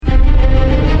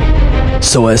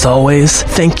So as always,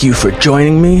 thank you for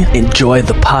joining me. Enjoy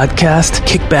the podcast,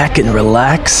 kick back and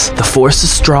relax. The Force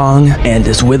is strong and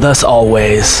is with us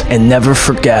always. And never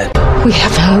forget, we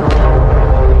have hope.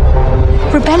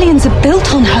 Rebellions are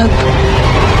built on hope.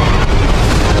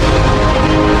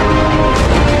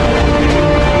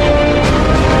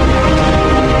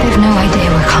 They've no idea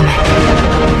we're coming.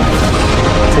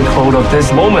 Take hold of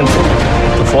this moment.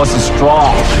 The Force is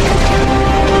strong.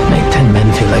 Make 10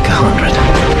 men feel like 100.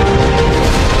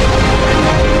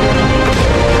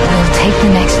 We'll take the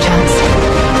next chance.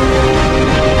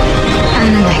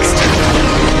 And the next.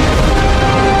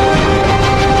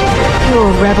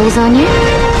 You're rebels, aren't you?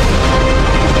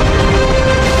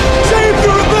 Save the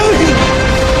rebellion!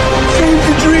 Save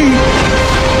the dream!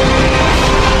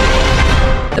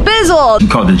 The Bizzle!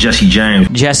 Called the Jesse James.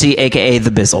 Jesse, a.k.a. The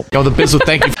Bizzle. Oh, the Bizzle,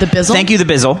 thank you. The Bizzle? Thank you, The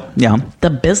Bizzle. Yeah. The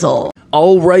Bizzle.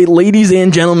 all right, ladies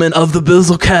and gentlemen of the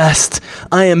Bizzlecast,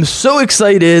 I am so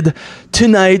excited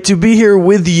tonight to be here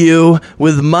with you,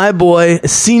 with my boy,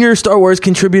 senior Star Wars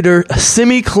contributor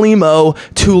Simi Klimo,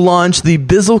 to launch the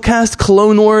Bizzlecast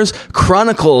Clone Wars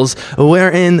Chronicles,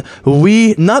 wherein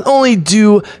we not only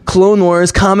do Clone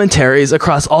Wars commentaries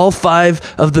across all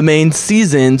 5 of the main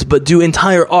seasons, but do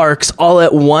entire arcs all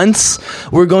at once.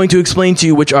 We're going to explain to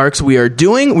you which arcs we are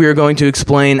doing. We are going to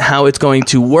explain how it's going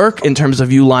to work in terms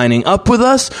of you lining up with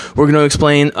us. We're going to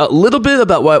explain a little bit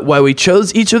about why we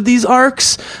chose each of these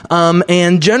arcs.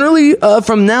 And generally,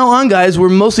 from now on, guys, we're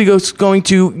mostly going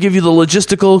to give you the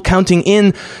logistical counting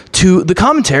in to the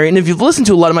commentary. And if you've listened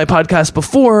to a lot of my podcasts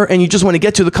before and you just want to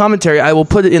get to the commentary, I will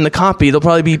put it in the copy. There'll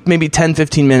probably be maybe 10,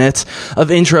 15 minutes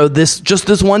of intro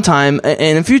this one time.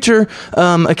 And in future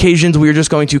occasions, we're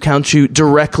just going to count you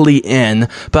directly in.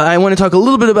 But I want to talk a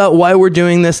little bit about why we're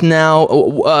doing this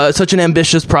now. Such an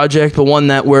ambitious project, but one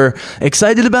that we're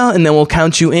excited about, and then we'll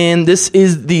count you in. This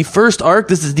is the first arc.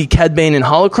 This is the Cad Bane and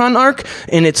Holocron arc,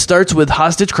 and it starts with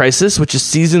Hostage Crisis, which is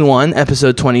Season 1,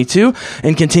 Episode 22,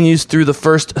 and continues through the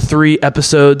first 3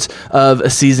 episodes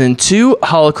of Season 2,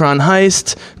 Holocron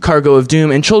Heist, Cargo of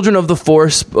Doom, and Children of the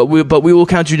Force, but we will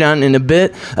count you down in a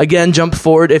bit. Again, jump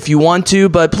forward if you want to,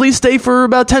 but please stay for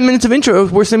about 10 minutes of intro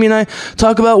where Simi and I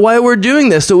talk about why we're doing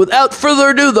this. So without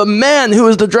further ado, the man who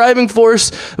is the driving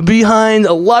force behind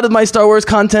a lot of my Star Wars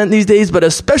content these days, but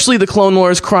especially the Clone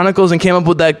Wars Chronicles, and came up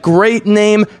with that great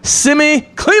name, Simi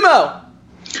Klimo.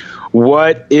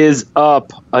 What is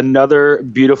up? Another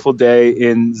beautiful day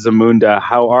in Zamunda.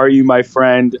 How are you, my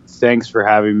friend? Thanks for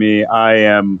having me. I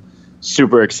am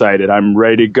super excited. I'm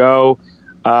ready to go.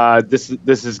 This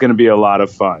is going to be a lot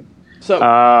of fun.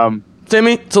 So,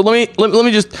 Simi, so let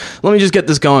me just get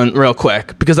this going real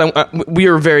quick, because we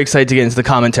are very excited to get into the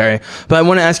commentary. But I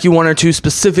want to ask you 1 or 2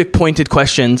 specific pointed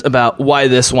questions about why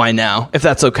this, why now, if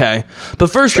that's okay. But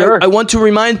first, sure. I want to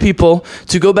remind people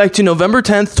to go back to November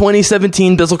 10th,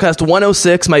 2017, Bizzlecast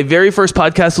 106, my very first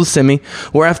podcast with Simi,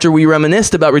 where after we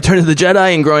reminisced about Return of the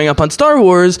Jedi and growing up on Star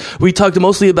Wars, we talked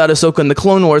mostly about Ahsoka and the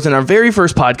Clone Wars in our very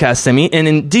first podcast, Simi. And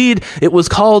indeed, it was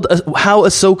called How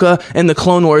Ahsoka and the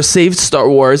Clone Wars Saved Star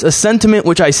Wars, a sentiment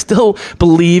which I still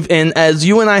believe in. As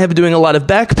you and I have been doing a lot of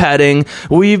back padding,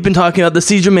 we've been talking about the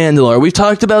Siege of Mandalore, we've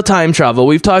talked about time travel,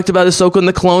 we've talked about Ahsoka and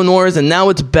the Clone Wars, and now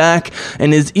it's back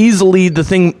and is easily the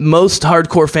thing most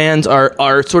hardcore fans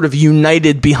are sort of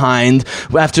united behind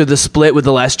after the split with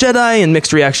The Last Jedi and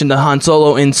mixed reaction to Han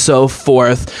Solo and so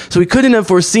forth. So we couldn't have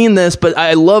foreseen this, but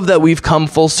I love that we've come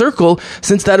full circle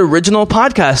since that original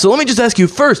podcast. So let me just ask you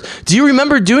first, do you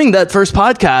remember doing that first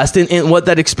podcast and what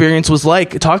that experience was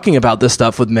like, talking about this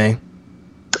stuff with me?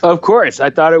 Of course. I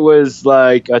thought it was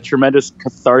like a tremendous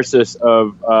catharsis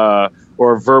of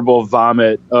or verbal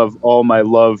vomit of all my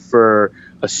love for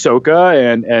Ahsoka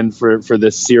and for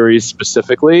this series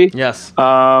specifically. Yes.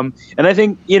 And I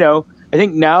think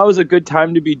now is a good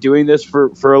time to be doing this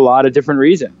for a lot of different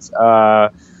reasons.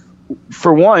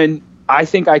 For one, I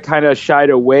think I kind of shied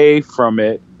away from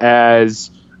it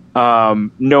as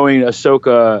knowing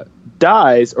Ahsoka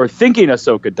dies, or thinking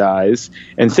Ahsoka dies,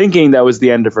 and thinking that was the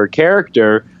end of her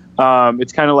character.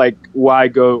 It's kind of like, why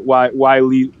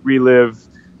relive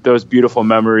those beautiful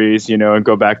memories, and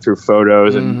go back through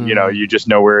photos, and you just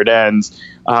know where it ends.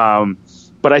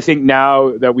 But I think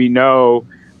now that we know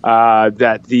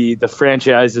that the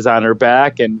franchise is on her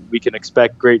back and we can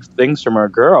expect great things from our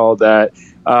girl, that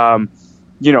I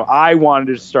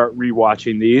wanted to start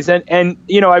rewatching these, and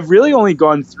I've really only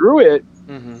gone through it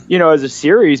as a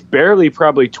series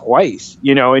probably twice,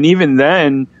 and even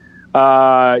then,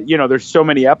 there's so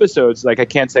many episodes, like I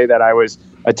can't say that I was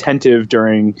attentive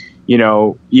during,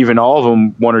 even all of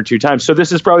them 1 or 2 times. So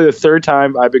this is probably the 3rd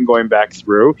time I've been going back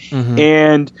through.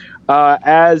 And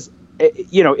as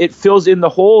it fills in the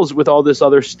holes with all this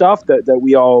other stuff that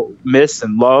we all miss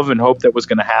and love and hope that was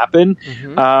going to happen.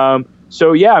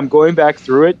 So yeah, I'm going back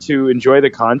through it to enjoy the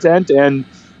content, and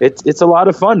it's a lot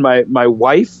of fun. My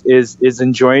wife is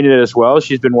enjoying it as well.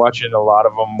 She's been watching a lot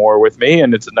of them more with me,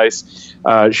 and it's a nice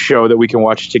show that we can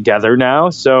watch together now.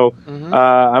 So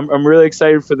I'm really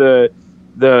excited for the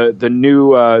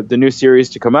new series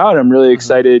to come out. I'm really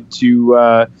excited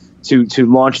to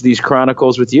launch these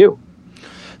chronicles with you.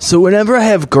 So whenever I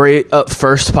have great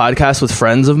first podcasts with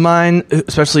friends of mine,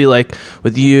 especially like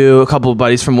with you, a couple of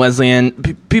buddies from Wesleyan,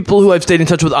 people who I've stayed in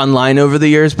touch with online over the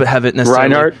years, but haven't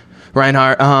necessarily...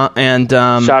 Reinhardt, and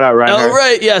shout out Reinhardt. Oh,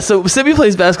 right, yeah. So Simi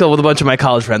plays basketball with a bunch of my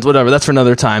college friends. Whatever, that's for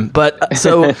another time. But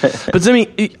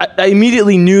Simi, I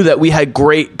immediately knew that we had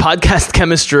great podcast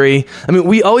chemistry. I mean,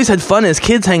 we always had fun as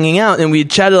kids hanging out, and we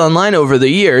chatted online over the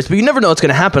years. But you never know what's going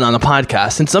to happen on a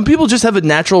podcast. And some people just have a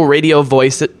natural radio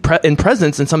voice and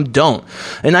presence, and some don't.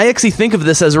 And I actually think of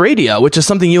this as radio, which is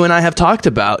something you and I have talked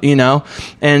about.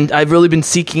 And I've really been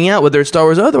seeking out, whether it's Star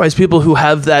Wars or otherwise, people who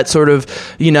have that sort of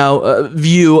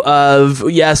view of,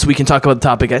 yes, we can talk about the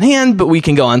topic at hand, but we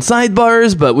can go on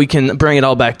sidebars, but we can bring it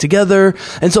all back together.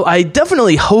 And so I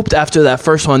definitely hoped after that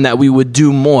first one that we would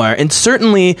do more. And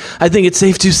certainly, I think it's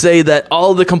safe to say that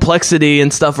all the complexity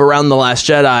and stuff around The Last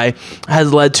Jedi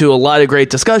has led to a lot of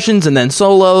great discussions, and then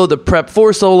Solo, the prep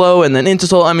for Solo, and then into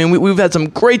Solo. I mean, we've had some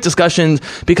great discussions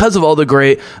because of all the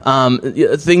great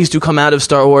things to come out of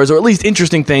Star Wars, or at least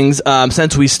interesting things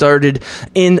since we started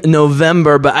in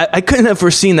November. But I couldn't have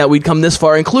foreseen that we'd come this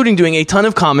far, including doing a ton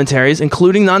of commentaries,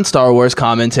 including non-Star Wars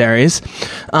commentaries.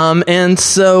 And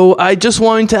so I just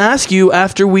wanted to ask you,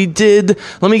 after we did,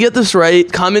 let me get this right,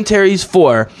 commentaries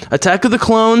for Attack of the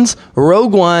Clones,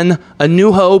 Rogue One, A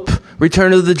New Hope,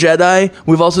 Return of the Jedi.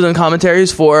 We've also done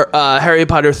commentaries for Harry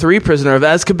Potter 3, Prisoner of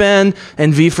Azkaban,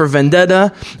 and V for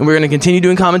Vendetta. And we're going to continue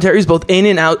doing commentaries both in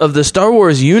and out of the Star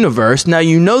Wars universe. Now,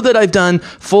 you know that I've done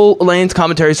full-length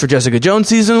commentaries for Jessica Jones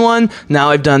Season 1. Now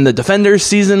I've done the Defenders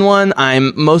Season 1.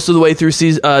 I'm most of the way through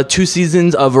 2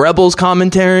 seasons of Rebels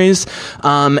commentaries.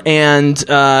 And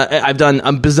I've done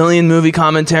a bazillion movie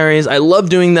commentaries. I love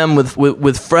doing them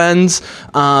with friends.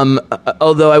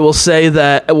 Although I will say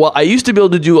that, well, I used to be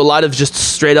able to do a lot of just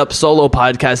straight up solo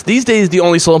podcasts. These days, the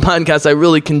only solo podcasts I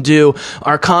really can do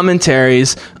are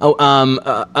commentaries.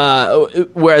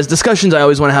 Whereas discussions, I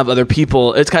always want to have other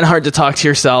people. It's kind of hard to talk to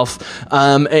yourself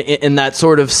in that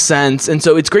sort of sense. And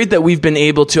so it's great that we've been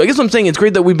able to, I guess what I'm saying, it's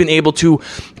great that we've been able to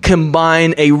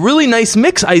combine a really nice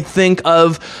mix, I think,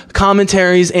 of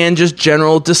commentaries and just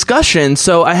general discussion.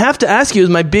 So I have to ask you as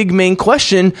my big main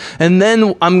question, and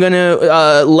then I'm going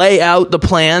to lay out the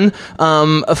plan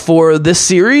for this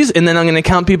series, and then I'm going to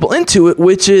count people into it,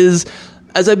 which is,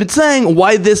 as I've been saying,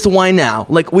 why this, why now?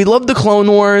 Like, we love the Clone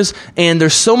Wars, and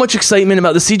there's so much excitement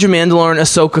about the Siege of Mandalore and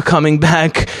Ahsoka coming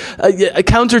back.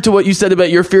 Counter to what you said about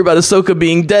your fear about Ahsoka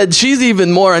being dead, she's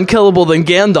even more unkillable than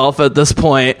Gandalf at this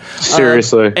point.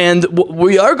 Seriously. And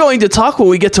we are going to talk when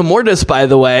we get to Mortis, by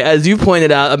the way, as you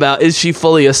pointed out, about is she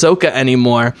fully Ahsoka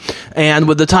anymore? And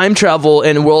with the time travel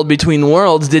in World Between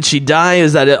Worlds, did she die?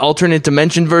 Is that an alternate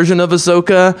dimension version of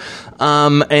Ahsoka?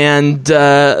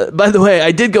 By the way,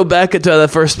 I did go back to the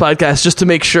first podcast just to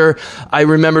make sure I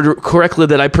remembered correctly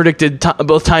that I predicted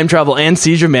both time travel and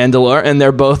Siege of Mandalore, and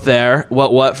they're both there.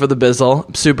 What for the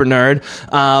Bizzle? Super nerd.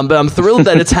 But I'm thrilled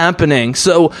that it's happening.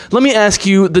 So let me ask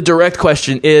you the direct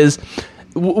question is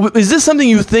this something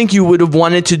you think you would have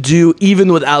wanted to do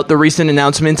even without the recent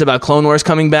announcements about Clone Wars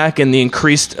coming back and the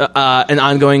increased and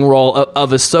ongoing role of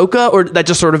Ahsoka, or that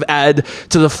just sort of add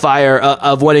to the fire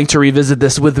of wanting to revisit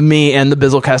this with me and the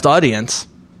Bizzlecast audience?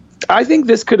 I think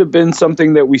this could have been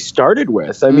something that we started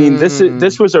with. I mean,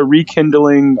 this was a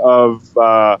rekindling of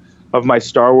my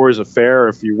Star Wars affair,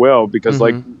 if you will, because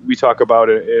like we talk about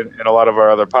it in a lot of our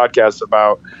other podcasts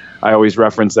about, I always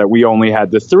reference that we only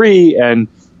had the 3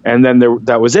 and then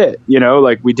that was it.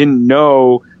 Like we didn't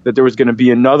know that there was going to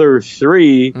be another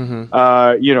 3, from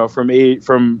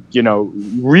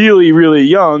really, really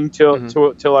young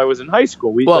till I was in high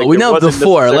school. We know the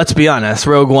 4. Let's be honest.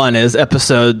 Rogue One is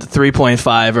episode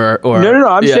 3.5 or no.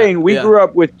 I'm saying we grew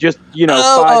up with just 5, 6,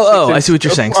 I see what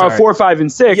you're saying. Sorry. 4, 5,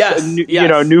 and 6. Yes,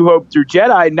 New Hope through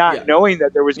Jedi, not knowing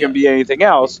that there was going to be anything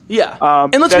else. Yeah.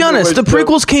 And let's be honest, the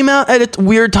prequels came out at a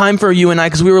weird time for you and I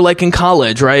because we were like in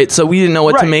college, right? So we didn't know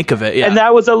what to make of it. Yeah. And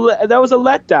that was a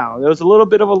letdown. There was a little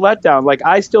bit of a letdown. Like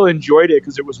I still enjoyed it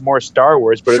because it was more Star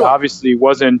Wars, but it obviously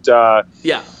wasn't.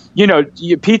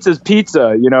 pizza's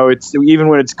pizza. It's even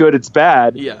when it's good, it's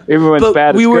bad. Yeah. Even when it's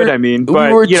bad, it's good. I mean, but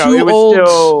we were it too was old.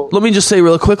 still. Let me just say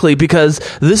real quickly, because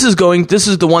this is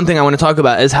the one thing I want to talk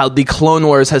about, is how the Clone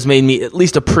Wars has made me at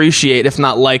least appreciate, if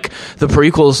not like, the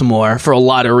prequels more, for a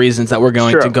lot of reasons that we're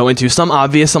going to go into. Some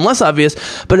obvious, some less obvious.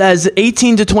 But as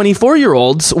 18 to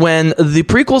 24-year-olds, when the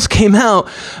prequels came out,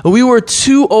 we were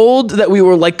too old that we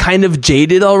were like kind of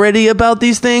jaded already about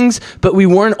these things, but we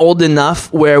weren't old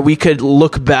enough where we could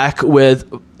look back with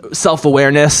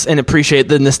self-awareness and appreciate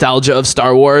the nostalgia of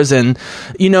Star Wars. And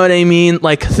you know what I mean,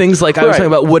 like things like I was talking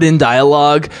about wooden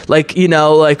dialogue, like we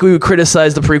would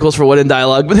criticize the prequels for wooden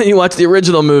dialogue, but then you watch the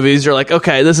original movies, you're like,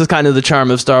 okay, this is kind of the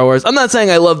charm of Star Wars. I'm not saying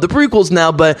I love the prequels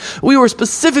now, but we were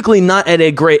specifically not at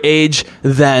a great age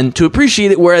then to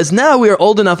appreciate it, whereas now we are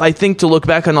old enough, I think, to look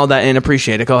back on all that and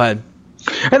appreciate it. Go ahead.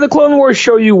 And the Clone Wars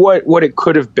show you what it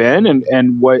could have been,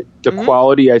 and what the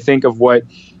quality, I think, of what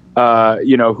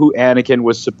who Anakin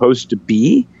was supposed to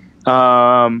be,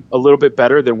 a little bit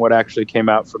better than what actually came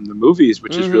out from the movies,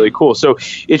 which is really cool. So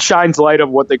it shines light of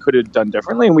what they could have done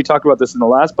differently. And we talked about this in the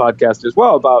last podcast as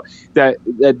well, about that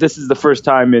this is the first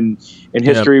time in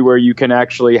history where you can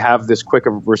actually have this quick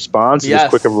of a response, this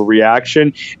quick of a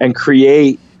reaction, and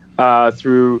create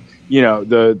through,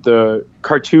 the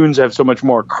cartoons have so much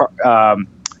more,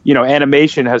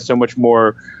 animation has so much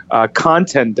more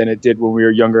content than it did when we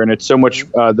were younger, and it's so much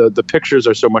the pictures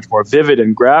are so much more vivid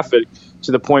and graphic,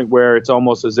 to the point where it's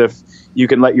almost as if you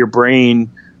can let your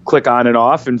brain click on and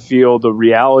off and feel the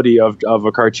reality of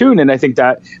a cartoon. And I think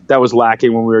that was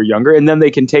lacking when we were younger. And then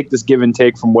they can take this give and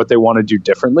take from what they want to do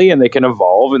differently, and they can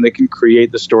evolve, and they can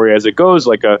create the story as it goes,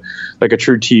 like a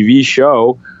true TV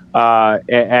show,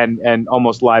 and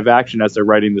almost live action as they're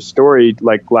writing the story,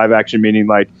 like live action meaning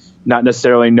like not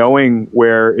necessarily knowing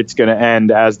where it's going to end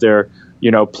as they're,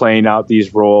 playing out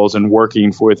these roles and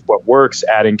working with what works,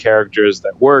 adding characters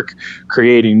that work,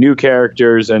 creating new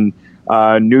characters and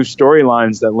new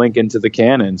storylines that link into the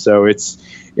canon. So it's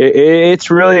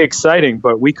really exciting,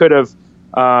 but we could have,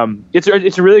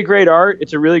 it's a really great art.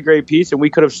 It's a really great piece, and we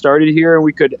could have started here and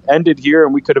we could end it here,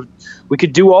 and we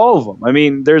could do all of them. I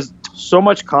mean, there's so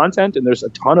much content and there's a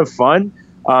ton of fun.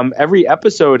 Every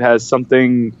episode has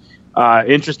something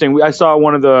interesting. I saw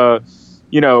one of the,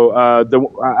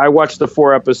 I watched the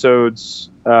 4 episodes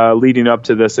leading up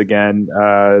to this again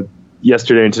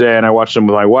yesterday and today, and I watched them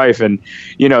with my wife. And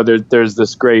there's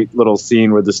this great little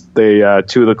scene where two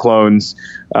of the clones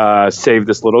save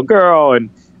this little girl, and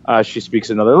she speaks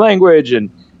another language, and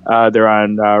they're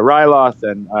on Ryloth,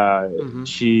 and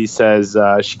she says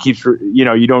she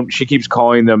keeps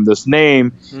calling them this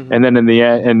name, and then in the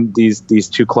end, and these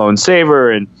two clones save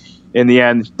her, and in the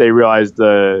end, they realized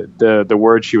the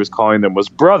word she was calling them was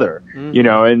brother, and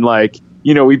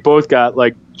we both got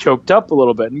like choked up a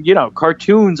little bit. And,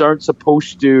 cartoons aren't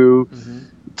supposed to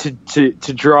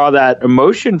draw that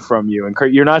emotion from you. And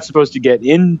you're not supposed to get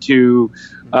into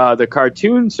the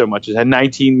cartoon so much. It's a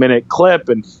 19-minute clip,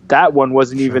 and that one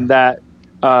wasn't even that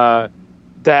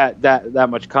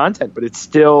much content, but it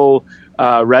still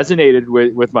resonated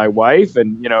with my wife.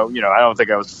 And, I don't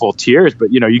think I was full tears,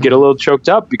 but, you get a little choked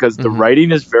up because the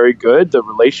writing is very good. The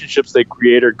relationships they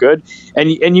create are good.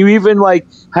 And you even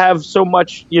have so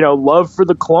much, love for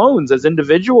the clones as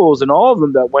individuals and all of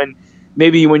them, that when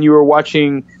you were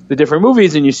watching the different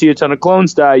movies and you see a ton of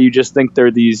clones die, you just think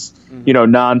they're these,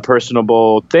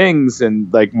 non-personable things,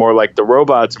 and more like the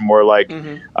robots, and more like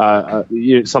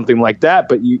something like that.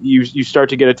 But you start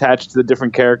to get attached to the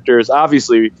different characters.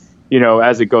 Obviously,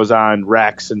 as it goes on,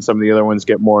 Rex and some of the other ones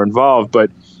get more involved, but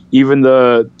even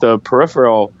the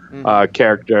peripheral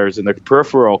characters and the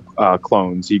peripheral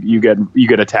clones, you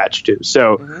get attached to.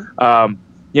 So, I'm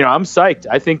psyched.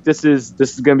 I think this is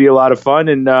going to be a lot of fun,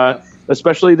 and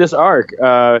especially this arc.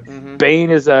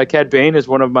 Bane is Cad Bane is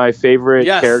one of my favorite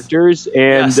characters,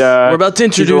 and we're about to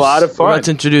introduce a lot of fun. We're about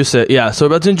to introduce it. Yeah, so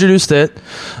we're about to introduce it.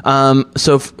 We're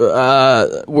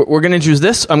going to introduce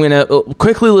this. I'm going to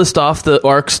quickly list off the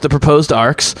proposed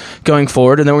arcs going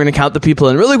forward, and then we're going to count the people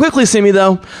in. Really quickly, Simi,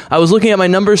 though, I was looking at my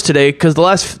numbers today because the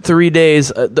last 3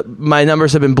 days my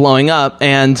numbers have been blowing up,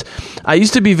 and I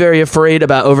used to be very afraid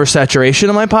about oversaturation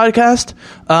on my podcast,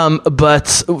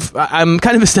 but I'm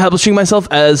kind of establishing myself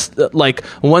as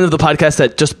one of the podcasts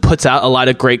that just puts out a lot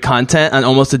of great content on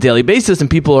almost a daily basis, and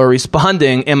people are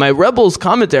responding, and my Rebels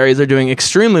commentaries are doing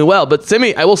extremely well. But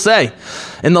Simi, I will say,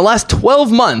 in the last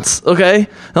 12 months,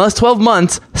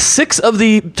 6 of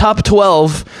the top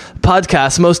 12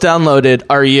 podcasts most downloaded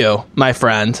are you, my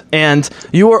friend, and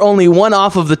you are only one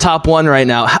off of the top one right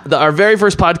now. Our very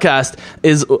first podcast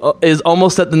is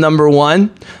almost at the number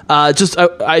one. I just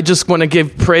want to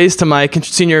give praise to my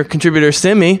senior contributor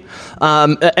Simi.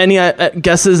 Any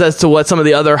guesses as to what some of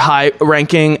the other high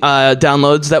ranking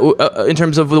downloads that in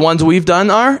terms of the ones we've done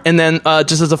are, and then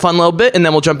just as a fun little bit, and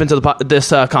then we'll jump into this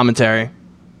commentary.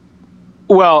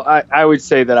 Well, I would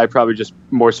say that I probably just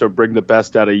more so bring the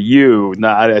best out of you.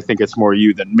 I think it's more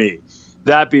you than me.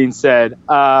 That being said,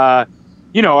 our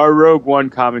Rogue One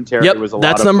commentary was a lot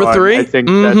of fun. That's number 3. I think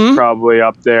that's probably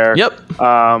up there. Yep.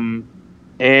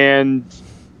 And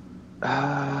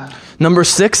number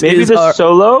 6 maybe is the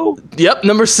solo. Yep.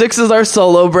 Number 6 is our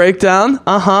solo breakdown.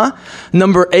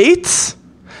 Number 8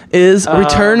 is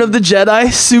Return of the Jedi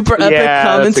super epic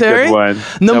commentary. That's a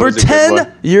good one. Number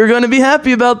 10, you're going to be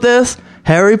happy about this.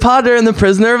 Harry Potter and the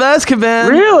Prisoner of Azkaban.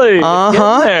 Really?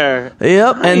 There.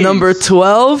 Yep. Nice. And number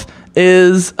 12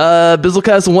 is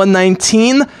Bizzlecast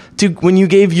 119 when you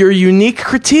gave your unique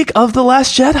critique of The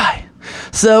Last Jedi.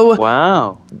 So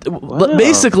wow.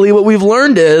 Basically what we've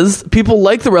learned is people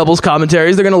like the Rebels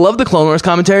commentaries. They're going to love the Clone Wars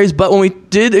commentaries. But when we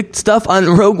did stuff on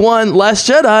Rogue One, Last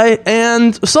Jedi,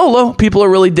 and Solo, people are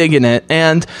really digging it.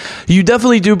 And you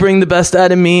definitely do bring the best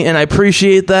out of me, and I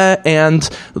appreciate that. And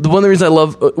one of the reasons I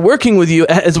love working with you,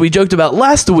 as we joked about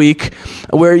last week,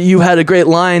 where you had a great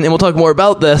line, and we'll talk more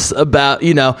about this, about,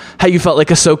 how you felt like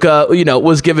Ahsoka,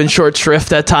 was given short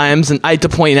shrift at times. And I had to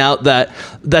point out that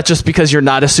that's just because you're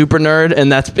not a super nerd,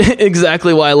 and that's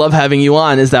exactly why I love having you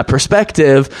on, is that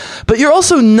perspective. But you're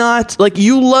also not, like,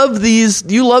 you love this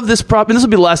prop, and this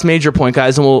will be the last major point,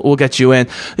 guys, and we'll get you in.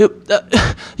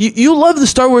 You love the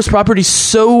Star Wars property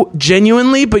so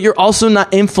genuinely, but you're also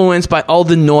not influenced by all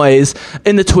the noise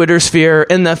in the Twitter sphere,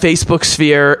 in the Facebook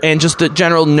sphere, and just the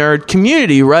general nerd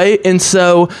community, right? And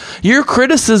so your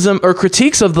criticism or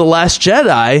critiques of The Last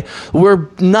Jedi were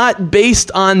not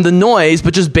based on the noise,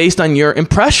 but just based on your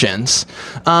impressions.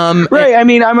 Right. I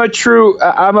mean,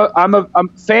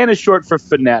 fan is short for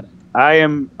fanatic. I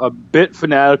am a bit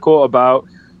fanatical about,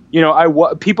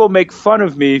 people make fun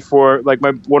of me for, like,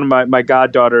 one of my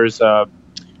goddaughter's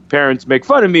parents make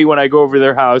fun of me when I go over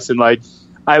their house, and like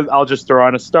I'll just throw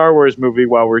on a Star Wars movie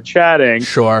while we're chatting.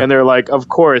 Sure. And they're like, of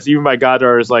course. Even my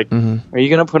goddaughter is like, are you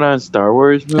going to put on a Star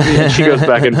Wars movie? And she goes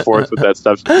back and forth with that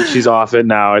stuff. She's off it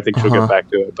now. I think she'll get back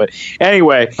to it. But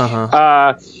anyway,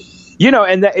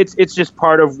 and that it's just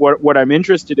part of what I'm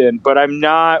interested in. But I'm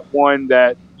not one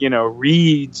that,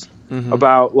 reads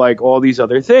about like all these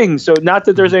other things. So not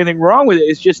that there's anything wrong with it.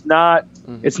 It's just not.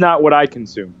 It's not what I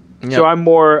consume. Yep. So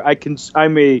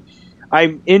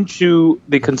I'm into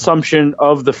the consumption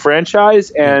of the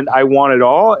franchise, and I want it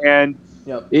all. And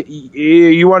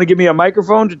you want to give me a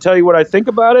microphone to tell you what I think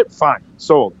about it? Fine,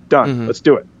 sold, done. Let's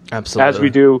do it. Absolutely, as we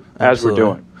do, as we're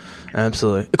doing.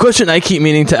 Absolutely. A question I keep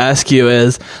meaning to ask you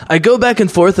is, I go back and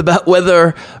forth about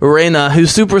whether Reyna,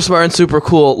 who's super smart and super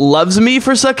cool, loves me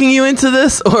for sucking you into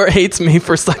this or hates me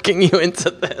for sucking you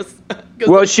into this.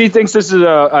 Well, she thinks this is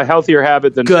a healthier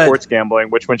habit than sports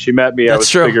gambling, which when she met me, I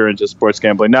was bigger into sports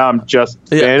gambling. Now I'm just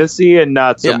fantasy and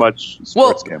not so much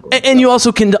sports gambling. And you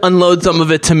also can unload some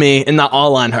of it to me and not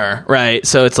all on her, right?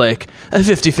 So it's like a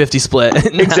 50-50 split.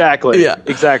 Exactly.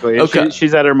 Exactly. And Okay.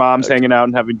 she's at her mom's hanging out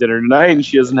and having dinner tonight, and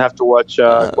she doesn't have to watch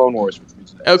Clone Wars with me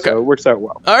today. Okay. So it works out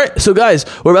well. All right. So, guys,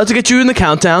 we're about to get you in the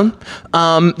countdown.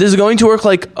 This is going to work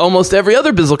like almost every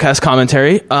other Bizzlecast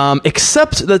commentary,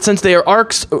 except that since they are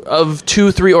arcs of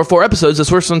 2, 3, or 4 episodes, this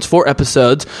first one's 4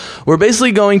 episodes, we're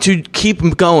basically going to keep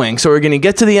going. So we're going to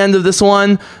get to the end of this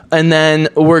one, and then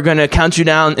we're going to count you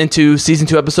down into Season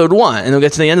 2, Episode 1. And we'll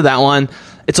get to the end of that one.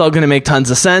 It's all going to make tons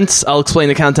of sense. I'll explain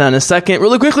the countdown in a second.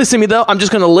 Really quickly, Simi, though, I'm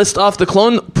just going to list off the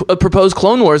proposed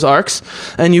Clone Wars arcs,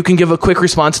 and you can give a quick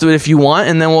response to it if you want,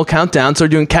 and then we'll count down. So we're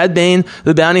doing Cad Bane,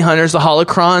 the Bounty Hunters, the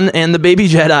Holocron, and the Baby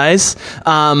Jedis,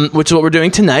 which is what we're doing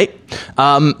tonight.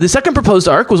 The second proposed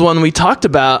arc was one we talked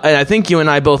about, and I think you and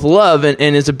I both love, and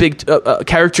is a big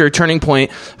character turning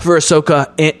point for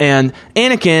Ahsoka and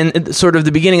Anakin at sort of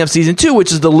the beginning of Season 2,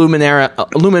 which is the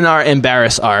Luminar and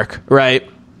Barriss arc, right?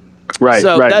 Right,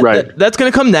 so right. That's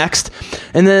going to come next.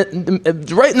 And then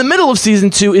right in the middle of Season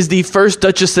 2 is the first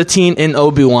Duchess Satine in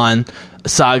Obi-Wan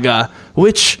saga,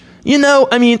 which,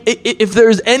 if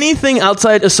there's anything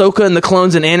outside Ahsoka and the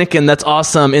clones and Anakin that's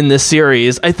awesome in this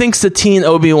series, I think Satine,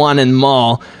 Obi-Wan, and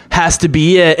Maul has to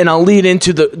be it. And I'll lead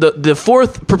into the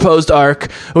fourth proposed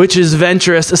arc, which is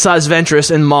Asajj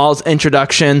Ventress and Maul's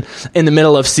introduction in the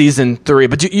middle of Season 3.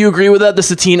 But do you agree with that? The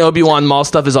Satine, Obi-Wan, Maul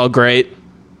stuff is all great.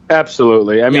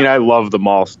 Absolutely. I mean, I love the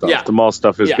Maul stuff. Yeah. The Maul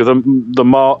stuff is Yeah. because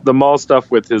the Maul stuff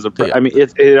with his. Yeah. I mean,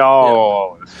 it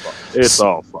all is fun. It's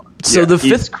all fun. So the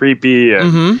he's fifth- creepy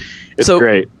and it's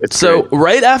great. It's so great.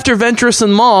 right after Ventress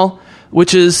and Maul,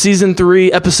 which is season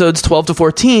 3, episodes 12 to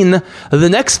 14, the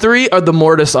next 3 are the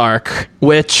Mortis arc,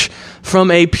 which,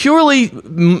 from a purely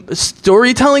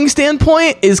storytelling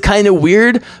standpoint, is kind of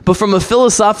weird, but from a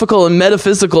philosophical and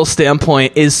metaphysical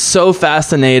standpoint is so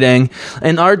fascinating.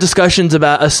 And our discussions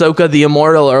about Ahsoka the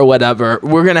Immortal or whatever,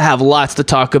 we're going to have lots to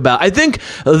talk about. I think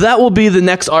that will be the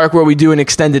next arc where we do an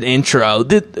extended intro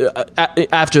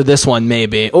after this one,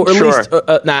 maybe, or at least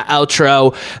not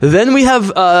outro. Then we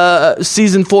have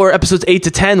season 4, episodes 8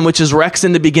 to 10, which is Rex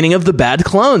in the beginning of the Bad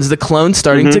Clones, the clones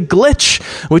starting to glitch,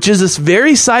 which is this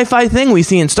very sci-fi thing we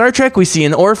see in Star Trek, we see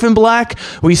in Orphan Black,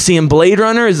 we see in Blade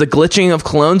Runner, is the glitching of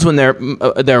clones when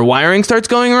their wiring starts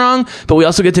going wrong. But we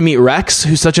also get to meet Rex,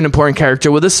 who's such an important character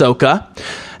with Ahsoka.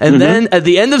 And then at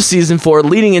the end of season 4,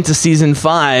 leading into season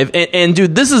 5, and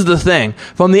dude, this is the thing.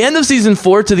 From the end of season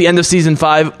 4 to the end of season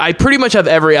 5, I pretty much have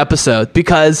every episode,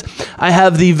 because I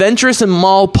have the Ventress and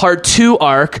Maul Part 2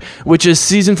 arc, which is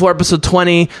season 4, episode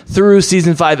 20 through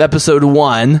season 5, episode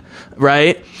 1,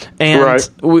 right? And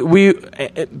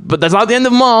but that's not the end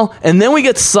of Maul. And then we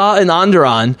get Saw and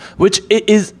Onderon, which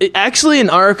is actually an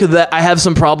arc that I have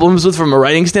some problems with from a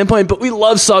writing standpoint, but we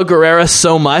love Saw Gerrera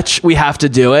so much, we have to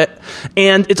do it.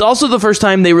 And it's also the first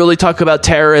time they really talk about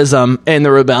terrorism and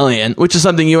the rebellion, which is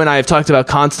something you and I have talked about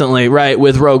constantly, right,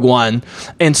 with Rogue One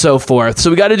and so forth. So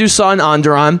we got to do Saw and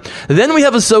Onderon. Then we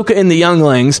have Ahsoka and the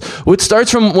Younglings, which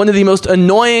starts from one of the most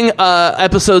annoying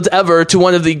episodes ever to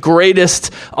one of the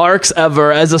greatest arcs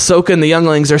ever, as Ahsoka and the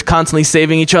Younglings are constantly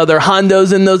saving each other.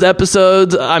 Hondo's in those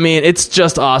episodes. I mean, it's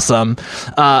just awesome.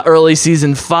 Early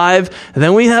season 5.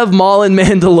 Then we have Maul and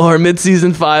Mandalore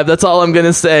mid-season 5. That's all I'm going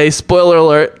to say. Spoiler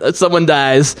alert, someone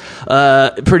dies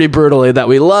pretty brutally that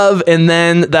we love. And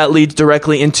then that leads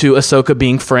directly into Ahsoka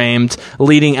being framed,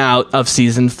 leading out of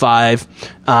season 5.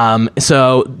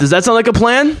 So does that sound like a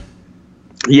plan?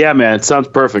 Yeah, man, it sounds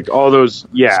perfect. All those,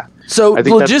 yeah. So I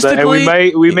think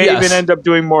logistically, and we may yes. even end up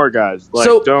doing more, guys. Like,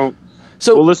 So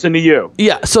we'll listen to you.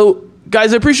 Yeah. So,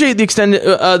 guys, I appreciate the extended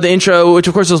the intro, which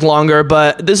of course is longer,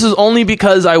 but this is only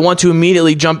because I want to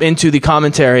immediately jump into the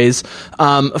commentaries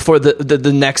for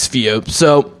the next few.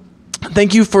 So,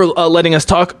 thank you for letting us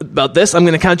talk about this. I'm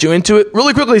going to count you into it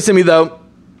really quickly, Simi. Though.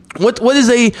 What is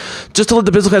just to let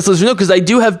the Bizzlecast listeners know, because I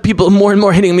do have people more and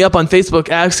more hitting me up on Facebook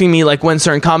asking me like when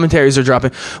certain commentaries are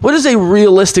dropping. What is a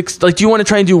realistic, like, do you want to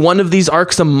try and do one of these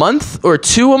arcs a month or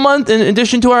 2 a month in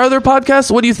addition to our other podcasts?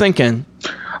 What are you thinking?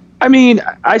 I mean,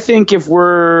 I think if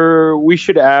we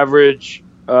should average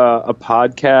a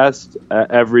podcast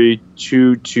every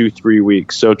 2 to 3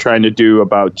 weeks. So trying to do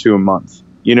about 2 a month.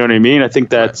 You know what I mean? I think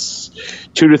that's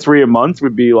 2 to 3 a month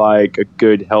would be like a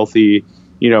good, healthy,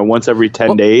 once every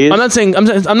 10 days. I'm not saying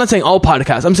all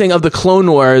podcasts. I'm saying of the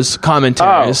Clone Wars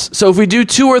commentaries. Oh. So if we do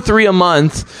 2 or 3 a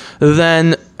month,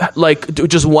 then like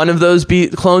just one of those be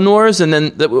Clone Wars, and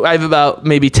then I have about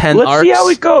maybe 10 arcs. Let's see how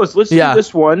it goes. Let's do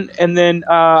this one, and then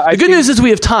the good news is we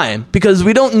have time, because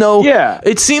we don't know. Yeah.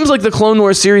 It seems like the Clone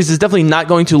Wars series is definitely not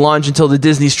going to launch until the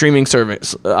Disney streaming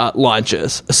service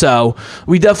launches. So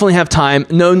we definitely have time.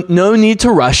 No need to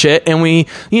rush it. And we've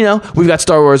got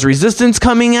Star Wars Resistance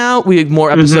coming out. We have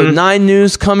more Episode 9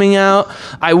 news coming out.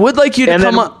 I would like you to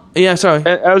come on. Yeah, sorry.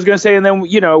 I was going to say, and then,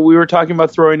 we were talking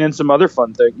about throwing in some other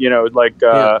fun thing, like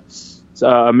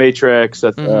Matrix,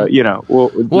 not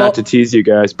to tease you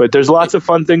guys, but there's lots of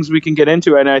fun things we can get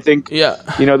into. And I think,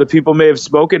 the people may have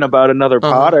spoken about another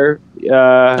Potter,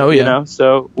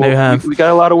 so we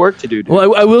got a lot of work to do. Dude.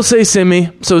 Well, I will say, Simi,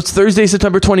 so it's Thursday,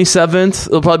 September 27th.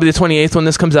 It'll probably be the 28th when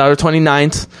this comes out, or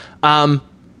 29th.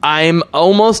 I'm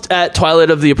almost at Twilight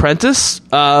of the Apprentice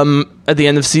at the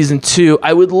end of season 2.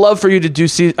 I would love for you to do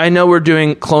I know we're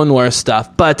doing Clone Wars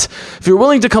stuff, but if you're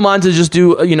willing to come on to just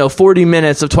do 40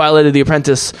 minutes of Twilight of the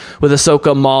Apprentice with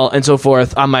Ahsoka, Maul, and so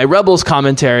forth on my Rebels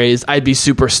commentaries, I'd be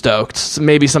super stoked. So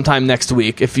maybe sometime next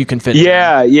week if you can fit.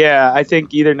 Yeah. I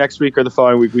think either next week or the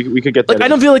following week we could get that.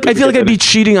 I feel like I'd be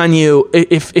cheating on you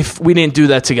if we didn't do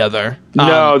that together.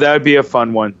 No, that would be a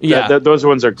fun one. Yeah, those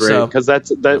ones are great because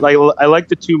like I like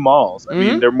the 2 Mauls. I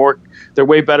mean, they're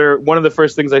way better. One of the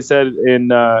first things I said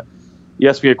you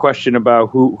asked me a question about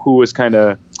who was kind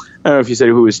of, I don't know if you said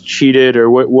who was cheated or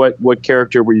what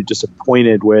character were you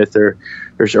disappointed with or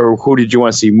who did you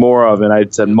want to see more of, and I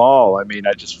said Maul. I mean,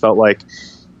 I just felt like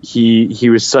he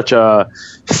was such a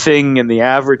thing in the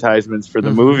advertisements for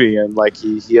the movie, and like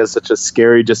he has such a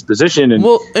scary disposition. And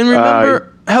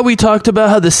remember how we talked about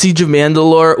how the Siege of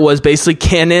Mandalore was basically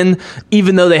canon,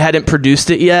 even though they hadn't produced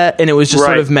it yet, and it was just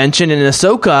sort of mentioned in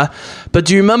Ahsoka? But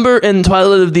do you remember in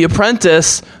Twilight of the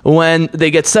Apprentice when they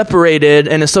get separated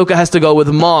and Ahsoka has to go with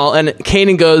Maul, and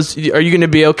Kanan goes, "Are you going to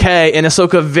be okay?" And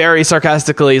Ahsoka very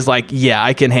sarcastically is like, "Yeah,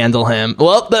 I can handle him."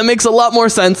 Well, that makes a lot more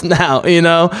sense now, you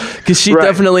know, because she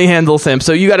definitely handles him.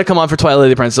 So you got to come on for Twilight of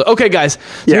the Apprentice. So, okay, guys,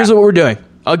 here's what we're doing.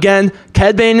 Again,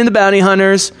 Cad Bane and the Bounty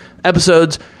Hunters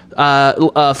episodes.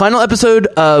 Final episode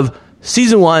of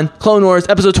Season 1, Clone Wars,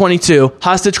 Episode 22,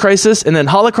 Hostage Crisis, and then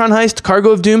Holocron Heist,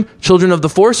 Cargo of Doom, Children of the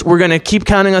Force. We're going to keep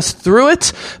counting us through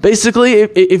it. Basically,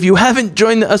 if you haven't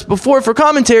joined us before for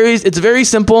commentaries, it's very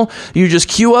simple. You just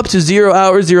queue up to 0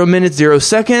 hours, 0 minutes, 0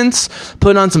 seconds,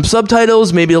 put on some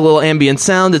subtitles, maybe a little ambient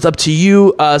sound. It's up to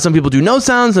you. Some people do no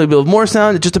sound, some people have more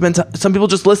sound. It just depends. Some people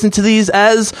just listen to these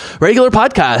as regular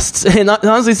podcasts. And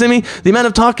honestly, Simi, the amount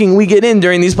of talking we get in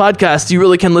during these podcasts, you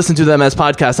really can listen to them as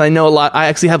podcasts. I know a lot. I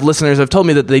actually have listeners have told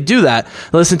me that they do that.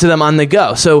 Listen to them on the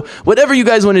go. So whatever you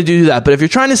guys want to do that. But if you're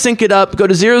trying to sync it up, go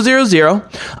to 000.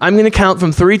 I'm going to count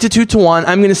from 3 to 2 to 1.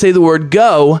 I'm going to say the word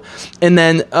go, and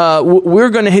then we're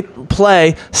going to hit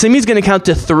play. Simi's going to count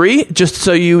to 3, just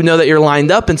so you know that you're lined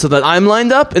up and so that I'm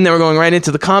lined up, and then we're going right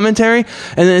into the commentary.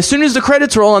 And then as soon as the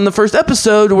credits roll on the first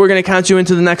episode, we're going to count you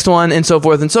into the next one, and so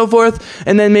forth and so forth.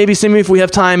 And then maybe, Simi, if we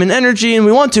have time and energy and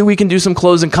we want to, we can do some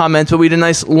closing comments, but we did a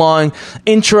nice long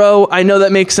intro. I know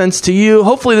that makes sense to you.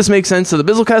 Hopefully this makes sense to the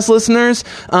Bizzlecast listeners.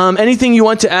 Anything you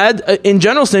want to add in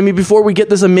general, Sammy, before we get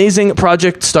this amazing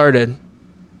project started?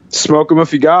 Smoke them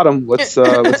if you got them. Let's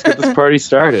get this party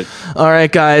started. All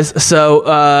right, guys.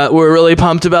 So we're really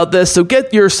pumped about this. So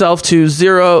get yourself to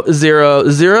 000.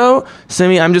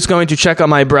 Sammy, I'm just going to check on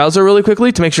my browser really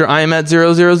quickly to make sure I am at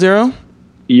 000.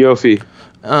 Yofi.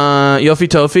 Yofi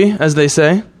Tofi, as they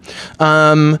say.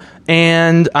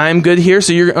 And I'm good here.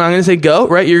 So I'm going to say go,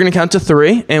 right? You're going to count to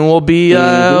 3, and we'll be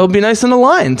nice and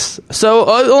aligned. So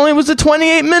only was a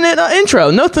 28-minute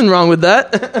intro. Nothing wrong with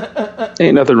that.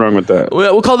 Ain't nothing wrong with that.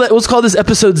 We'll call this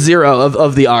episode 0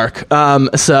 of the arc.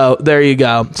 So there you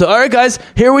go. So all right, guys,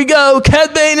 here we go.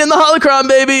 Cad Bane in the Holocron,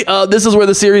 baby. This is where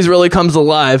the series really comes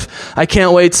alive. I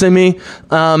can't wait, Simi.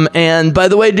 And by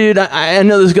the way, dude, I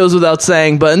know this goes without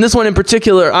saying, but in this one in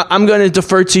particular, I'm going to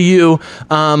defer to you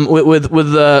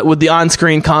with the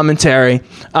on-screen commentary,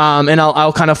 and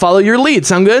I'll kind of follow your lead.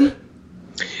 Sound good?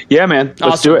 Yeah, man.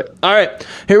 Let's do it. All right.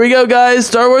 Here we go, guys.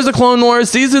 Star Wars The Clone Wars,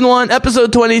 Season 1,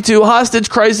 Episode 22, Hostage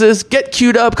Crisis. Get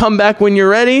queued up. Come back when you're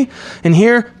ready. And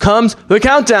here comes the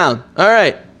countdown. All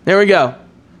right. There we go.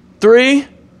 3,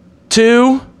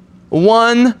 2,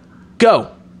 1,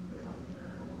 go.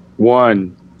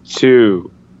 1,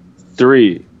 2,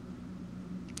 3.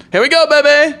 Here we go,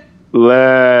 baby.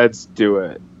 Let's do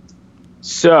it.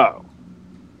 So,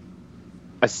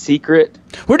 a secret.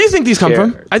 Where do you think these come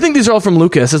from? I think these are all from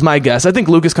Lucas, is my guess. I think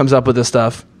Lucas comes up with this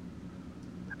stuff.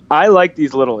 I like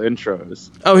these little intros.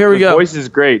 Oh, here we go. The voice is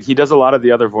great. He does a lot of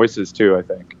the other voices, too, I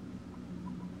think.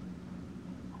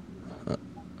 All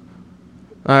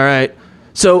right.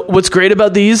 So, what's great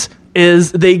about these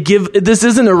is this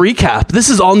isn't a recap. This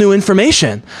is all new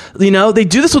information. You know, they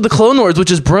do this with the Clone Wars,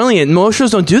 which is brilliant. Most shows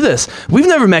don't do this. We've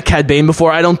never met Cad Bane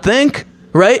before, I don't think.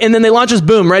 Right? And then they launch us,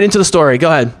 boom, right into the story. Go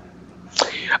ahead.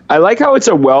 I like how it's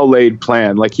a well-laid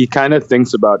plan. Like, he kind of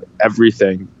thinks about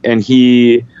everything. And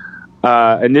he,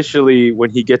 initially, when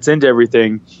he gets into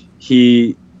everything,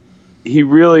 he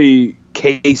really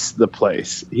cased the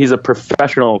place. He's a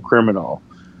professional criminal.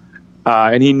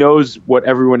 And he knows what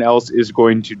everyone else is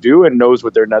going to do and knows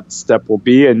what their next step will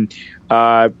be. And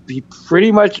he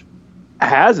pretty much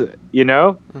has it, you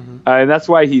know? Mm-hmm. And that's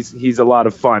why he's a lot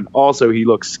of fun. Also, he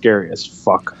looks scary as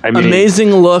fuck. I mean, amazing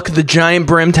look. The giant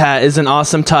brimmed hat is an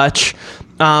awesome touch.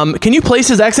 Can you place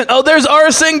his accent? Oh, there's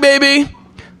Aurra Sing, baby.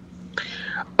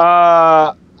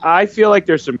 I feel like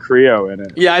there's some Creole in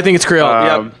it. Yeah, I think it's Creole.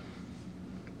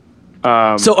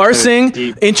 Yep. So Aurra Sing,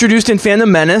 introduced in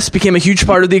Phantom Menace, became a huge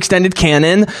part of the extended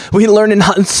canon. We learned in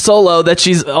Han Solo that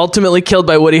she's ultimately killed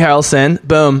by Woody Harrelson.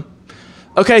 Boom.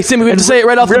 Okay, Sammy, we have to say it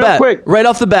right off the bat. Quick. Right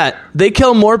off the bat. They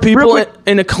kill more people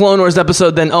in a Clone Wars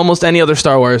episode than almost any other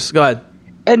Star Wars. Go ahead.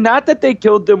 And not that they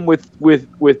killed them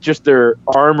with just their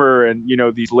armor and, you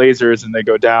know, these lasers and they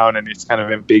go down and it's kind of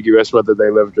ambiguous whether they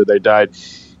lived or they died.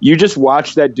 You just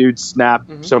watch that dude snap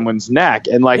someone's neck.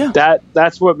 And like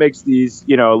that's what makes these,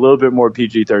 you know, a little bit more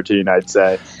PG-13, I'd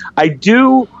say. I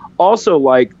do also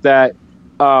like that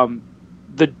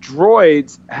the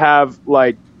droids have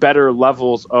like better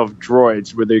levels of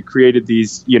droids where they created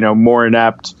these, you know, more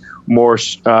inept, more,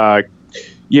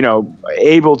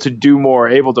 able to do more,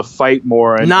 able to fight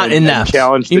more, and not and inept.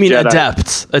 challenge the You mean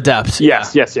Jedi. adept?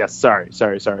 Yes. Sorry.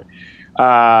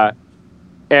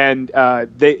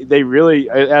 They really,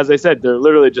 as I said, they're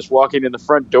literally just walking in the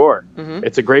front door.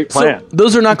 It's a great plan. So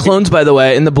those are not clones, by the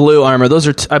way, in the blue armor. Those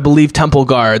are, I believe, temple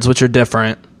guards, which are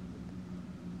different.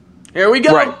 Here we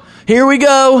go. Right. Here we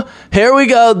go.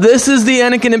 This is the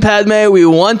Anakin and Padme we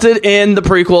wanted in the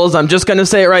prequels. I'm just going to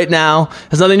say it right now.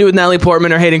 Has nothing to do with Natalie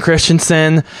Portman or Hayden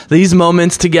Christensen. These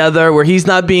moments together where he's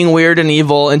not being weird and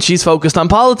evil and she's focused on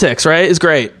politics, right, is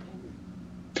great.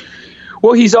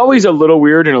 Well, he's always a little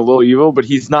weird and a little evil, but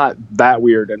he's not that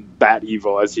weird and that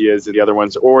evil as he is in the other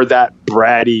ones, or that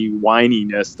bratty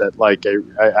whininess that, like,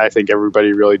 I think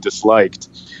everybody really disliked.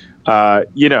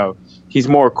 He's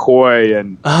more coy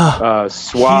and suave.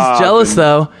 He's jealous,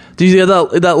 though. Do you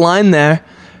see that line there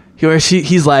where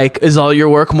he's like, is all your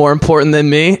work more important than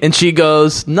me? And she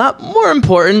goes, not more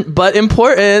important, but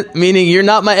important, meaning you're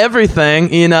not my everything,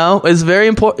 is very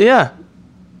important. Yeah.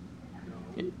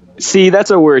 See, that's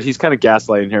a word. He's kind of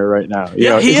gaslighting her right now.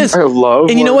 He is. Love,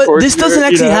 and you know what? This doesn't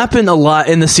actually happen a lot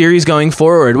in the series going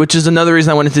forward, which is another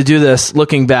reason I wanted to do this,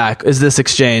 looking back, is this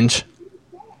exchange.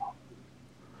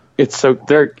 It's so...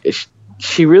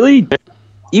 She really...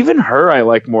 Even her I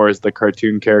like more as the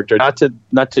cartoon character. Not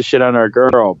to shit on our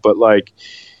girl, but like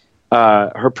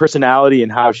her personality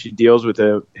and how she deals with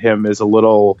him is a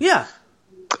little... Yeah.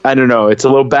 I don't know. It's a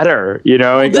little better,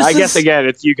 I guess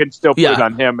again, you can still put it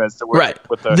on him as the word. Right.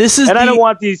 I don't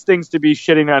want these things to be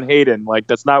shitting on Hayden. Like,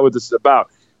 that's not what this is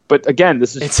about. But again,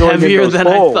 this is heavier than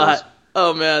I thought.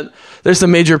 Oh man, there's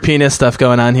some major penis stuff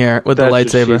going on here with the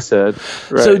lightsaber. What she said.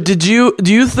 Right. So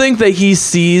do you think that he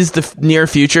sees the near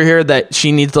future here, that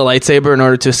she needs the lightsaber in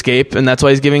order to escape, and that's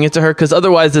why he's giving it to her? Because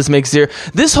otherwise,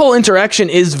 this whole interaction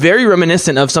is very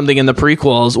reminiscent of something in the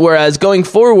prequels. Whereas going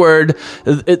forward,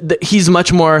 he's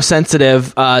much more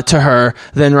sensitive to her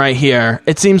than right here.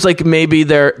 It seems like maybe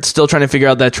they're still trying to figure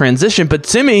out that transition. But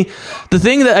Simi, the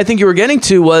thing that I think you were getting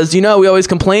to was, we always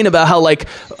complain about how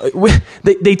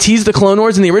they tease the Clone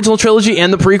Wars in the original trilogy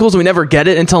and the prequels, and we never get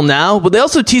it until now. But they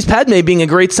also tease Padme being a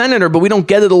great senator, but we don't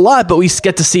get it a lot, but we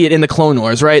get to see it in the Clone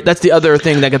Wars, right? That's the other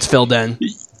thing that gets filled in.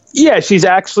 Yeah, she's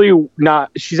actually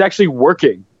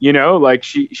working, like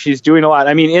she's doing a lot.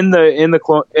 I mean, in the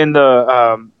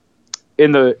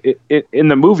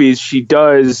movies, she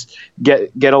does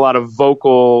get a lot of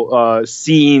vocal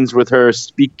scenes with her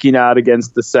speaking out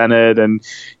against the Senate, and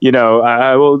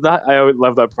I always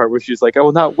love that part where she's like, I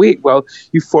will not wait while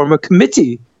you form a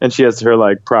committee, and she has her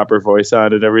like proper voice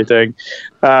on and everything.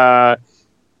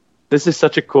 This is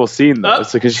such a cool scene though,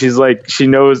 because she's like, she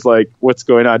knows like what's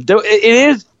going on.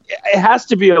 It has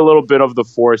to be a little bit of the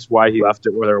force why he left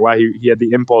it with her, why he had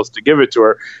the impulse to give it to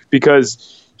her,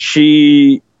 because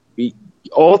she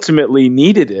ultimately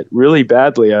needed it really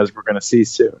badly, as we're going to see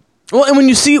soon. Well, and when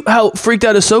you see how freaked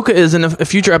out Ahsoka is in a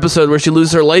future episode where she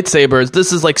loses her lightsabers,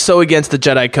 this is like so against the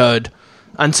Jedi code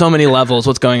on so many levels.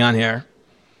 What's going on here?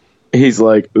 He's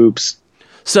like, oops.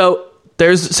 So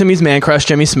there's Simi's man crush,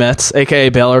 Jimmy Smits, aka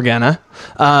Bail Organa.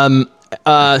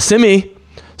 Simi,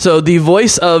 so the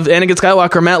voice of Anakin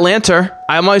Skywalker, Matt Lanter.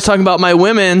 I'm always talking about my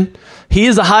women. He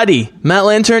is a hottie. Matt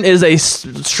Lantern is a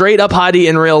straight up hottie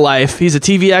in real life. He's a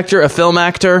TV actor, a film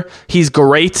actor. He's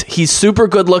great. He's super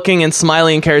good looking and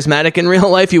smiley and charismatic in real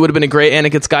life. He would have been a great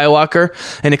Anakin Skywalker,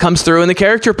 and it comes through in the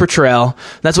character portrayal.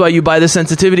 That's why you buy the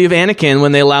sensitivity of Anakin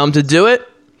when they allow him to do it.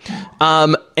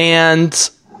 And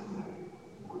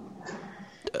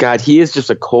God, he is just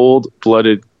a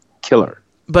cold-blooded killer.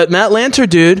 But Matt Lanter,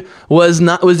 dude, was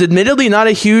admittedly not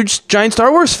a huge giant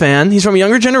Star Wars fan. He's from a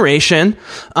younger generation,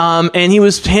 and he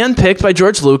was handpicked by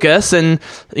George Lucas. And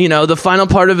the final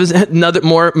part of his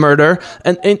more murder,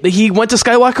 and he went to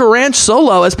Skywalker Ranch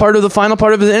solo as part of the final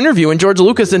part of his interview. And George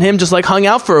Lucas and him just like hung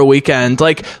out for a weekend.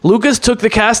 Like, Lucas took the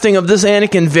casting of this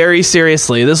Anakin very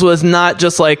seriously. This was not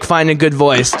just like find a good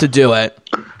voice to do it.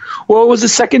 Well, it was a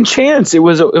second chance. It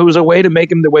was a way to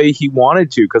make him the way he wanted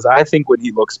to, because I think when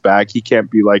he looks back, he can't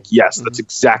be like, yes, that's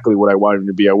exactly what I wanted him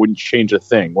to be. I wouldn't change a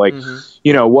thing. Like,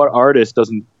 what artist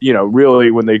doesn't,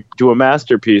 really, when they do a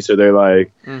masterpiece, are they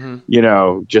like,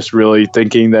 just really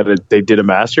thinking that they did a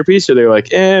masterpiece? Or they're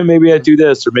like, maybe I do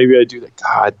this, or maybe I do that.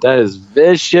 God, that is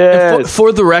vicious.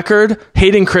 For the record,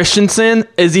 Hayden Christensen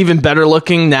is even better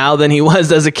looking now than he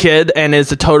was as a kid, and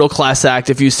is a total class act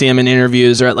if you see him in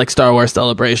interviews or at like Star Wars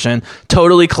Celebration. Anakin.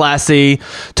 Totally classy,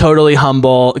 totally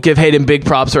humble. Give Hayden big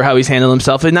props for how he's handled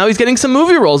himself. And now he's getting some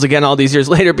movie roles again all these years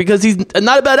later because he's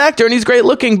not a bad actor and he's great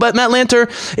looking. But Matt Lanter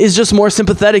is just more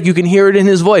sympathetic. You can hear it in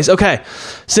his voice. Okay,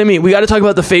 Simi, we got to talk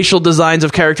about the facial designs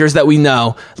of characters that we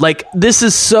know. Like, this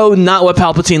is so not what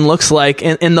Palpatine looks like.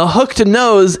 And the hooked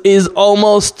nose is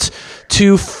almost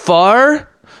too far.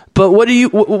 But what do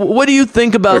you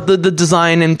think about the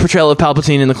design and portrayal of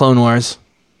Palpatine in the Clone Wars?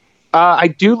 I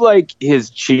do like his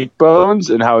cheekbones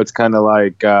and how it's kind of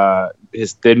like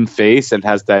his thin face and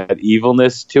has that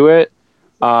evilness to it.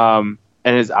 And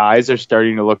his eyes are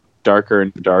starting to look darker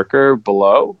and darker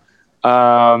below.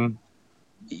 They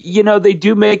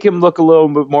do make him look a little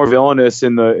bit more villainous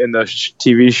in the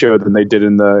TV show than they did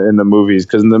in the movies.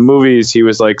 Because in the movies, he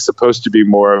was like supposed to be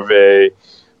more of a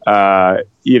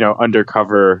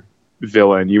undercover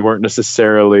villain. You weren't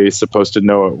necessarily supposed to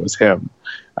know it was him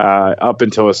up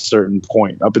until a certain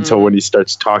point, up until when he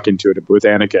starts talking to it with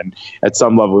Anakin. At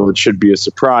some level, it should be a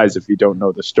surprise if you don't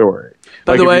know the story.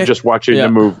 By the way, if you're just watching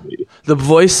the movie. The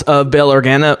voice of Bail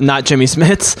Organa, not Jimmy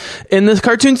Smits, in this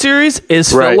cartoon series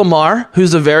is Phil Lamar,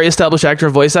 who's a very established actor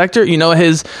and voice actor. You know,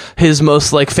 his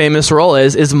most like famous role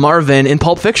is Marvin in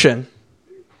Pulp Fiction.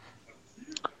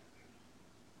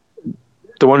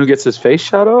 The one who gets his face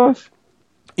shot off?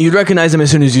 You'd recognize him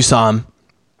as soon as you saw him.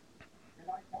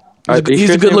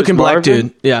 He's a good-looking black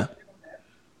dude. Yeah.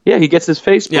 Yeah, he gets his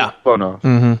face blown off.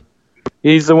 Mm-hmm.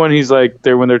 He's the one who's like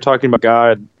there when they're talking about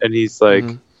God, and he's like,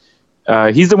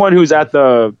 he's the one who's at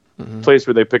the place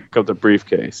where they pick up the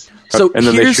briefcase. And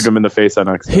then they shoot him in the face on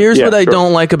accident. Here's what I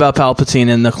don't like about Palpatine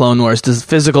in the Clone Wars. This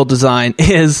physical design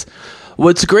is...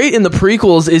 What's great in the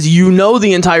prequels is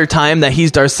the entire time that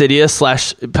he's Darth Sidious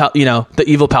 / the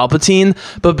evil Palpatine,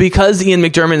 but because Ian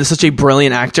McDiarmid is such a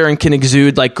brilliant actor and can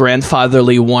exude like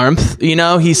grandfatherly warmth,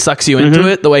 he sucks you into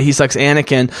it the way he sucks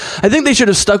Anakin. I think they should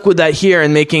have stuck with that here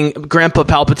and making Grandpa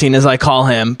Palpatine, as I call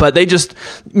him, but they just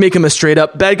make him a straight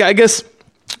up bad guy. I guess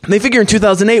they figure in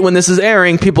 2008 when this is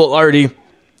airing, people already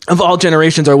of all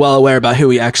generations are well aware about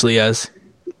who he actually is.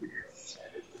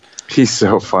 He's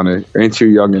so funny. Ain't you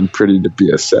young and pretty to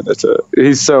be a senator?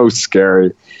 He's so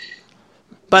scary.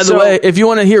 By the way, if you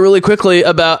want to hear really quickly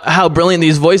about how brilliant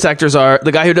these voice actors are,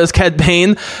 the guy who does Cad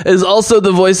Bane is also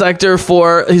the voice actor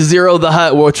for Zero the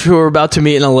Hutt, which we're about to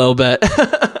meet in a little bit.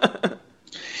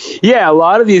 Yeah, a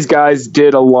lot of these guys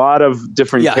did a lot of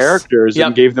different characters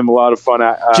and gave them a lot of fun.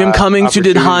 Jim Cummings, who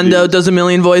did Hondo, does a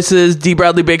million voices. D.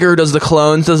 Bradley Baker, who does the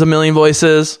clones, does a million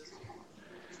voices.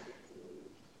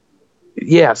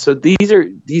 Yeah, so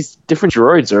these different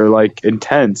droids are like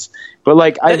intense, but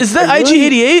like is that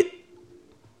IG-88?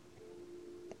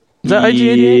 Is that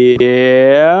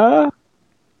IG-88?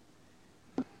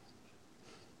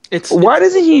 Yeah. Why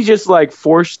doesn't he just like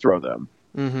force throw them?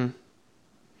 Mm-hmm.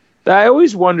 I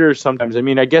always wonder sometimes. I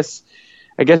mean, I guess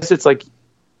it's like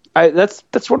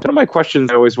that's one of my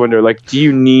questions. I always wonder, like, do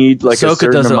you need like Ahsoka a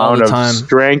certain amount of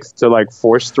strength to like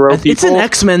force throw people? It's an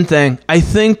X-Men thing. I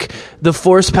think the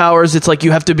Force powers, it's like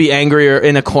you have to be angry or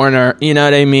in a corner. You know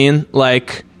what I mean?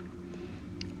 Like,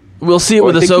 we'll see it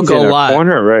with Ahsoka a lot.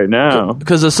 Corner right now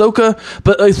because Ahsoka.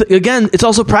 But again, it's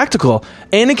also practical.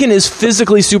 Anakin is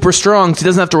physically super strong, so he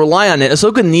doesn't have to rely on it.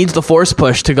 Ahsoka needs the Force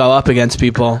push to go up against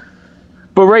people.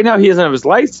 But right now he doesn't have his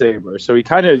lightsaber, so he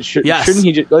kind of shouldn't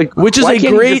he just like? Which is a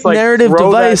great narrative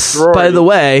device, by the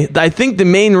way. I think the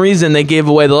main reason they gave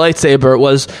away the lightsaber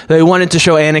was they wanted to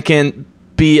show Anakin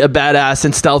be a badass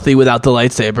and stealthy without the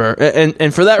lightsaber,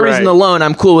 and for that reason alone,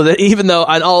 I'm cool with it. Even though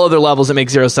on all other levels it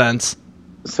makes zero sense.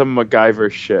 Some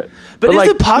MacGyver shit. But is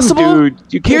it possible?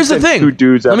 Here's the thing.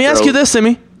 Let me ask you this,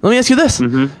 Simi. Let me ask you this.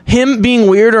 Mm-hmm. Him being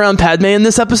weird around Padme in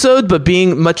this episode, but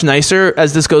being much nicer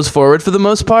as this goes forward for the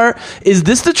most part, is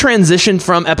this the transition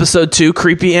from episode 2,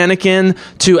 creepy Anakin,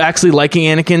 to actually liking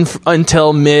Anakin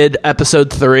until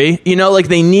mid-episode 3? Like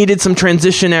they needed some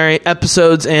transitionary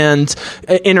episodes and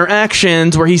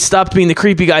interactions where he stopped being the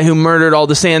creepy guy who murdered all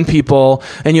the sand people,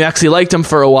 and you actually liked him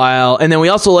for a while. And then we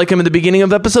also like him at the beginning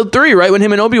of episode 3, right? When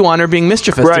him and Obi-Wan are being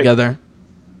mischievous together.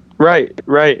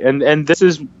 Right, and this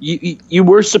is you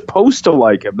were supposed to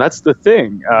like him. That's the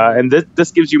thing, and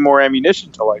this gives you more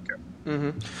ammunition to like him.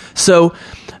 Mm-hmm. So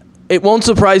it won't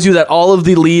surprise you that all of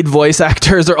the lead voice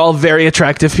actors are all very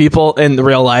attractive people in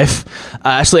real life.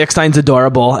 Ashley Eckstein's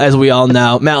adorable, as we all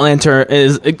know. Matt Lanter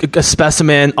is a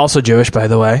specimen, also Jewish, by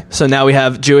the way. So now we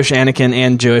have Jewish Anakin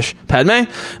and Jewish Padme.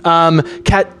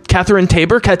 Catherine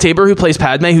Tabor, Kat Tabor, who plays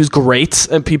Padme, who's great,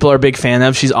 and people are a big fan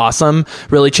of. She's awesome.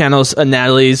 Really channels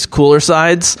Natalie's cooler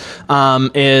sides.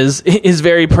 Is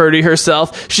very purdy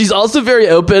herself. She's also very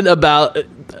open about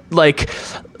like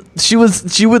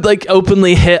she would like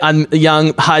openly hit on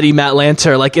young hottie Matt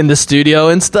Lanter like in the studio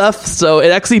and stuff. So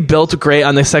it actually built great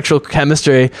on the sexual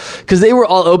chemistry because they were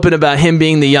all open about him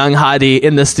being the young hottie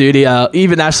in the studio,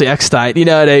 even Ashley Eckstein, you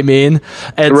know what I mean?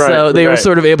 And so they were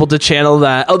sort of able to channel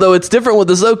that. Although it's different with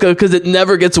Ahsoka because it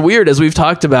never gets weird, as we've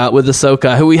talked about with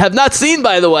Ahsoka, who we have not seen,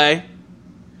 by the way.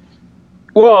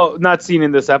 Well, not seen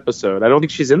in this episode. I don't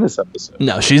think she's in this episode.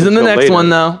 No, she's in the next one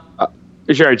though.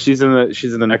 Sure, she's in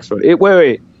the next one.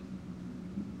 Wait.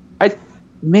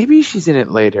 Maybe she's in it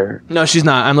later. No, she's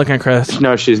not. I'm looking at Chris.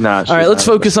 No, she's not. All right, let's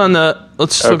focus on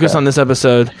this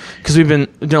episode because we've been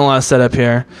doing a lot of setup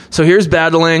here. So here's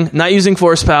battling, not using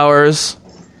force powers.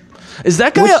 Is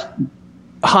that guy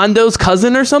Hondo's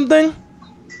cousin or something?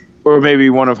 Or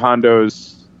maybe one of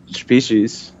Hondo's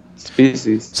species.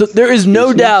 So there is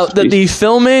no doubt that the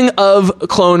filming of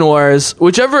Clone Wars,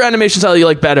 whichever animation style you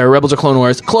like better, Rebels or Clone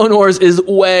Wars is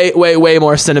way, way, way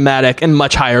more cinematic and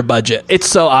much higher budget. It's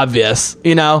so obvious,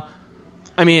 you know?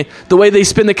 I mean, the way they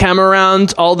spin the camera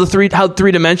around, how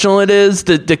three-dimensional it is,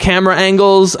 the camera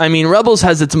angles. I mean, Rebels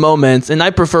has its moments, and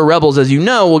I prefer Rebels, as you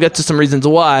know. We'll get to some reasons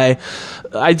why.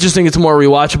 I just think it's more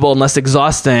rewatchable and less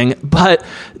exhausting. But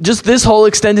just this whole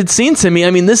extended scene to me,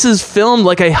 I mean, this is filmed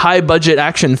like a high-budget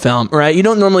action film, right? You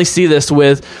don't normally see this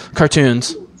with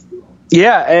cartoons.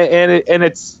 Yeah,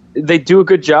 and they do a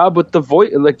good job with the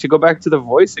voice. Like, to go back to the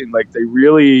voicing, like, they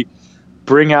really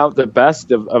bring out the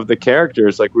best of the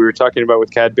characters. Like we were talking about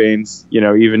with Cad Bane's, you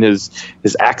know, even his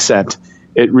accent,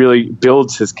 it really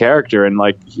builds his character, and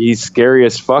like he's scary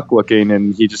as fuck looking,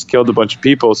 and he just killed a bunch of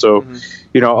people. So,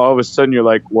 you know, all of a sudden you're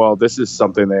like, well, this is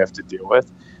something they have to deal with.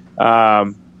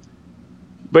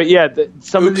 But yeah,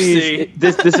 some of these,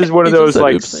 this is one of those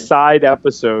like side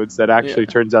episodes that actually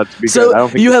turns out to be good. I don't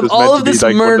think you have all of this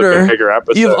murder,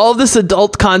 you have all this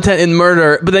adult content in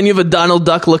murder, but then you have a Donald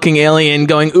Duck looking alien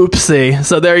going oopsie.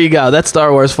 So there you go. That's Star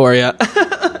Wars for you.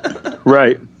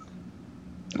 Right.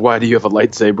 Why do you have a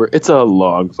lightsaber? It's a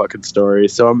long fucking story.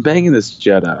 So I'm banging this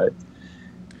Jedi.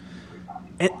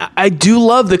 And I do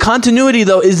love the continuity,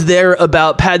 though, is there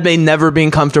about Padme never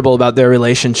being comfortable about their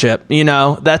relationship. You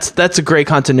know, that's a great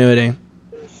continuity.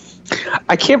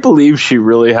 I can't believe she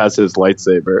really has his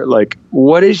lightsaber. Like,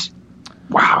 what is...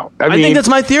 Wow. I mean, think that's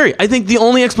my theory. I think the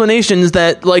only explanation is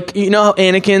that, like, you know how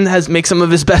Anakin makes some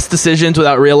of his best decisions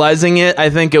without realizing it?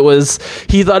 I think it was...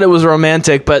 He thought it was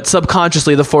romantic, but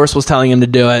subconsciously the Force was telling him to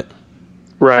do it.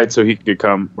 Right, so he could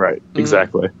come... Right,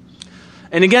 exactly.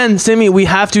 And again, Simi, we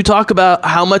have to talk about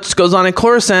how much goes on in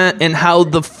Coruscant and how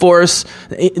the Force,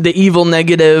 the evil,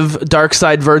 negative, dark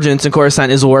side vergence in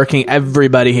Coruscant is working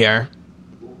everybody here.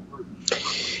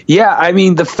 Yeah, I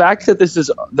mean, the fact that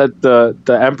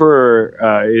the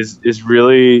Emperor is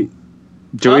really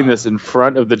doing this in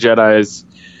front of the Jedi's,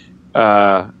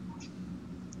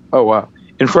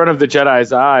 in front of the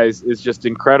Jedi's eyes is just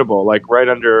incredible. Like right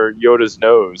under Yoda's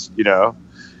nose, you know.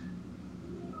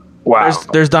 Wow.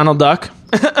 There's Donald Duck.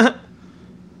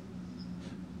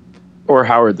 Or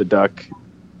Howard the Duck.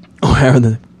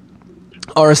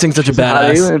 Or sing such a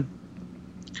badass.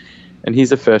 And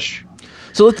he's a fish.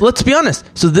 So let's be honest.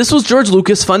 So this was George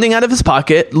Lucas funding out of his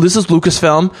pocket. This is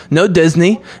Lucasfilm, no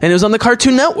Disney, and it was on the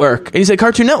Cartoon Network. And you say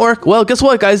Cartoon Network? Well, guess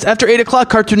what, guys? After 8 o'clock,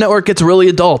 Cartoon Network gets really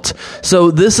adult.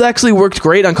 So this actually worked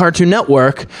great on Cartoon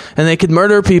Network, and they could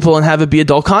murder people and have it be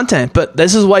adult content. But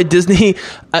this is why Disney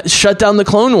shut down the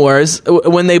Clone Wars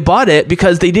when they bought it,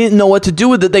 because they didn't know what to do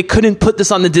with it. They couldn't put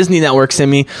this on the Disney Network,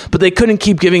 Simi, but they couldn't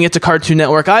keep giving it to Cartoon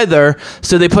Network either.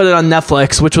 So they put it on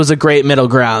Netflix, which was a great middle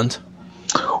ground.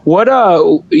 What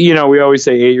we always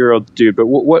say 8-year-old dude, but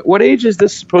what age is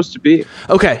this supposed to be?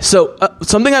 Okay, so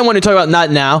something I want to talk about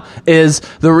not now is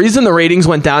the reason the ratings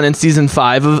went down in season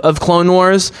 5 of Clone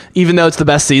Wars, even though it's the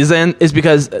best season, is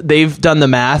because they've done the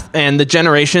math, and the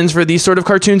generations for these sort of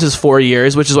cartoons is 4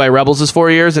 years, which is why Rebels is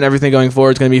 4 years, and everything going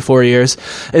forward is going to be 4 years.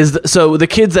 So the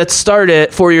kids that start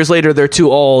it 4 years later, they're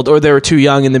too old, or they were too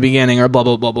young in the beginning, or blah,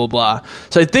 blah, blah, blah, blah.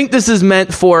 So I think this is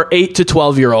meant for 8 to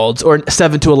 12-year-olds, or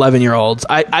 7 to 11-year-olds.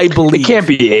 I believe. It can't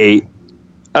be 8.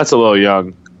 That's a little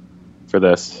young for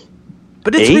this.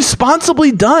 But it's 8?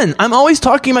 responsibly done. I'm always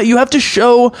talking about you have to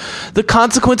show the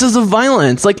consequences of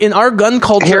violence. Like in our gun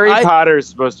culture, Harry Potter is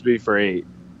supposed to be for 8.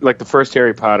 Like the first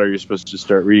Harry Potter, you're supposed to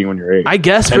start reading when you're 8. I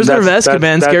guess Prisoner of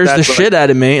Azkaban scares the shit out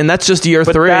of me, and that's just year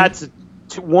 3. But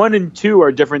that's 1 and 2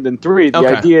 are different than 3. The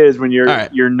idea is when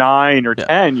you're 9 or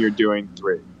 10, you're doing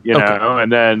 3. You know,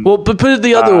 and then... Well, but put it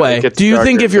the other way. Do you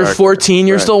think if you're 14,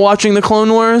 you're still watching the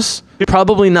Clone Wars?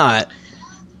 Probably not.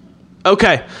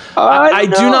 Okay. I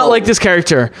do not like this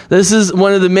character. This is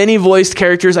one of the many voiced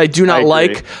characters I do not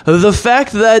like. The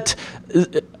fact that...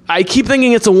 I keep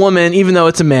thinking it's a woman, even though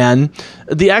it's a man.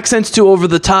 The accent's too over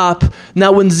the top.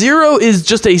 Now, when Zero is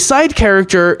just a side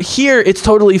character, here it's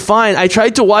totally fine. I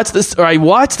tried to watch this, or I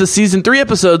watched the season 3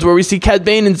 episodes where we see Cad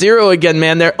Bane and Zero again,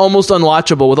 man. They're almost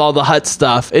unwatchable with all the Hut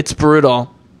stuff. It's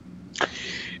brutal.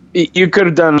 You could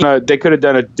have done. They could have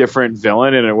done a different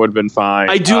villain, and it would have been fine.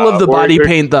 I do love the body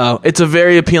paint, though. It's a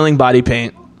very appealing body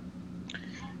paint.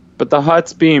 But the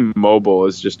Huts being mobile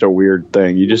is just a weird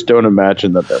thing. You just don't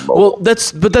imagine that they're mobile. Well,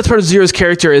 that's part of Zero's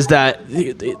character is that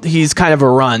he's kind of a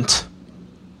runt.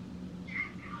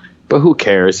 But who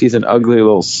cares? He's an ugly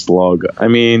little slug. I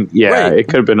mean, yeah, Right. it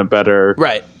could have been a better.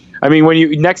 Right. I mean, when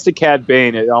you next to Cad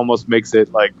Bane, it almost makes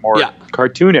it like more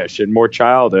cartoonish and more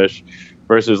childish.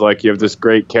 Versus, like, you have this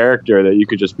great character that you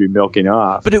could just be milking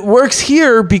off. But it works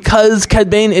here because Cad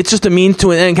Bane, it's just a means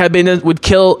to an end. Cad Bane would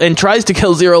kill and tries to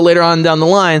kill Zero later on down the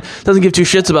line. Doesn't give two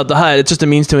shits about the Hut. It's just a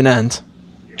means to an end.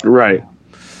 Right.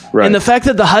 And the fact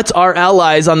that the Huts are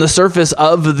allies on the surface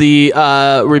of the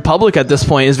Republic at this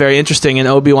point is very interesting, and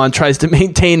Obi-Wan tries to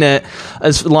maintain it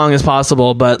as long as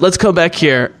possible. But let's go back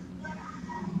here.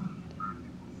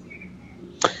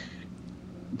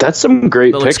 That's some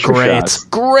great That looks picture great. shots.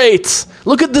 Great.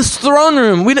 Look at this throne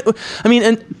room.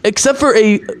 And except for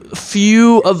a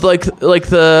few of like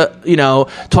the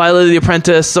Twilight of the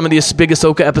Apprentice, some of the big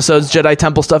Ahsoka episodes, Jedi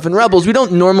Temple stuff, and Rebels, we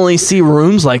don't normally see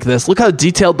rooms like this. Look how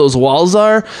detailed those walls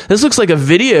are. This looks like a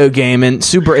video game in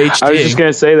super HD. I was just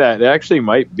gonna say that it actually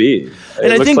might be.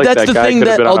 And I think that's the thing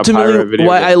that ultimately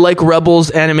why I like Rebels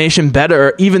animation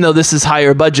better, even though this is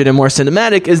higher budget and more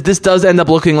cinematic, is this does end up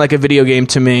looking like a video game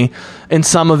to me in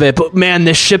some of it. But man,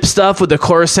 this ship stuff with the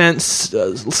Coruscant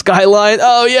skyline,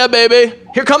 oh yeah, baby.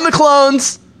 Here come the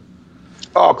clones.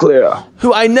 All clear.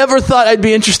 Who I never thought I'd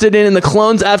be interested in. And the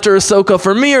clones after Ahsoka,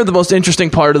 for me, are the most interesting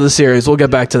part of the series. We'll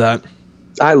get back to that.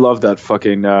 I love that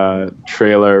fucking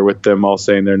trailer with them all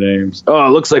saying their names. Oh,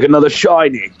 it looks like another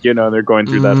shiny. They're going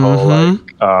through that whole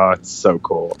like. Oh, it's so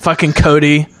cool. Fucking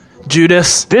Cody,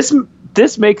 Judas.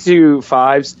 This makes you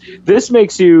fives. This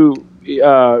makes you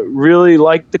really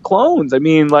like the clones. I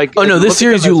mean, like, oh no, this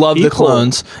series you love the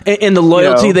clones and the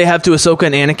loyalty they have to Ahsoka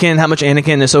and Anakin. How much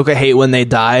Anakin and Ahsoka hate when they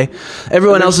die.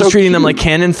 Everyone else is treating them like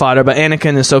cannon fodder, but Anakin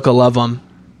and Ahsoka love them.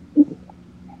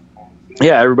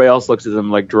 Yeah, everybody else looks at them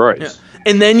like droids. Yeah.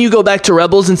 And then you go back to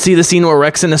Rebels and see the scene where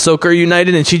Rex and Ahsoka are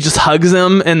united, and she just hugs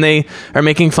them, and they are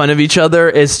making fun of each other.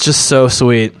 It's just so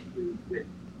sweet.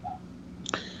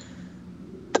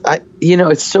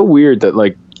 It's so weird that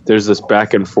like there's this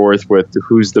back and forth with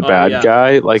who's the bad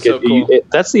guy. Like so cool.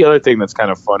 That's the other thing that's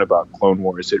kind of fun about Clone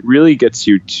Wars. It really gets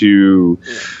you to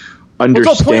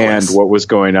understand what was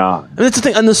going on. And that's the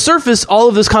thing. On the surface, all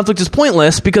of this conflict is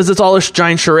pointless because it's all a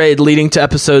giant charade leading to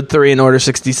Episode 3 in Order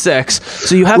 66.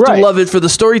 So you have to love it for the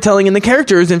storytelling and the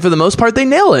characters, and for the most part, they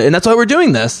nail it. And that's why we're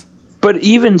doing this. But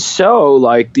even so,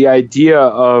 like, the idea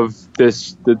of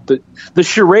this, the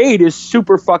charade is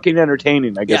super fucking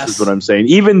entertaining, I guess is what I'm saying.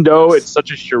 Even though it's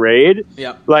such a charade,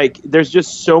 like, there's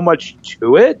just so much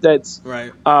to it that's,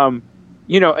 right. And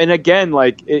again,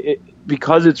 like,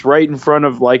 because it's right in front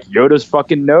of, like, Yoda's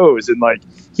fucking nose, and, like,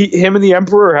 him and the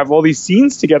Emperor have all these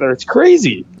scenes together. It's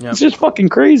crazy. Yep. It's just fucking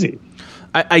crazy.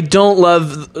 I don't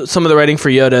love some of the writing for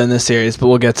Yoda in this series, but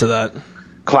we'll get to that.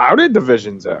 Clouded the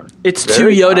Vision Zone. It's too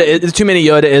many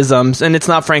Yoda-isms, and it's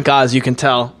not Frank Oz, you can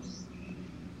tell.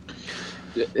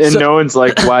 And no one's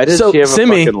like, why does she have a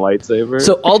fucking lightsaber?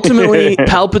 So ultimately,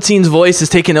 Palpatine's voice is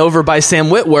taken over by Sam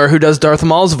Witwer, who does Darth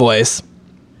Maul's voice.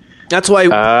 That's why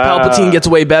Palpatine gets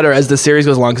way better as the series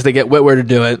goes along, because they get Witwer to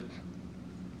do it.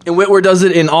 And Witwer does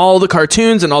it in all the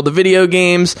cartoons and all the video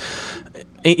games,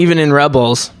 even in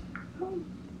Rebels.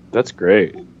 That's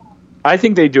great. I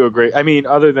think they do a great... I mean,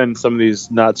 other than some of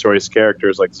these not-so-nice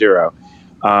characters like Zero.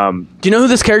 Do you know who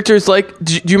this character is like?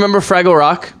 Do you remember Fraggle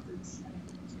Rock?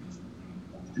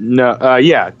 No.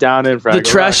 Yeah, down in Fraggle Rock. The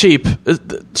trash heap.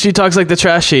 She talks like the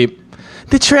trash heap.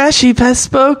 The trash heap has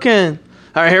spoken.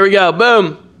 All right, here we go.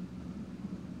 Boom.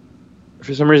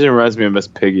 For some reason, it reminds me of Miss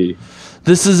Piggy.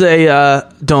 This is a...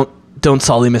 Don't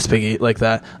sully Miss Piggy like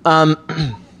that.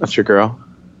 That's your girl.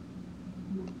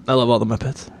 I love all the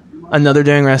Muppets. Another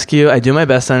Daring Rescue. I do my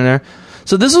best on her.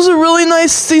 So this was a really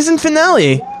nice season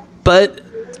finale.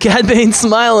 But Cad Bane's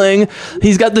smiling.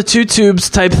 He's got the two tubes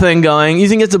type thing going. You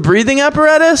think it's a breathing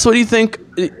apparatus? What do you think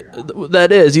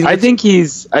that is? I think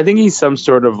he's some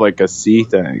sort of like a sea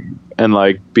thing. And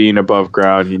like being above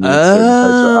ground, he needs certain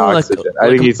types of oxygen. I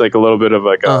think he's like a little bit of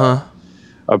like a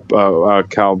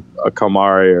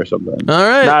calamari or something. All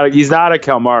right. He's not a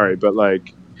calamari, but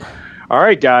like... All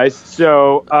right, guys.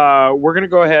 So we're going to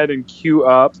go ahead and queue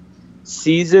up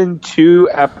season 2,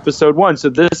 episode 1. So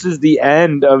this is the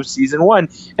end of season 1,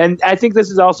 and I think this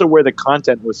is also where the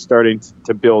content was starting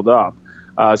to build up.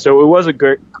 So it was a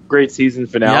great season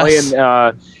finale, Yes.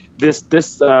 and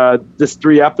this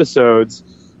 3 episodes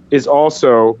is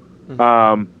also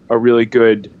a really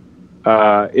good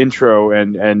intro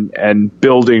and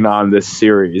building on this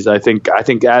series. I think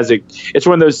as it's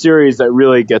one of those series that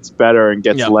really gets better and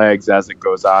gets legs as it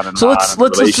goes on. And So on, let's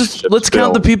and let's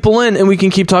count the people in, and we can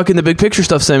keep talking the big picture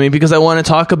stuff, Sammy, because I want to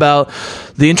talk about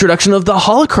the introduction of the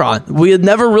holocron. We had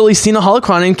never really seen a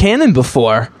holocron in canon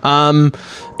before.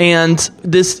 And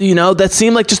this, that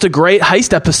seemed like just a great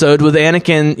heist episode with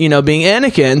Anakin, being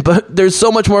Anakin, but there's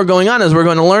so much more going on as we're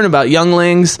going to learn about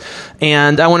younglings.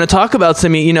 And I want to talk about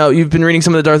some, you've been reading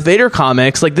some of the Darth Vader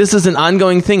comics. Like, this is an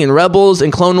ongoing thing in Rebels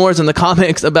and Clone Wars and the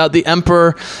comics about the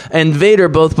Emperor and Vader,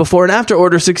 both before and after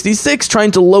Order 66,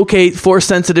 trying to locate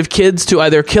Force-sensitive kids to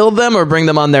either kill them or bring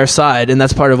them on their side. And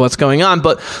that's part of what's going on.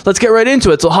 But let's get right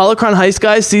into it. So Holocron Heist,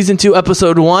 guys, Season 2,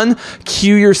 Episode 1.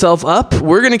 Cue yourself up.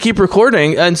 We're going to keep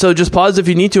recording. And so just pause if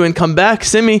you need to and come back.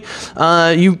 Simi,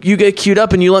 you get queued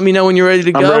up and you let me know when you're ready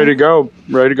to go. I'm ready to go.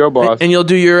 Ready to go, boss. And you'll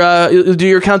do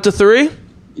your count to 3?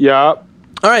 Yeah.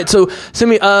 All right, so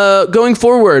Simi, going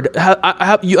forward,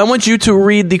 I want you to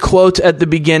read the quote at the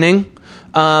beginning,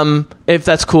 if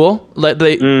that's cool.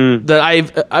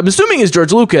 I'm assuming is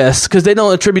George Lucas, because they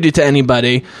don't attribute it to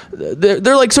anybody.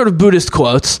 They're like sort of Buddhist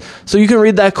quotes. So you can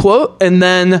read that quote, and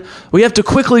then we have to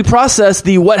quickly process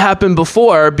the what happened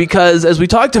before, because as we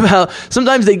talked about,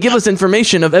 sometimes they give us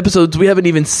information of episodes we haven't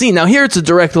even seen. Now here it's a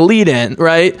direct lead-in,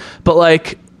 right? But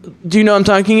like, do you know what I'm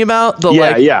talking about?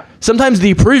 Yeah. Sometimes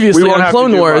the previously on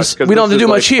Clone Wars, we don't have to do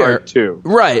much here. Part 2.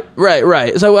 Right.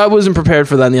 So I wasn't prepared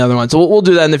for that in the other one. So we'll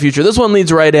do that in the future. This one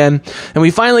leads right in. And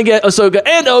we finally get Ahsoka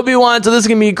and Obi-Wan. So this is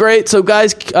going to be great. So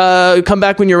guys, come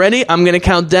back when you're ready. I'm going to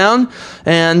count down.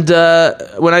 And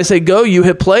when I say go, you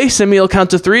hit play. Simi will count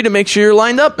to 3 to make sure you're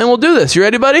lined up. And we'll do this. You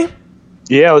ready, buddy?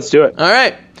 Yeah, let's do it. All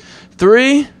right.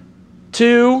 3,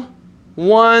 2,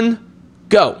 1,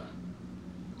 go.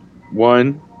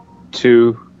 1,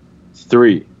 2,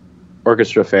 3.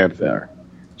 Orchestra fanfare.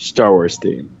 Star Wars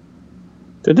theme.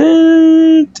 A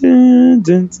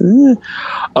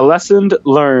lesson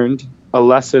learned, a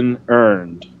lesson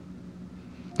earned.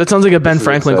 That sounds like a Ben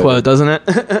Franklin quote, doesn't it?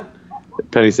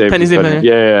 Penny saved. Penny saved.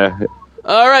 Yeah.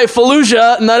 All right,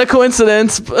 Fallujah. Not a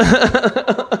coincidence.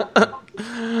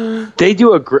 They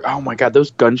do oh my god,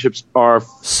 those gunships are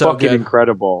So fucking good.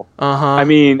 incredible. Uh-huh. I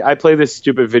mean, I play this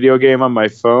stupid video game on my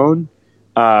phone,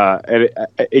 and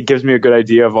it gives me a good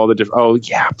idea of all the different. Oh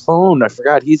yeah, Plone. I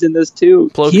forgot he's in this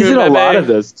too. Plo He's Koon, in a baby. lot of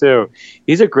this too.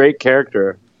 He's a great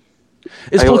character.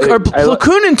 Is I- Plo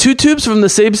Koon and Two Tubes from the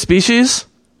same species?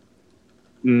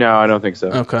 No, I don't think so.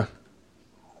 Okay.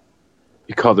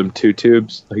 You call them 2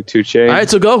 tubes, like 2 chains. All right,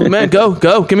 so go, man. Go.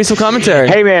 Give me some commentary.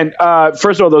 Hey man,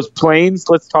 first of all, those planes.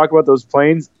 Let's talk about those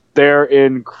planes. They're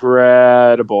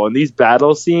incredible, and these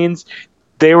battle scenes.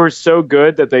 They were so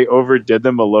good that they overdid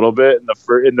them a little bit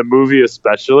in the movie,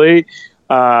 especially.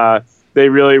 They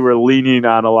really were leaning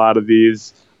on a lot of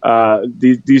these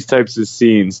types of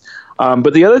scenes.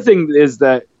 But the other thing is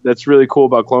that's really cool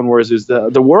about Clone Wars is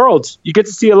the worlds. You get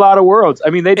to see a lot of worlds. I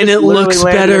mean, they just And it literally looks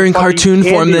landed better in fucking cartoon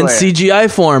form than Candyland.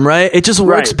 CGI form, right? It just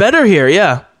works Right. better here,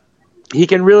 yeah.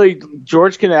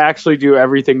 George can actually do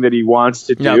everything that he wants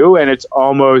to do, and it's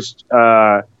almost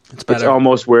It's better. it's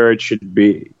almost where it should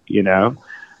be,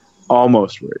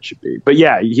 almost where it should be. But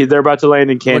yeah, they're about to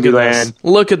land in Candyland.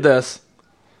 Look at this.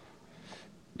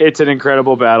 It's an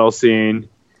incredible battle scene.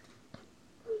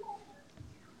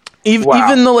 Wow.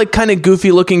 Even the like kind of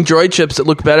goofy looking droid chips that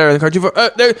look better in the cartoon form.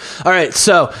 All right,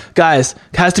 so guys,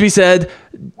 has to be said,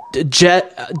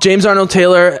 James Arnold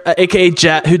Taylor, aka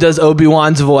Jet, who does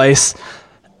Obi-Wan's voice,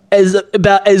 is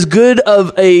about as good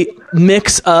of a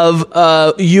mix of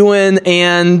Ewan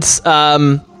and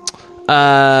Sir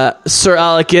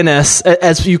Alec Guinness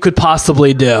as you could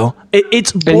possibly do.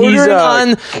 It's bordering on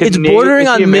is he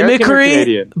American or mimicry,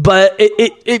 Canadian? but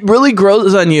it really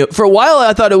grows on you. For a while,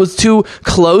 I thought it was too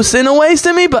close in a way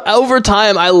to me, but over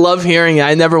time, I love hearing it.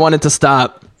 I never wanted to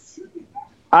stop.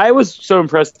 I was so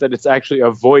impressed that it's actually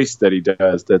a voice that he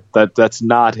does. That's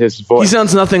not his voice. He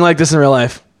sounds nothing like this in real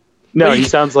life. No, he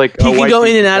sounds like He can go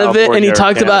in and out of it, and he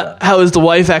talked about how his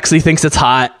wife actually thinks it's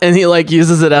hot, and he like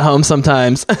uses it at home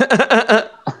sometimes. All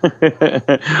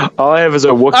I have is a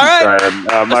Wookiee All right. sign.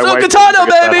 My Ahsoka wife Tano,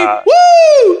 thinks it's baby! hot.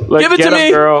 Woo! Like, Give it get to 'em,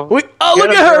 me, girl. look Get at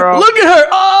 'em, her! girl. Look at her!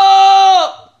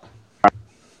 Oh!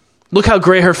 Look how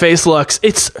great her face looks.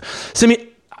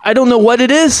 I don't know what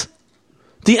it is.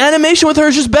 The animation with her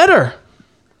is just better.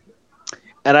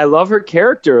 and I love her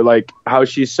character, like how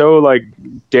she's so like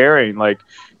daring, like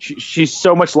she's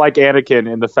so much like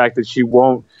Anakin in the fact that she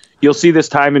won't. You'll see this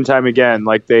time and time again.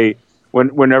 Like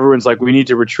when everyone's like, we need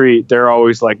to retreat, they're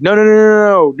always like,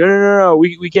 no,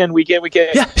 we can.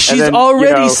 Yeah, she's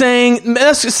already saying,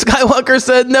 Master Skywalker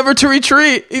said never to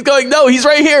retreat. He's going, no, he's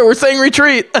right here. We're saying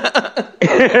retreat.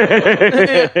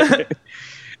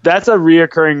 That's a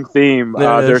reoccurring theme.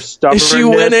 Their stubbornness. Is she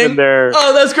winning?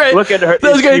 Oh, that's great. Look at her.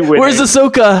 That's great. Where's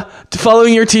Ahsoka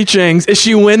following your teachings? Is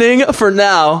she winning for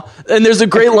now? And there's a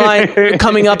great line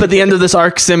coming up at the end of this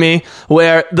arc, Simi,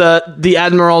 where the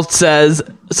Admiral says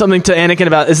something to Anakin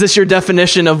about, is this your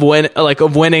definition of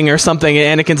winning or something?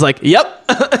 And Anakin's like, yep.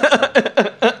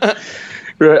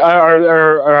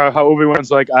 Or how Obi-Wan's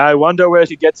like, I wonder where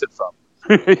she gets it from.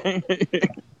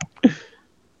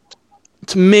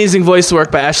 It's amazing voice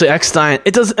work by Ashley Eckstein.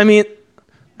 It does, I mean...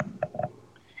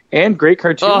 And great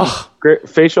cartoon. Great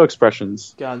facial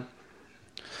expressions. God.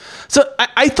 So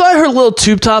I thought her little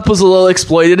tube top was a little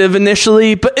exploitative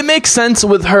initially, but it makes sense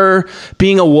with her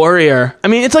being a warrior. I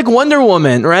mean, it's like Wonder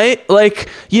Woman, right? Like,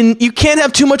 you can't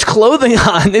have too much clothing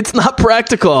on. It's not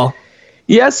practical.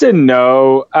 Yes and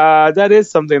no. That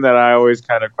is something that I always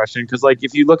kind of question, because like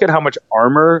if you look at how much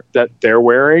armor that they're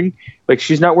wearing, like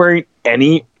she's not wearing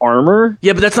any armor.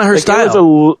 Yeah, but that's not her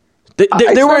style.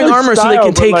 They're wearing armor so they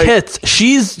can take hits.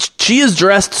 She is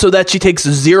dressed so that she takes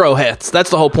 0 hits. That's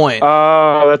the whole point.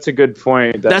 Oh, that's a good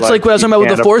point. That's like what I was talking about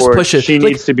with the force pushes. She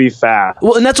needs to be fast.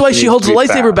 Well, and that's why she holds the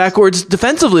lightsaber backwards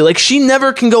defensively. Like she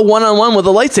never can go one-on-one with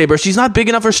a lightsaber. She's not big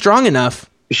enough or strong enough.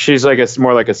 She's like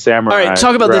more like a samurai. All right,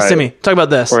 talk about this, Timmy. Talk about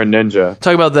this. Or a ninja.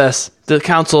 Talk about this. The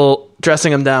council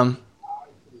dressing him down.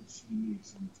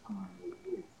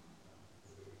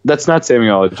 That's not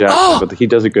Samuel L. Jackson, but he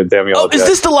does a good Samuel L. Jackson. Is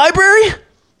this the library?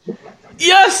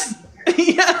 Yes!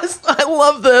 Yes! I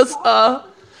love this.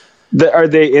 Are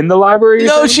they in the library?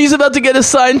 No, she's about to get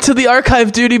assigned to the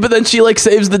archive duty, but then she like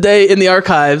saves the day in the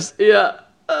archives. Yeah.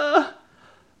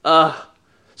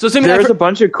 So there's a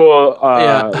bunch of cool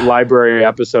library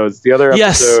episodes. The other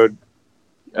episode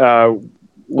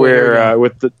where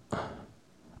with the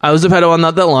I was a pedo on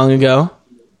not that long ago.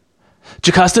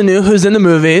 Jocasta Nu, who's in the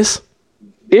movies.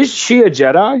 Is she a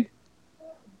Jedi?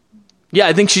 Yeah,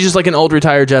 I think she's just like an old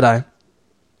retired Jedi.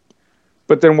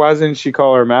 But then why doesn't she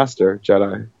call her Master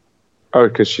Jedi? Oh,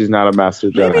 because she's not a Master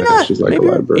Jedi. Maybe not. She's like Maybe.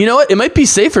 a library. You know what? It might be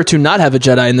safer to not have a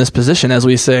Jedi in this position, as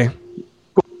we say.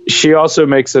 She also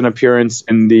makes an appearance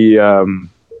in the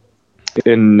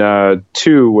in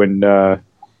 2 when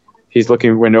he's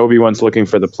looking when Obi-Wan's looking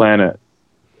for the planet.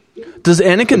 Does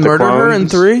Anakin murder her in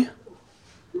 3?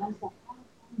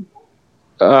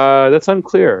 That's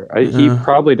unclear. He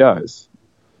probably does.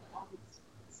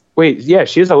 Wait, yeah,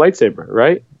 she has a lightsaber,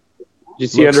 right? You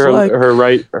see under her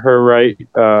right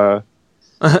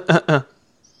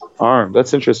arm.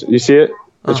 That's interesting. You see it?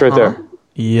 It's right there.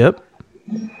 Yep.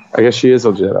 I guess she is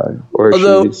a Jedi. Or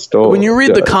although, she stole when you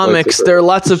read the Jedi's comics, lightsaber. there are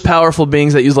lots of powerful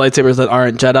beings that use lightsabers that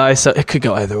aren't Jedi, so it could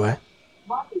go either way.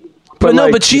 But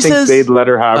no, but she you think says they'd let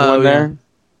her have one there.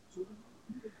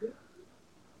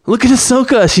 Look at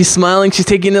Ahsoka. She's smiling. She's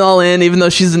taking it all in, even though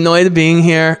she's annoyed at being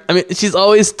here. I mean, she's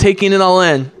always taking it all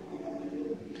in.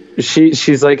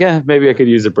 She's like, maybe I could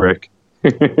use a break.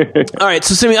 All right,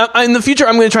 so Simi, in the future,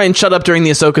 I'm going to try and shut up during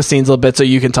the Ahsoka scenes a little bit so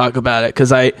you can talk about it,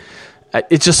 because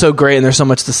it's just so great and there's so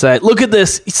much to say. Look at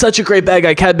this. He's such a great bad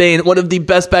guy. Cad Bane, one of the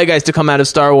best bad guys to come out of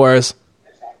Star Wars.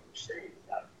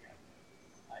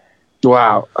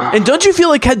 Wow. And don't you feel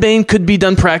like Cad Bane could be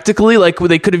done practically? Like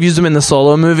they could have used him in the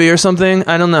Solo movie or something?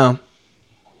 I don't know.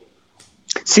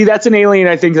 See, that's an alien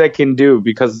I think that can do,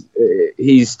 because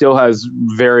he still has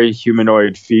very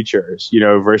humanoid features,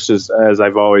 versus, as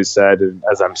I've always said, and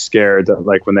as I'm scared, that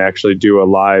like when they actually do a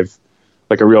live,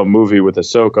 like a real movie with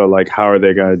Ahsoka, like how are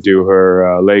they going to do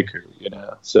her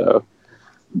Leiku, so...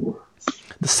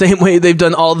 The same way they've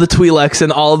done all the Twi'leks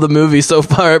in all of the movies so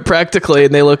far, practically,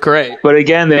 and they look great. But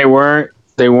again, they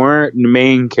weren't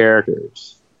main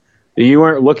characters. You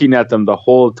weren't looking at them the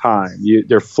whole time.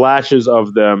 There are flashes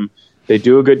of them. They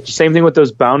do a good... Same thing with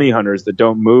those bounty hunters that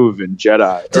don't move in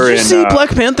Jedi. Did you see Black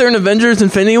Panther in Avengers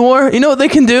Infinity War? You know what they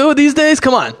can do these days?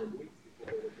 Come on.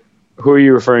 Who are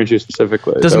you referring to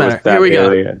specifically? Doesn't matter. Here we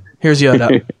go. Here's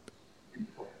Yoda.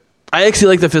 I actually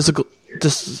like the physical...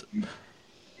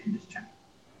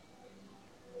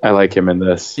 I like him in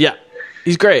this. Yeah,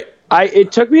 he's great.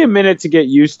 It took me a minute to get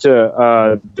used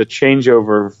to the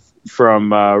changeover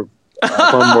from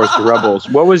Clone Wars to Rebels.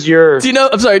 What was your... Do you know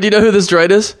who this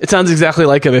droid is? It sounds exactly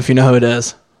like him if you know who it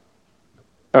is.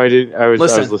 Oh, I did. I was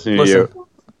listening to you.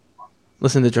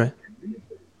 Listen to the droid.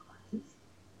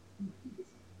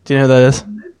 Do you know who that is?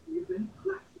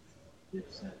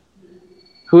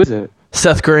 Who is it?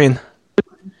 Seth Green.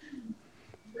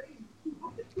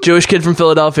 Jewish kid from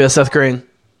Philadelphia, Seth Green.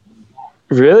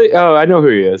 Really? Oh, I know who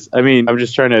he is. I mean, I'm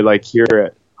just trying to like hear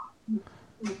it.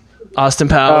 Austin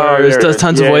Powers, does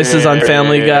tons of voices on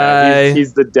Family Guy.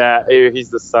 He's the dad. He's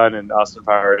the son in Austin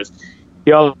Powers.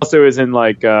 He also is in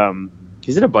like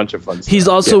he's in a bunch of fun stuff. He's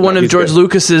also one of George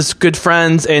Lucas's good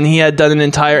friends, and he had done an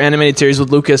entire animated series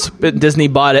with Lucas. Disney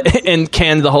bought it and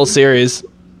canned the whole series.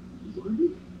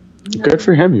 Good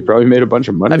for him. He probably made a bunch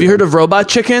of money. Have you heard of Robot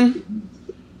Chicken?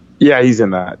 Yeah, he's in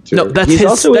that too. No,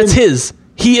 that's his.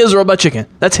 He is Robot Chicken.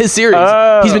 That's his series.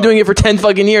 Oh. He's been doing it for 10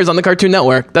 fucking years on the Cartoon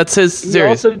Network. That's his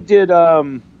series. He also did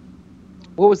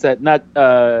what was that? Not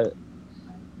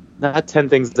 10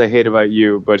 Things I Hate About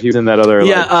You, but he was in that other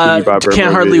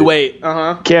Can't Hardly Wait.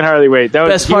 Can't Hardly Wait. That was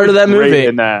best part of that movie.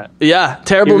 In that. Yeah,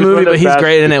 terrible movie, but he's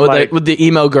great in it with the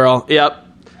emo girl. Yep.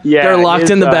 Yeah, they're locked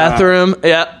in the bathroom.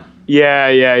 Yep.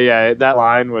 Yeah. That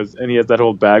line was, and he has that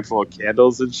whole bag full of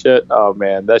candles and shit. Oh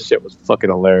man, that shit was fucking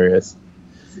hilarious.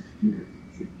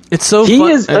 It's so he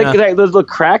fun. is like the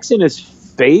cracks in his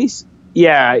face.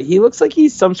 Yeah, he looks like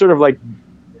he's some sort of like,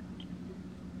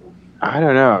 I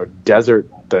don't know, desert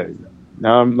thing.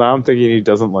 Now I'm thinking he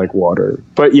doesn't like water,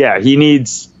 but yeah,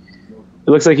 it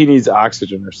looks like he needs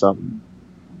oxygen or something.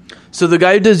 So the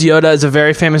guy who does Yoda is a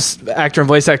very famous actor and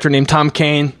voice actor named Tom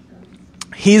Kane.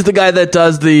 He's the guy that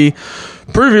does the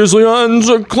previously on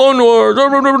Clone Wars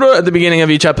at the beginning of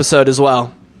each episode as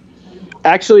well.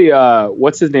 Actually,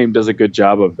 what's his name does a good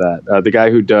job of that. The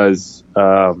guy who does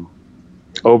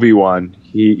Obi-Wan,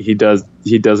 he does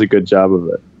a good job of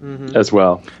it as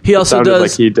well. He also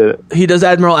does like he does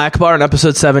Admiral Akbar in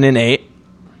episode 7 and 8.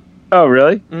 Oh,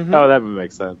 really? Mm-hmm. Oh, that would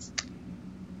make sense.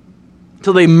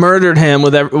 So they murdered him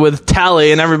with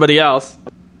Tally and everybody else.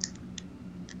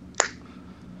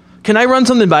 Can I run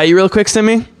something by you real quick,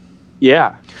 Simi?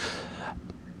 Yeah.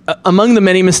 Among the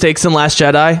many mistakes in Last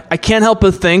Jedi, I can't help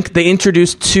but think they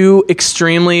introduced two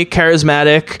extremely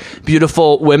charismatic,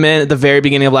 beautiful women at the very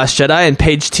beginning of Last Jedi, and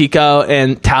Paige Tico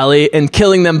and Tally, and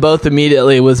killing them both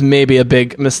immediately was maybe a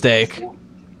big mistake.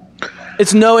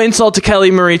 It's no insult to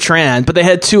Kelly Marie Tran, but they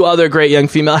had two other great young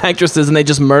female actresses, and they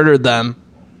just murdered them.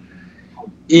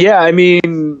 Yeah, I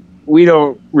mean, we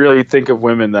don't really think of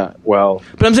women that well.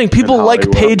 But I'm saying people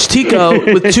like Paige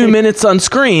Tico with 2 minutes on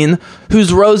screen,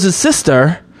 who's Rose's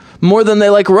sister, more than they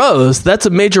like Rose. That's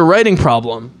a major writing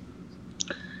problem.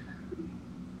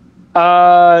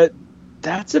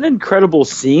 That's an incredible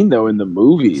scene, though, in the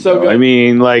movie. So good. I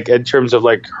mean, like, in terms of,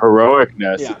 like,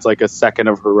 heroicness, it's like a second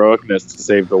of heroicness to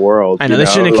save the world. I know, they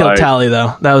shouldn't have killed Tally,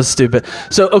 though. That was stupid.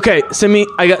 So, okay, Simi,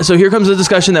 so here comes a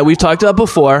discussion that we've talked about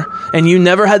before, and you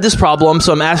never had this problem,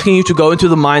 so I'm asking you to go into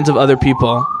the minds of other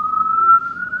people.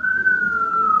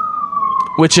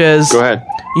 Which is... Go ahead.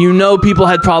 You know people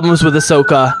had problems with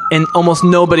Ahsoka, and almost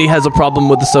nobody has a problem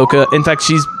with Ahsoka. In fact,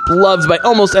 she's loved by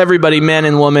almost everybody, man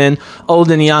and woman, old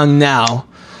and young now.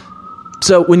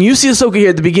 So when you see Ahsoka here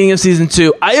at the beginning of Season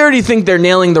 2, I already think they're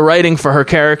nailing the writing for her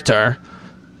character.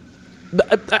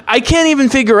 I can't even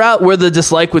figure out where the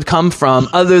dislike would come from,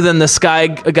 other than the Sky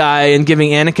guy and giving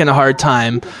Anakin a hard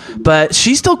time. But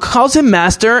she still calls him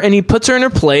master, and he puts her in her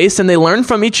place, and they learn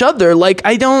from each other. Like,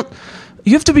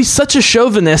 you have to be such a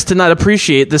chauvinist to not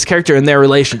appreciate this character and their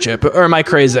relationship, or am I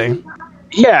crazy?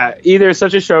 Yeah, either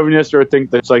such a chauvinist or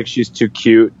think that like she's too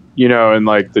cute, and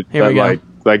like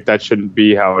like that shouldn't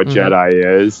be how a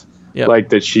Jedi is. Yep. Like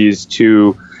that she's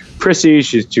too prissy,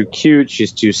 she's too cute,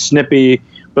 she's too snippy.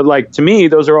 But like to me,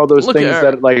 those are all those things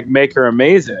that like make her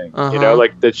amazing.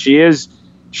 Like that she is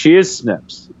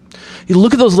snips. You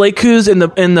look at those Leikus in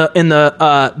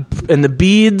the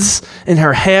beads in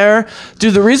her hair,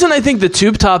 dude. The reason I think the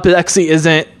tube top actually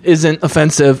isn't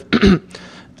offensive.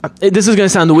 This is going to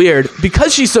sound weird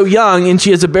because she's so young and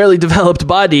she has a barely developed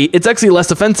body. It's actually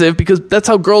less offensive because that's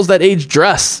how girls that age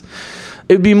dress.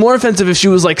 It would be more offensive if she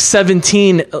was like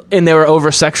 17 and they were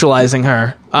over sexualizing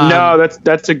her. No,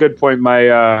 that's a good point.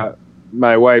 My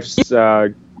wife's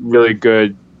really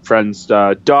good friend's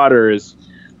daughter is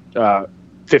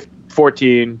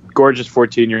 14, gorgeous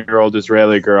 14-year-old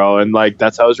Israeli girl, and like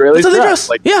that's how Israelis dress.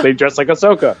 Like they dress like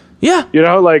Ahsoka. Yeah,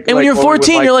 and when you're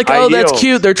 14, you're like, oh, that's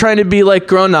cute. They're trying to be like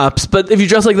grown-ups. But if you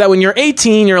dress like that when you're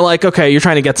 18, you're like, okay, you're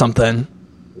trying to get something,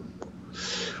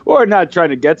 or not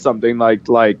trying to get something like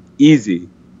easy.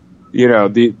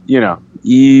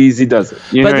 Easy does it.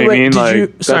 You know what I mean?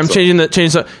 I'm changing.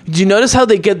 Did you notice how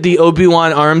they get the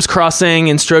Obi-Wan arms crossing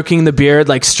and stroking the beard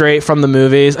like straight from the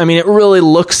movies? I mean, it really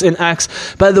looks and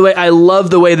acts. By the way, I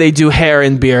love the way they do hair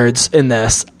and beards in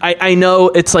this. I know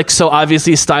it's like so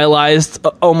obviously stylized,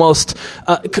 almost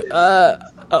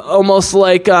almost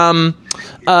like a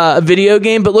video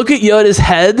game. But look at Yoda's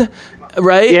head.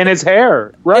 Right? And his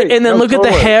hair. Right. And then look at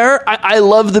the hair. I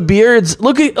love the beards.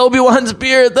 Look at Obi-Wan's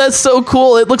beard. That's so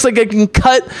cool. It looks like it can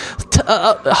cut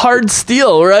hard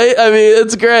steel, right? I mean,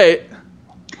 it's great.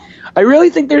 I really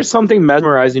think there's something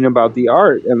mesmerizing about the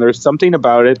art, and there's something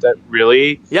about it that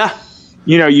really,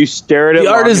 you stare at it.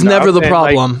 The art is never the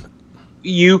problem.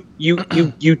 Like,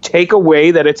 you take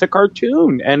away that it's a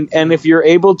cartoon, and if you're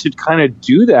able to kind of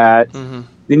do that,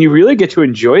 then you really get to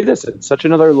enjoy this at such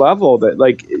another level that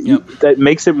that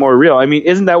makes it more real. I mean,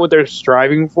 isn't that what they're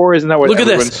striving for? Isn't that what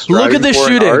everyone's striving Look at this for in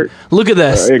shooting. art? Look at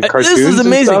this. This is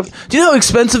amazing. Do you know how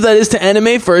expensive that is to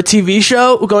animate for a TV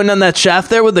show? Going down that shaft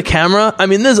there with the camera. I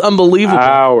mean, this is unbelievable.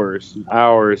 Hours and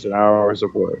hours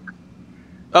of work.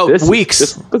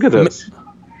 Weeks. Look at this.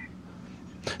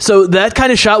 So that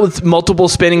kind of shot with multiple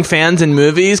spinning fans in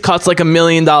movies costs like $1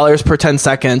 million per 10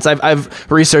 seconds. I've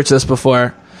researched this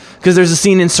before. Because there's a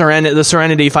scene in the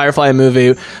Serenity Firefly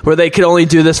movie where they could only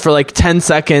do this for like 10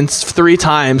 seconds 3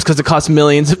 times because it costs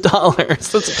millions of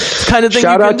dollars. That's the kind of thing.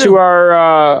 Shout out to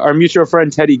our mutual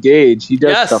friend Teddy Gage. He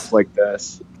does stuff like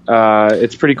this.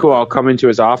 It's pretty cool. I'll come into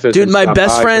his office. Dude, my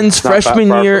best friend's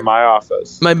freshman year, my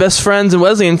office. My best friend's in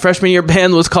Wesleyan freshman year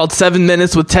band was called 7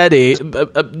 Minutes with Teddy,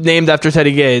 named after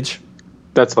Teddy Gage.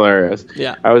 That's hilarious.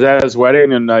 Yeah, I was at his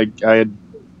wedding and I had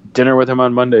dinner with him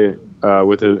on Monday.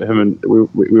 With him and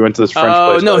we went to this French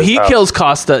place. Oh no, he kills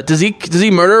Costa. Does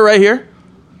he murder her right here?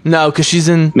 No, because she's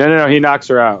in. No. He knocks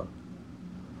her out.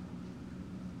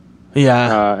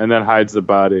 Yeah, and then hides the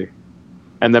body,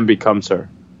 and then becomes her.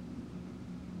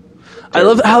 I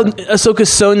love how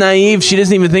Ahsoka's so naive. She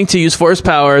doesn't even think to use force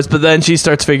powers, but then she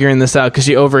starts figuring this out because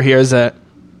she overhears it.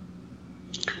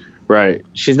 Right.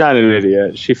 She's not an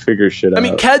idiot. She figures shit out. I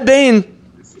mean, Cad Bane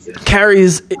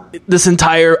carries this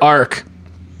entire arc.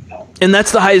 And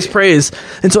that's the highest praise.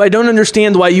 And so I don't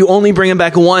understand why you only bring him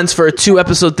back once for a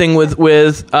 2-episode thing with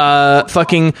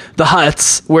fucking the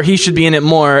Hutts, where he should be in it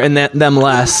more and them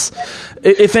less.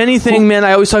 If anything, man,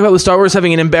 I always talk about with Star Wars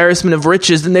having an embarrassment of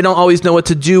riches, and they don't always know what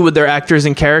to do with their actors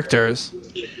and characters.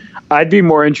 I'd be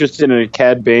more interested in a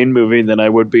Cad Bane movie than I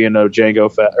would be in a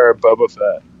Jango Fett or a Boba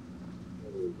Fett.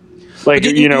 Like,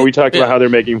 we talked about how they're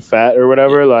making Fett or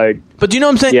whatever. But do you know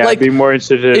what I'm saying? Yeah, I'd be more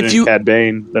interested in Cad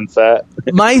Bane than Fett.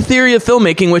 My theory of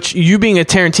filmmaking, which you being a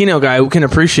Tarantino guy can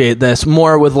appreciate this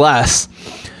more with less,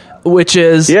 which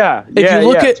is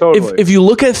if you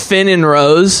look at Finn and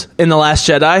Rose in The Last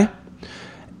Jedi,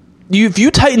 if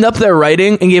you tightened up their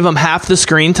writing and gave them half the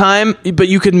screen time, but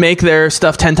you could make their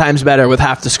stuff 10 times better with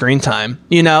half the screen time.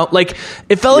 It felt like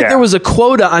there was a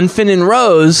quota on Finn and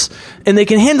Rose, and they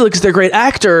can handle it because they're great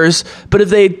actors. But if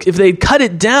they cut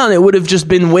it down, it would have just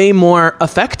been way more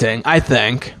affecting, I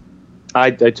think.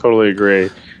 I totally agree.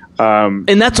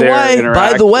 And that's why,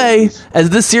 by the way,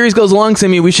 as this series goes along,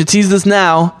 Simi, we should tease this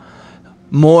now.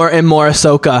 More and more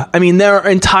Ahsoka. I mean, there are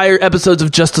entire episodes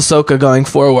of just Ahsoka going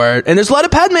forward. And there's a lot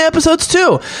of Padme episodes,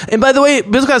 too. And by the way,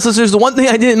 Bizzlecast listeners, the one thing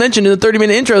I didn't mention in the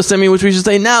 30-minute intro, Simi, which we should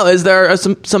say now, is there are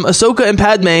some Ahsoka and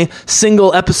Padme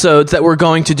single episodes that we're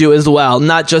going to do as well,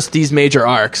 not just these major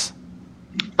arcs.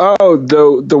 Oh,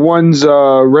 the ones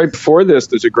right before this,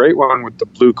 there's a great one with the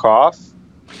blue cough.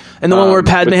 And the one where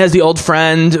Padme has the old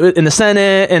friend in the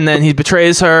Senate, and then he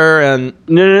betrays her, and...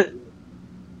 No.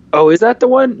 Oh, is that the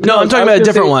one? No, I'm talking about a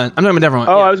different one. Oh, yeah.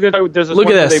 I was going to talk about... There's this one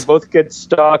where they both get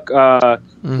stuck,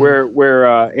 where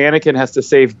Anakin has to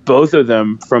save both of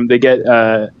them from... They get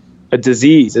a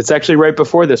disease. It's actually right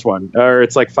before this one. Or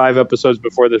it's like 5 episodes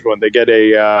before this one. They get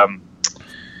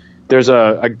there's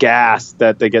a gas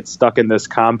that they get stuck in this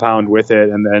compound with it,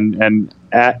 and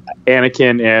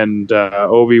Anakin and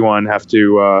Obi-Wan have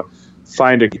to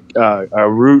find a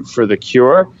route for the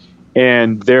cure,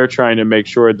 and they're trying to make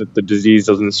sure that the disease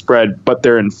doesn't spread, but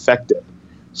they're infected.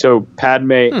 So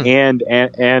Padme and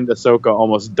Ahsoka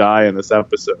almost die in this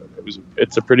episode.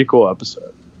 It's a pretty cool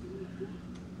episode.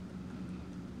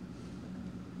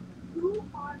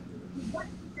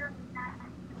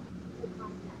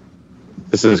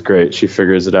 This is great. She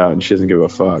figures it out and she doesn't give a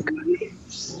fuck.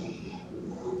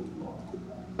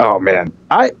 Oh man,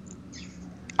 I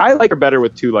like her better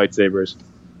with 2 lightsabers.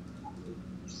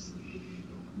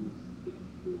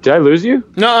 Did I lose you?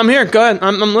 No, I'm here. Go ahead.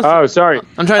 I'm listening. Oh, sorry.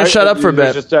 I'm trying to shut up for a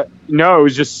bit. No, it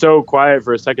was just so quiet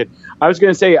for a second. I was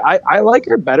going to say, I like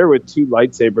her better with 2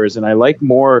 lightsabers, and I like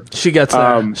more... She gets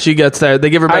there. They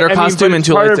give her better costume and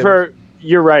 2 lightsabers.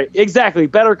 You're right. Exactly.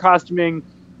 Better costuming.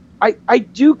 I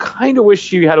do kind of wish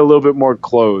she had a little bit more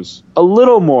clothes. A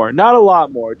little more. Not a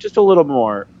lot more. Just a little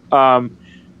more.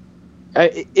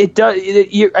 it does.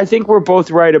 I think we're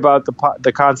both right about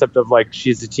the concept of like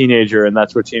she's a teenager and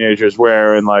that's what teenagers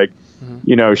wear, and like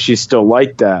she's still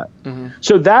like that.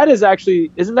 So that is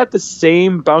actually, isn't that the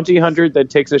same bounty hunter that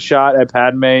takes a shot at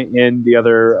Padme in the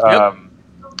other?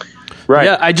 Right.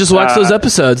 Yeah, I just watched those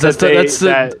episodes. That's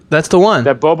the one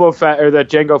that Boba Fett or that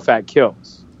Jango Fett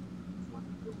kills.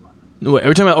 Wait, are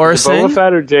we talking about Aura Singh? Boba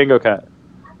Fett or Jango Fett?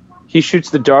 He shoots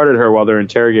the dart at her while they're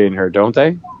interrogating her, don't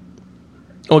they?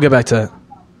 We'll get back to it.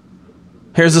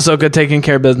 Here's Ahsoka taking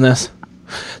care of business.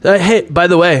 Hey, by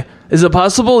the way, is it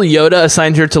possible Yoda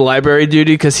assigned her to library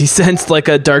duty because he sensed like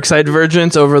a dark side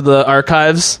divergence over the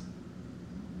archives?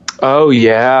 Oh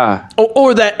yeah.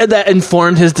 Or that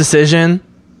informed his decision?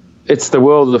 It's the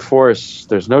will of the Force.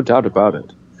 There's no doubt about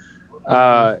it.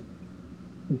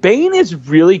 Bane is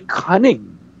really cunning.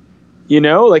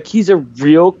 Like he's a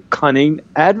real cunning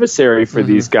adversary for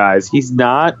these guys. He's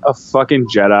not a fucking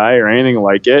Jedi or anything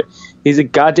like it. He's a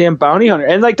goddamn bounty hunter.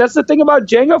 And like that's the thing about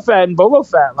Jango Fett and Boba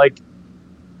Fett. Like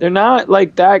they're not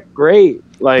like that great.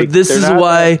 Like but this is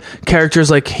why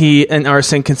characters like he and Aura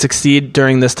Singh can succeed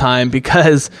during this time,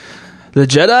 because the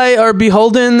Jedi are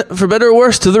beholden, for better or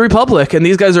worse, to the Republic, and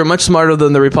these guys are much smarter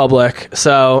than the Republic,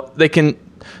 so they can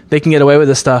get away with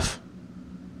this stuff.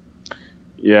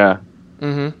 Yeah.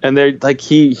 And they're like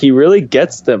he really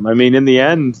gets them. I mean, in the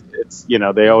end, it's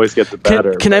they always get the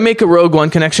better. Can I make a Rogue One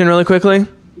connection really quickly?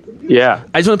 Yeah.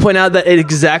 I just want to point out that at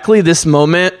exactly this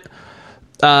moment,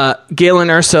 Galen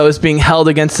Erso is being held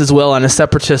against his will on a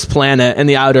separatist planet in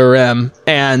the Outer Rim,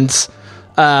 and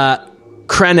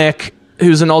Krennic,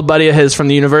 who's an old buddy of his from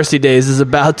the university days, is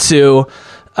about to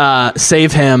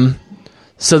save him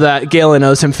so that Galen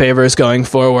owes him favors going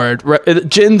forward.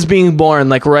 Jin's being born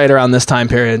like right around this time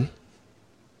period.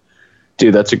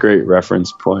 Dude, that's a great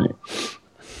reference point.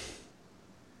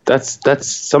 That's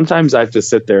sometimes I have to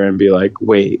sit there and be like,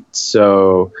 wait,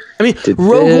 so I mean,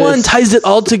 Rogue One ties it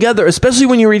all together, especially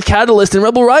when you read Catalyst and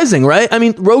Rebel Rising, right? I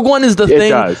mean, Rogue One is the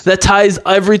thing that ties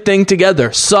everything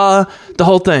together. Saw the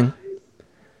whole thing.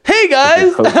 Hey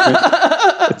guys,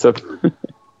 it's a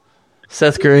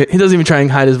Seth Green. He doesn't even try and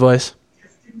hide his voice.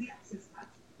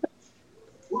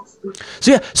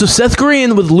 So Seth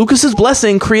Green, with Lucas's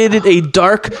blessing, created a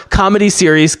dark comedy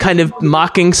series kind of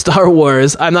mocking Star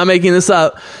Wars. I'm not making this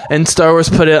up. And Star Wars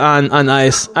put it on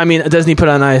ice. I mean, Disney put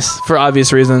it on ice for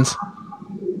obvious reasons.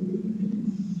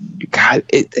 God,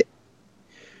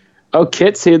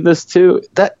 Kit's in this too.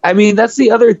 That's the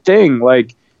other thing.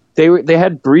 Like they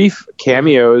had brief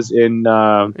cameos in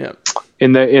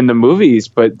the movies,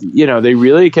 but they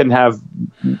really can have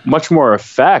much more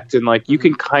effect, and like you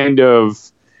can kind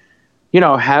of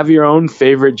have your own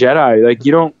favorite Jedi. Like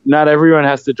not everyone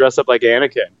has to dress up like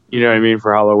Anakin, you know what I mean,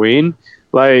 for Halloween.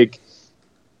 Like,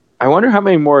 I wonder how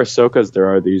many more Ahsokas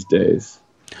there are these days,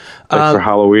 like for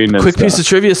Halloween. And quick piece of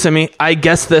trivia, Simi. I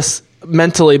guessed this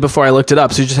mentally before I looked it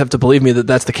up, so you just have to believe me that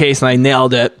that's the case, and I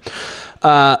nailed it.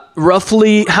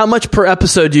 Roughly, how much per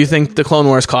episode do you think the Clone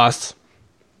Wars costs?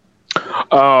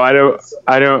 Oh,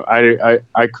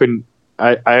 I couldn't.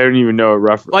 I don't even know a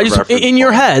rough. In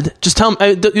your head, just tell me.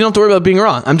 You don't have to worry about being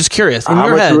wrong. I'm just curious. In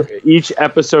your head, how much each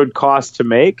episode costs to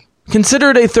make? Consider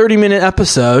it a 30-minute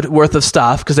episode worth of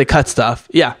stuff because they cut stuff.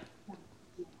 Yeah.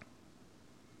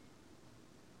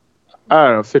 I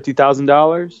don't know,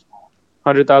 $50,000,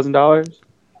 $100,000,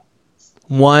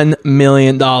 $1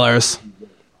 million. $1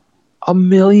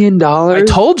 million? I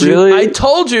told you. Really? I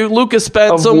told you. Lucas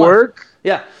spent of so work. much.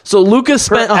 Yeah. So Lucas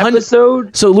spent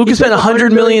episode. So Lucas spent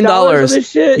 $100 million. On this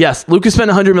shit? Yes, Lucas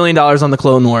spent $100 million on the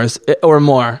Clone Wars or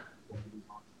more.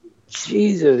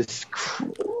 Jesus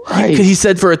Christ! He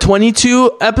said for a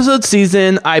 22 episode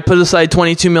season, I put aside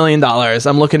 $22 million.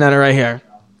 I'm looking at it right here.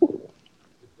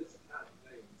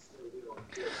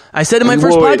 I said in my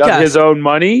first podcast, of his own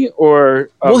money, or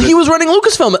he was running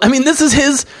Lucasfilm. I mean, this is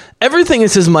his. Everything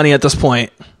is his money at this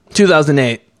point.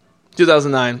 2008,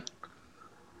 2009.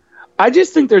 I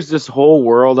just think there's this whole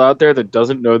world out there that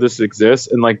doesn't know this exists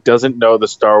and like doesn't know the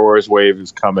Star Wars wave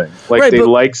is coming. Like they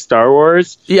like Star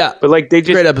Wars, yeah, but like they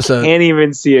just great episode. Can't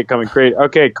even see it coming. Great,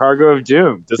 okay, Cargo of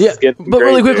Doom. This is getting but great,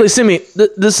 really quickly, Simi,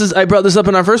 I brought this up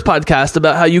in our first podcast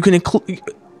about how you can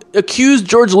accuse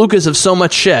George Lucas of so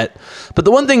much shit, but the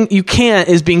one thing you can't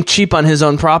is being cheap on his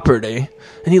own property.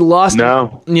 And he lost,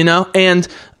 and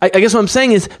I guess what I'm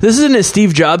saying is this isn't a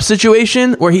Steve Jobs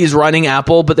situation where he's running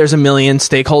Apple, but there's a million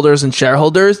stakeholders and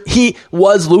shareholders. He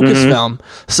was Lucasfilm.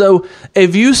 So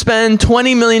if you spend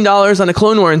 $20 million on a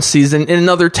Clone Wars season and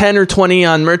another 10 or 20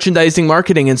 on merchandising,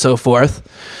 marketing, and so forth,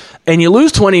 and you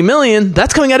lose $20 million,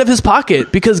 that's coming out of his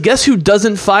pocket because guess who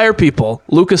doesn't fire people?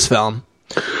 Lucasfilm.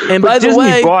 And But by the Disney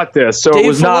way, bought this, so Dave it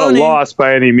was not a Filoni- loss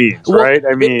by any means, right?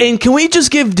 I mean, and can we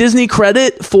just give Disney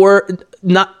credit for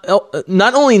not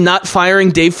only not firing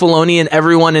Dave Filoni and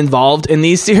everyone involved in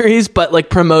these series, but like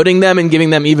promoting them and giving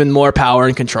them even more power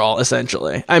and control,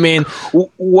 essentially. I mean,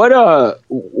 what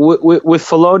with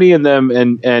Filoni and them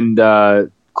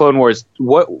and Clone Wars,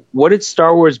 what did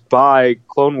Star Wars buy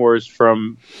Clone Wars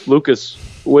from Lucas?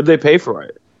 What did they pay for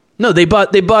it? no, they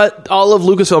bought all of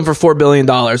Lucasfilm for $4 billion,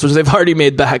 which they've already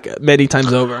made back many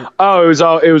times over. Oh,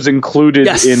 it was included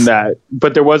Yes. in that,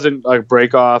 but there wasn't a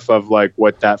break off of like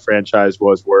what that franchise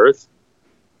was worth.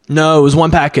 No, it was one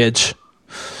package.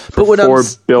 For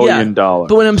 $4 billion. But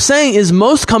what I'm saying is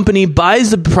most company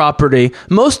buys the property.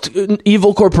 Most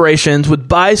evil corporations would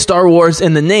buy Star Wars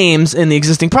and the names and the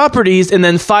existing properties and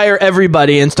then fire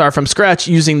everybody and start from scratch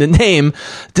using the name.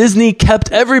 Disney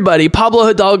kept everybody. Pablo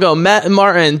Hidalgo, Matt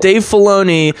Martin, Dave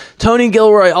Filoni, Tony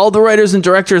Gilroy, all the writers and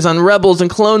directors on Rebels and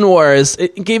Clone Wars.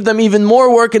 It gave them even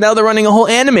more work, and now they're running a whole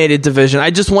animated division.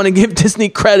 I just want to give Disney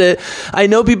credit. I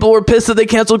know people were pissed that they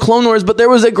canceled Clone Wars, but there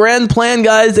was a grand plan,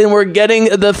 guys, and we're getting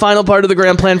the final part of the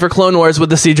grand plan for Clone Wars with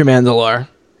the Siege of Mandalore.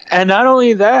 And not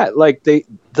only that, like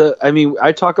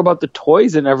I talk about the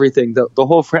toys and everything. The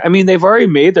whole, they've already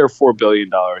made their $4 billion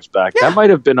back. Yeah. That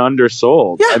might have been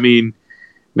undersold. Yeah. I mean,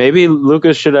 maybe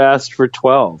Lucas should have asked for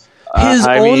 12. His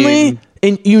and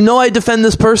I defend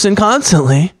this person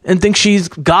constantly and think she's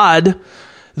God.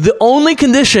 The only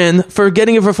condition for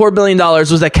getting it for $4 billion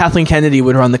was that Kathleen Kennedy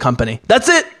would run the company. That's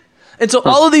it. And so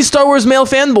all of these Star Wars male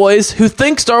fanboys who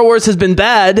think Star Wars has been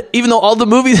bad, even though all the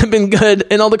movies have been good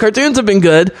and all the cartoons have been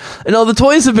good and all the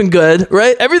toys have been good,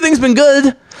 right? Everything's been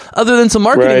good other than some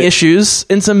marketing issues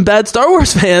and some bad Star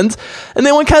Wars fans. And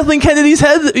they want Kathleen Kennedy's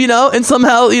head, and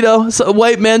somehow, so a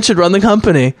white man should run the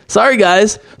company. Sorry,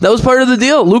 guys. That was part of the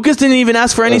deal. Lucas didn't even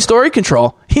ask for any story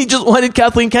control. He just wanted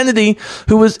Kathleen Kennedy,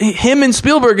 who was him and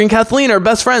Spielberg and Kathleen are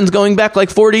best friends going back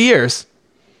like 40 years.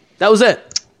 That was it.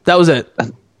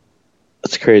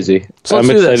 That's crazy. So I'm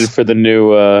let's do excited this. for the new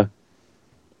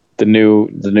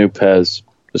Pez.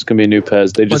 There's going to be a new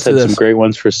Pez. They just Let's do had some this. great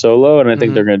ones for Solo, and I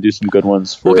think they're going to do some good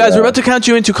ones for... Well, guys, we're about to count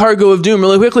you into Cargo of Doom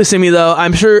really quickly, Simi, though. I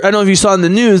don't know if you saw in the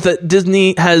news that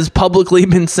Disney has publicly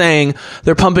been saying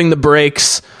they're pumping the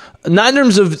brakes, not in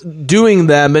terms of doing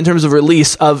them, but in terms of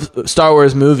release of Star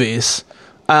Wars movies.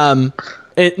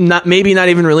 Maybe not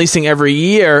even releasing every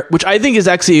year, which I think is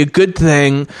actually a good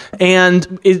thing.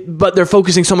 But they're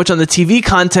focusing so much on the TV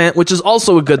content, which is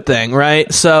also a good thing,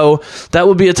 right? So that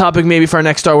will be a topic maybe for our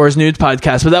next Star Wars news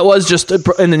podcast. But that was just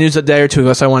in the news a day or two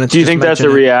ago, so I wanted to. Do you think that's a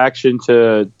mention it. reaction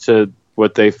to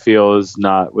what they feel is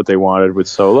not what they wanted with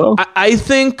Solo? I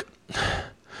think,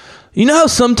 how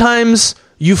sometimes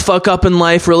you fuck up in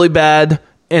life really bad,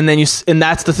 and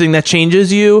that's the thing that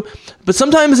changes you. But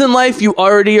sometimes in life, you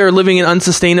already are living an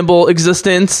unsustainable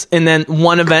existence, and then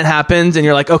one event happens, and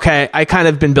you're like, okay, I kind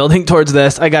of been building towards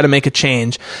this. I got to make a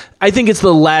change. I think it's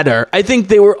the latter. I think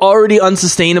they were already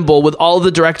unsustainable with all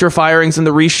the director firings and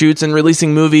the reshoots and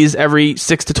releasing movies every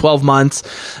 6 to 12 months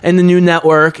and the new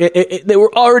network. They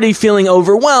were already feeling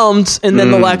overwhelmed, and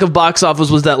then the lack of box office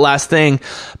was that last thing.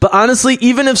 But honestly,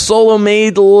 even if Solo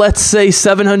made, let's say,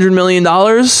 $700 million,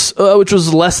 which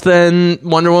was less than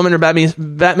Wonder Woman or Batman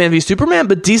v Superman,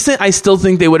 but decent, I still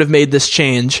think they would have made this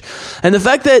change. And the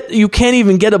fact that you can't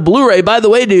even get a Blu-ray, by the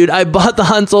way, dude, I bought the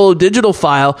Han Solo digital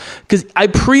file because I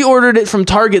pre-ordered it from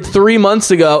Target 3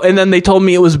 months ago, and then they told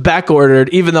me it was back-ordered,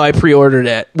 even though I pre-ordered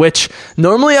it, which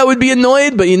normally I would be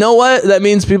annoyed, but you know what? That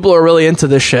means people are really into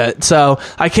this shit. So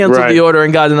I canceled the order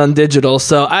and got it on digital.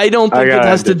 So I don't think it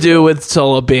has to do with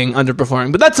Solo being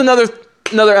underperforming, but that's another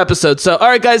episode. So, all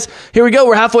right, guys, here we go.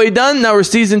 We're halfway done. Now we're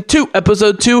season 2,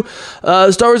 episode 2,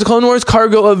 Star Wars: The Clone Wars,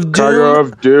 Cargo of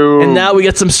Doom. And now we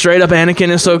get some straight up Anakin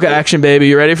and Ahsoka action, baby.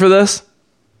 You ready for this?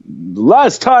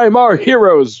 Last time our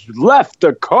heroes left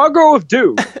the Cargo of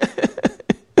Doom.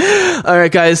 All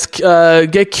right, guys,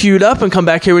 get queued up and come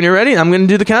back here when you're ready. I'm going to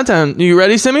do the countdown. You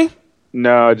ready, Simi?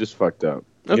 No, I just fucked up.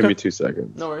 Okay. Give me 2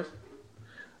 seconds. No worries.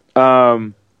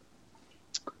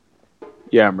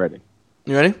 Yeah, I'm ready.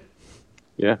 You ready?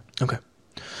 Yeah. Okay.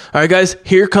 All right, guys,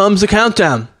 here comes the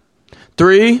countdown.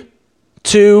 3,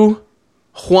 2,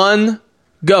 1,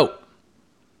 go.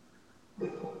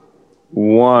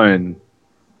 1,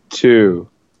 2,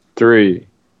 3.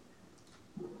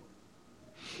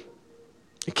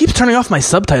 It keeps turning off my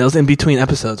subtitles in between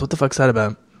episodes. What the fuck's that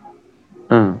about?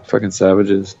 Fucking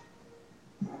savages.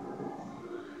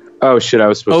 Oh shit, I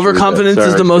was supposed Overconfidence to read that.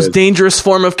 is the Sorry, most kid. dangerous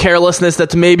form of carelessness.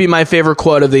 That's maybe my favorite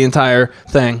quote of the entire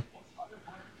thing.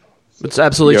 It's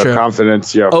absolutely Your true.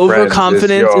 confidence, your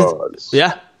Overconfidence friends is yours.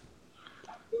 yeah.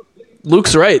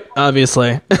 Luke's right,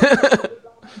 obviously.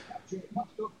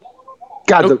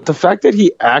 God, the fact that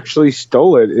he actually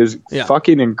stole it is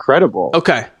fucking incredible.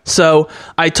 Okay, so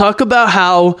I talk about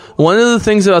how one of the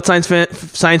things about science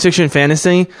fiction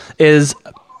fantasy is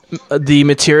the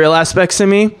material aspects to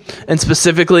me, and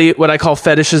specifically what I call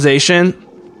fetishization.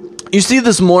 You see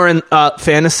this more in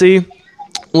fantasy,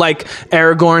 like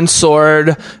Aragorn's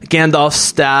sword, Gandalf's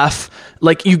staff.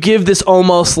 Like, you give this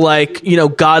almost like,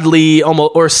 godly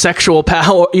almost or sexual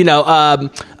power,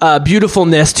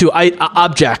 beautifulness to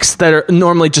objects that are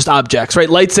normally just objects, right?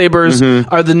 Lightsabers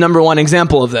are the number one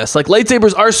example of this. Like,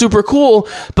 lightsabers are super cool,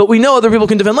 but we know other people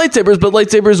can defend lightsabers, but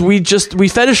lightsabers, we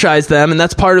fetishize them, and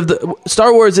that's part of the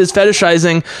Star Wars is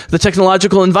fetishizing the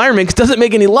technological environment. It doesn't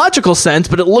make any logical sense,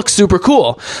 but it looks super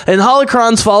cool. And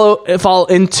holocrons fall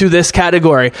into this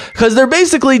category because they're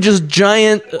basically just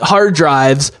giant hard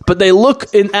drives, but they look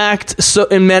and act so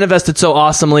and manifested so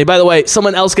awesomely. By the way,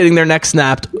 someone else getting their neck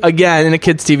snapped again in a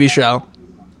kids' TV show.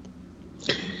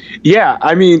 Yeah,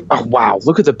 I mean, wow!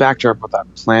 Look at the backdrop of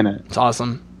that planet. It's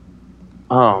awesome.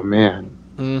 Oh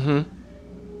man,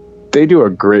 they do a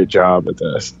great job at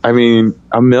this. I mean,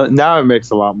 now it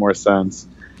makes a lot more sense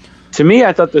to me.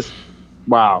 I thought this,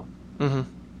 wow.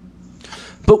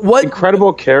 But what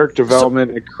incredible character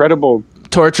development, incredible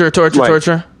torture.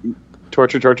 Well,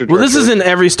 this is in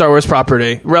every Star Wars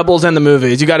property, Rebels and the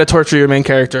movies. You got to torture your main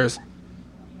characters.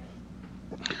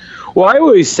 Well, I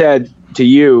always said to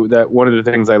you that one of the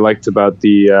things I liked about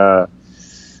the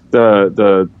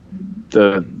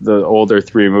older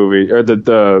three movies, or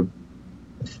the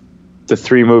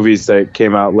three movies that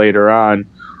came out later on,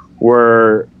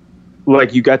 were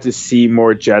like you got to see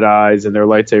more Jedis and their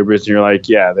lightsabers, and you're like,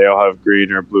 yeah, they all have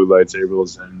green or blue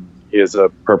lightsabers, and he has a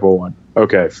purple one.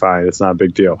 Okay, fine. It's not a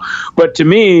big deal. But to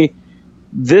me,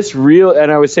 this real, and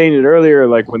I was saying it earlier,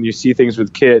 like when you see things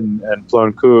with Kit and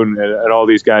Plo Koon and all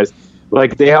these guys,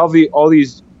 like they have all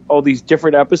these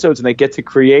different episodes, and they get to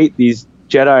create these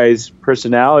Jedi's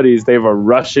personalities. They have a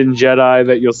Russian Jedi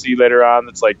that you'll see later on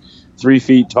that's like 3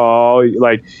 feet tall.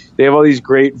 Like they have all these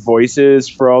great voices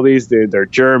for all these. They're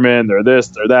German, they're this,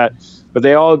 they're that, but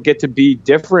they all get to be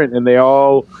different, and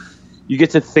you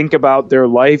get to think about their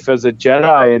life as a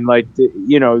Jedi. And like,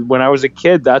 when I was a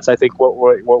kid, that's, I think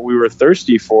what we were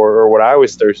thirsty for, or what I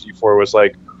was thirsty for, was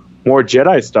like more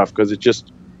Jedi stuff. Cause it's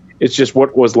just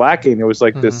what was lacking. It was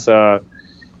like this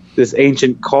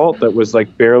ancient cult that was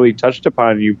like barely touched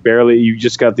upon. You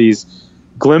just got these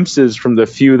glimpses from the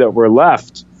few that were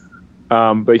left.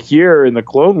 But here in the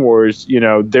Clone Wars,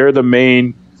 they're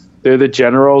the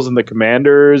generals and the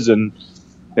commanders, and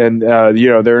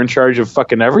they're in charge of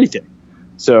fucking everything.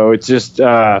 So it's just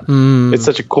it's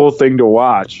such a cool thing to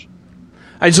watch.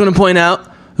 I just want to point out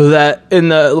that in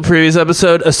the previous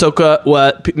episode,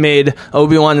 Ahsoka made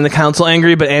Obi-Wan and the Council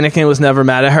angry, but Anakin was never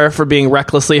mad at her for being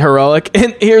recklessly heroic.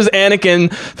 And here's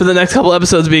Anakin for the next couple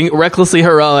episodes being recklessly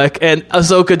heroic, and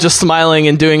Ahsoka just smiling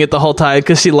and doing it the whole time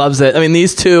because she loves it. I mean,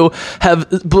 these two have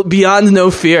beyond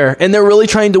no fear, and they're really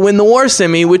trying to win the war,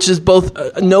 Simi, which is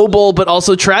both noble but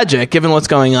also tragic given what's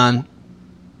going on.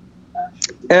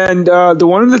 And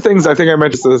one of the things, I think I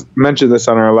mentioned this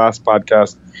on our last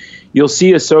podcast, you'll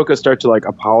see Ahsoka start to like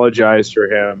apologize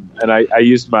for him, and I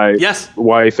used my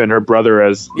wife and her brother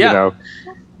as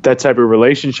that type of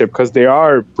relationship, because they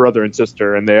are brother and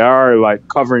sister, and they are like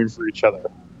covering for each other.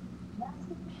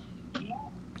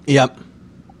 Yep.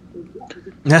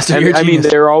 I mean,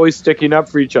 they're always sticking up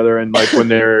for each other, and like when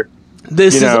they're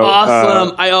This is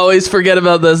awesome. I always forget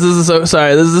about this. This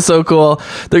is so cool.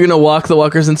 They're going to walk the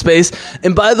walkers in space.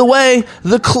 And by the way,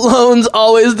 the clones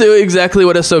always do exactly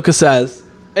what Ahsoka says.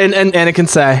 And Anakin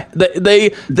say.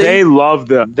 They love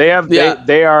them.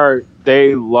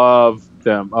 They love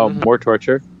them. Oh, more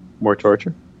torture.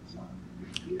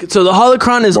 So the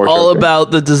holocron is all about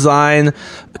the design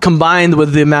combined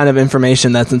with the amount of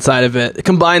information that's inside of it.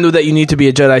 Combined with that you need to be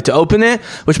a Jedi to open it,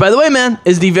 which, by the way, man,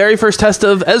 is the very first test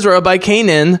of Ezra by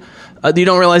Kanan. You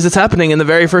don't realize it's happening in the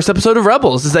very first episode of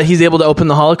Rebels, is that he's able to open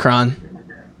the holocron.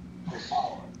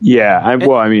 Yeah,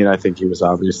 I think he was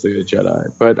obviously a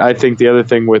Jedi. But I think the other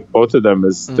thing with both of them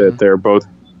is that they're both...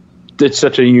 It's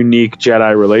such a unique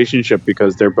Jedi relationship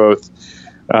because they're both...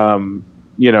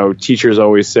 teachers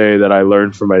always say that I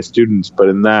learn from my students, but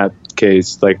in that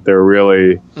case, like they're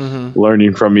really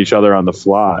learning from each other on the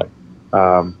fly.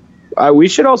 We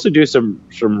should also do some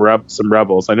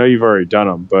Rebels. I know you've already done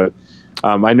them, but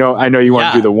I know you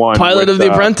want to do the one Pilot of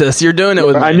the Apprentice. You're doing it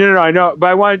with me. I know,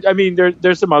 but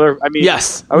there's some other.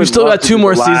 Yes, we've still got 2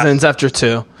 more seasons after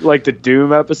 2, like the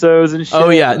Doom episodes and shit. Oh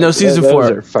yeah, no, season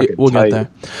 4. We'll get there.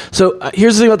 So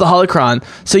here's the thing about the holocron.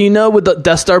 So with the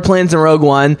Death Star plans in Rogue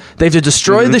One, they have to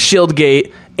destroy the shield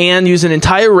gate and use an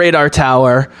entire radar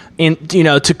tower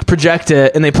to project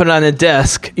it, and they put it on a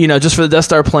disk, just for the Death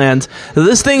Star plans.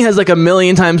 This thing has like 1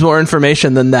 million times more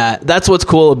information than that. That's what's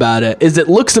cool about it, is it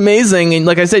looks amazing, and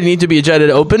like I said, you need to be a Jedi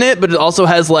to open it, but it also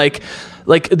has like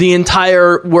the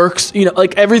entire works,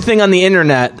 like everything on the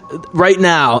internet right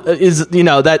now is,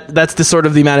 that's the sort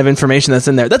of the amount of information that's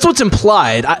in there. That's what's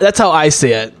implied. That's how I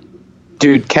see it.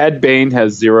 Dude, Cad Bane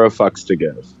has 0 fucks to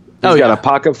give. He's got a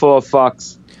pocket full of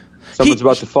fucks. Someone's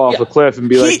about to fall off a cliff and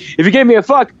be like, if you gave me a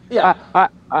fuck,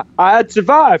 I'd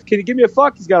survive. Can you give me a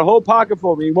fuck? He's got a whole pocket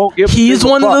full of me. He won't give me He's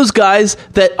one of those guys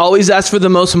that always asks for the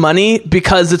most money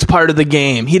because it's part of the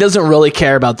game. He doesn't really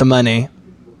care about the money.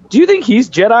 Do you think he's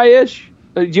Jedi-ish?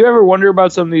 Do you ever wonder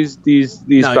about some of these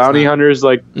bounty hunters?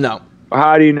 Like, no.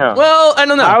 How do you know? Well, I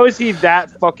don't know. How is he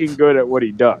that fucking good at what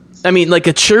he does? I mean, like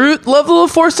a Chirrut level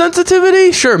of force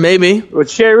sensitivity? Sure, maybe. But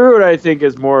Chirrut, I think,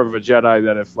 is more of a Jedi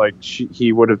than if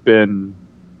he would have been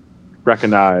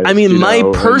recognized. I mean, my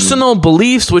personal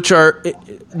beliefs, which are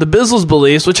the Bizzle's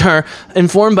beliefs, which are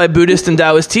informed by Buddhist and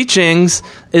Taoist teachings,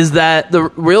 is that the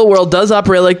real world does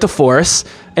operate like the Force,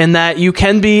 and that you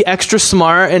can be extra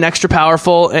smart and extra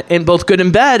powerful in both good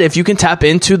and bad if you can tap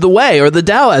into the way, or the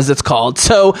Tao as it's called.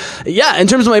 So, yeah, in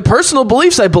terms of my personal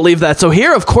beliefs, I believe that. So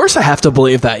here, of course, I have to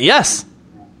believe that. Yes.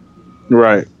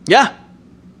 Right. Yeah.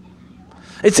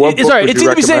 It's sorry. It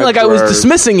seemed to be saying like I was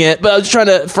dismissing it, but I was trying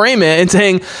to frame it and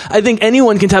saying I think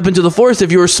anyone can tap into the Force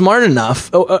if you were smart enough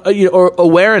or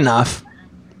aware enough.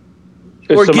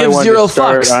 Or give 0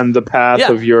 fucks on the path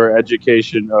of your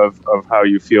education of how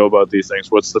you feel about these things.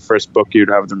 What's the first book you'd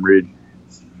have them read?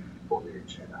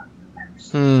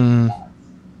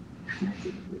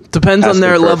 Depends on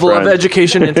their level of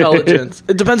education intelligence.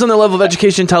 It depends on their level of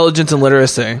education, intelligence, and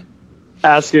literacy.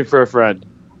 Asking for a friend.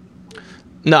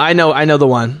 No, I know the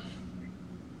one.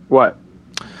 What?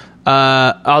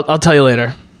 I'll tell you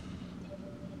later.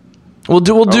 We're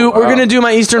gonna do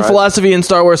my Eastern philosophy and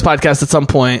Star Wars podcast at some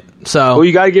point. So, well,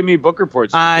 you gotta give me book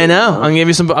reports. I know. I'll give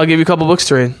you a couple books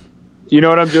to read. You know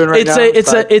what I'm doing right now?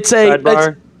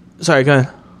 Sidebar. Sorry, go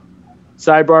ahead.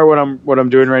 Sidebar. What I'm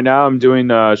doing right now? I'm doing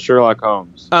Sherlock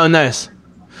Holmes. Oh, nice.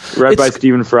 Read by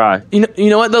Stephen Fry. You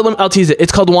know what? Though? I'll tease it.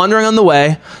 It's called Wandering on the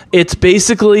Way. It's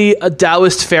basically a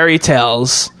Taoist fairy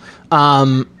tales.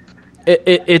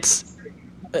 It's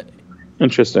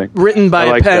interesting. Written by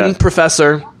a Penn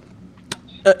professor.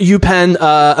 UPenn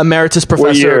emeritus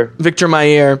professor Victor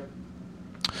Mayer.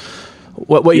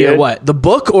 What year? What? The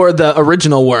book or the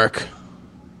original work?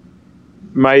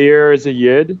 Mayer is a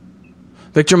Yid.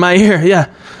 Victor Mayer,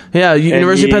 yeah,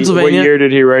 University of Pennsylvania. What year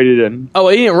did he write it in? Oh,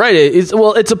 he didn't write it.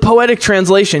 It's a poetic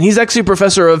translation. He's actually a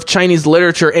professor of Chinese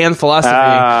literature and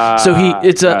philosophy. So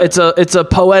it's a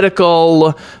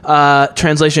poetical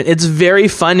translation. It's very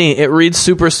funny. It reads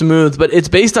super smooth, but it's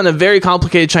based on a very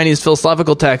complicated Chinese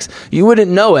philosophical text. You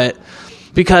wouldn't know it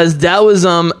because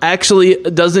Taoism actually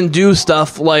doesn't do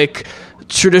stuff like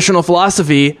traditional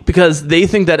philosophy because they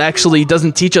think that actually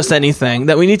doesn't teach us anything,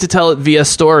 that we need to tell it via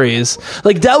stories.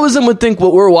 Like Taoism would think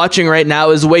what we're watching right now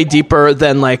is way deeper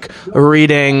than like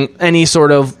reading any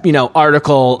sort of,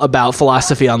 article about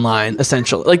philosophy online,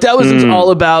 essentially. Like Taoism's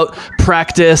all about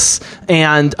practice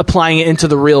and applying it into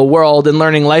the real world and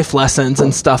learning life lessons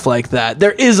and stuff like that.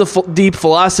 There is a deep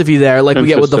philosophy there, like we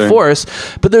get with the Force,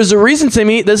 but there's a reason,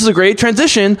 Timmy, this is a great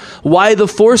transition, why the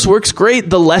Force works great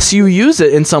the less you use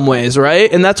it in some ways, right?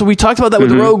 And that's what we talked about that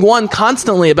with Rogue One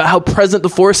constantly, about how present the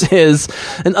Force is.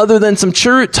 And other than some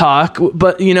Chirrut talk,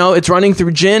 but, it's running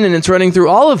through Jyn and it's running through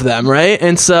all of them, right?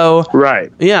 And so...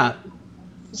 Right. Yeah.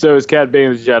 So is Cad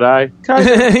Bane a Jedi?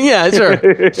 Yeah,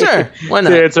 sure. Why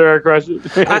not? To answer our question.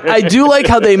 I do like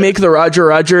how they make the Roger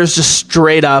Rogers just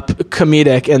straight up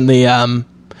comedic in the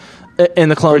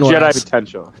Clone Wars. Jedi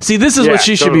potential. See, this is what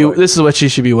she should be. This is what she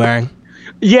should be wearing.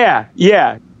 Yeah,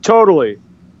 totally,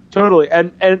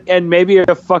 and maybe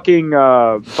a fucking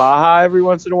Baja every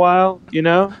once in a while.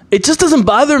 It just doesn't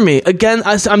bother me. Again,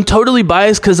 I'm totally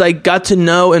biased because I got to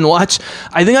know and watch.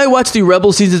 I think I watched the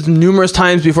Rebel seasons numerous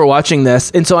times before watching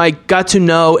this, and so I got to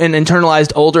know and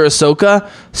internalized older Ahsoka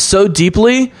so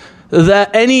deeply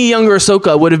that any younger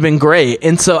Ahsoka would have been great.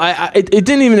 And so it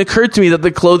didn't even occur to me that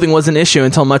the clothing was an issue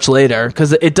until much later,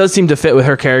 because it does seem to fit with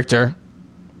her character.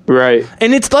 Right.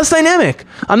 And it's less dynamic.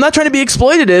 I'm not trying to be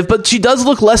exploitative, but she does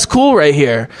look less cool right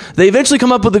here. They eventually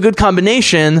come up with a good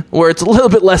combination where it's a little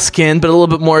bit less skin, but a little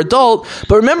bit more adult.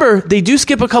 But remember, they do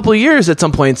skip a couple of years at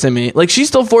some point, Simi. Like, she's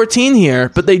still 14 here,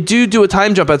 but they do a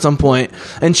time jump at some point,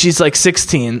 and she's like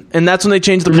 16. And that's when they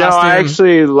change the costume. No, I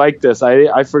actually like this.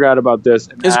 I forgot about this.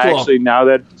 And it's cool. Actually, now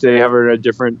that they have her in a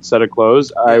different set of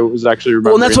clothes, I was actually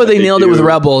remembering. Well, and that's why they nailed it with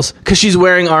Rebels, because she's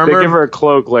wearing armor. They give her a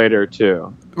cloak later,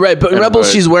 too. Right, but in and Rebels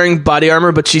hood. she's wearing body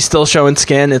armor, but she's still showing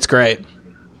skin. It's great.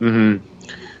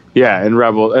 Yeah, and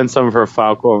Rebel and some of her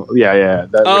Falcon. Yeah.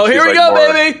 That, Oh, she's here we like go,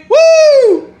 more- baby!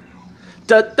 Woo!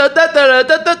 Da, da, da, da,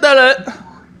 da, da, da, da.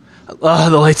 Oh,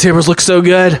 the lightsabers look so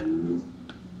good.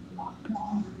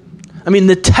 I mean,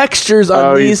 the textures on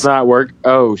Oh, these. he's not work.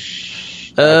 Oh,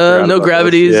 No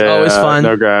gravity is always fun.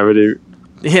 No gravity.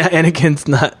 Yeah, Anakin's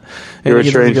not. You were Anakin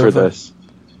doesn't trained give for a fuck. this.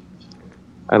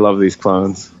 I love these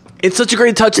clones. It's such a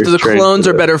great touch. You're The trained clones for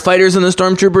are this. better fighters than the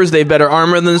stormtroopers. They have better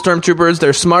armor than the stormtroopers.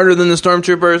 They're smarter than the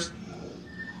stormtroopers.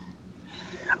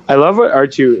 I love what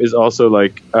R2 is also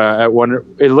like. At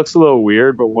one, it looks a little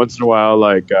weird, but once in a while,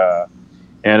 like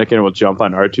Anakin will jump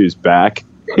on R2's back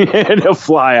and he'll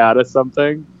fly out of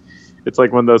something. It's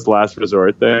like one of those last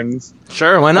resort things.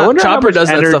 Sure, why I not? wonder how Chopper much does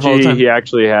that stuff all the energy time. he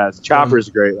actually has. Chopper's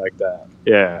great like that.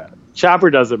 Yeah, Chopper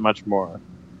does it much more.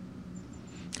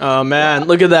 Oh man,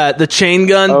 look at that. The chain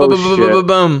gun. Oh, Boom, boom, boom, shit. boom,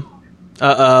 boom, boom.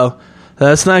 Uh-oh.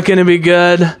 That's not going to be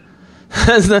good.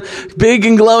 That's not big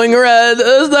and glowing red.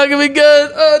 That's not going to be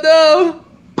good. Oh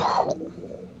no.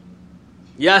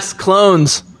 Yes,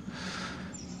 clones.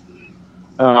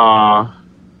 Aw.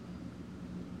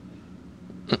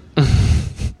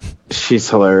 She's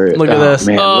hilarious. Look at this.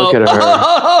 Man, Oh. look at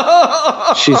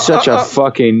her. She's such a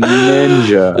fucking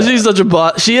ninja. She's such a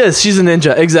boss. She is. She's a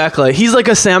ninja. Exactly. He's like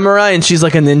a samurai and she's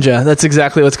like a ninja. That's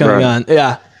exactly what's going Right. on.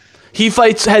 Yeah. He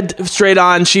fights head straight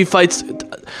on. She fights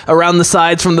around the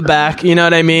sides from the back. You know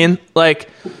what I mean? Like,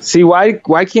 See, why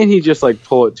can't he just like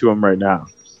pull it to him right now?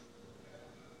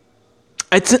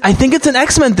 I think it's an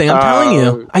X-Men thing. I'm telling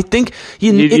you. I think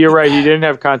You're right. He didn't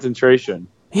have concentration.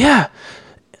 Yeah.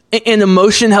 And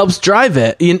emotion helps drive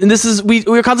it. And this is we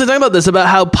were constantly talking about this, about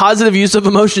how positive use of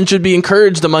emotion should be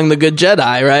encouraged among the good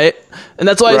Jedi, right? And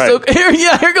that's why Right. Ahsoka,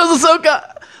 here goes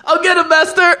Ahsoka. I'll get him,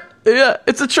 Master. Yeah,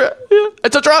 it's a trap. Yeah,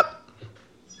 it's a trap.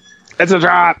 It's a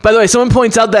drop. By the way, someone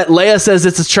points out that Leia says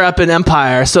it's a trap in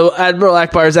Empire, so Admiral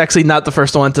Akbar is actually not the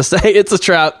first one to say it's a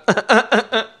trap.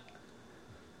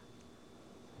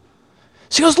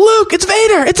 She goes, Luke, it's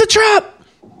Vader. It's a trap.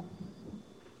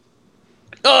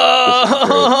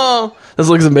 Oh, this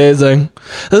looks amazing.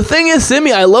 The thing is,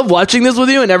 Simi, I love watching this with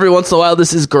you, and every once in a while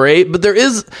this is great, but there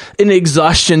is an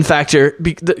exhaustion factor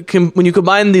when you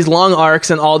combine these long arcs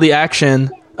and all the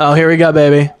action. Oh, here we go,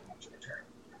 baby.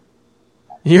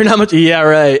 You're not much... Yeah,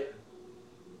 right.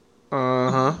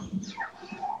 Uh-huh.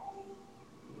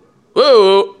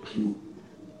 Whoa.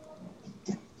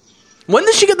 When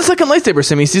did she get the second lightsaber,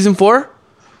 Simi? Season 4?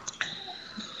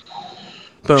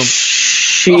 Boom.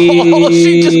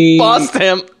 She just bossed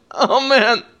him. Oh,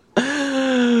 man.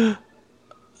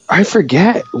 I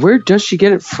forget. Where does she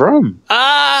get it from?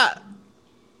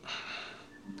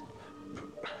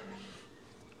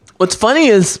 What's funny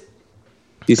is,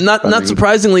 not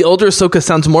surprisingly, older Ahsoka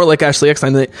sounds more like Ashley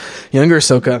Eckstein than younger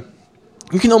Ahsoka.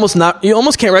 You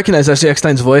almost can't recognize Ashley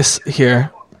Eckstein's voice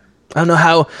here. I don't know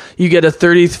how you get a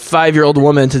 35-year-old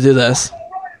woman to do this.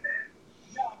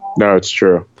 No, it's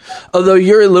true. Although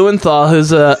Yuri Lowenthal,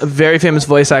 who's a very famous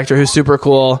voice actor who's super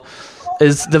cool,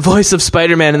 is the voice of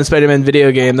Spider-Man in the Spider-Man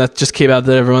video game that just came out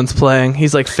that everyone's playing.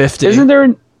 He's like 50.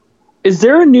 Is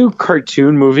there a new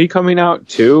cartoon movie coming out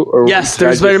too? Or Yes, did I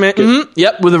there's just Spider-Man. get-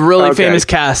 Yep, with a really Okay. famous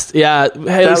cast. Yeah,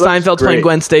 Haley looks Steinfeld's playing great.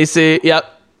 Gwen Stacy. Yep.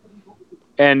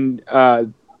 And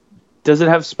does it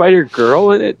have Spider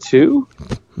Girl in it too?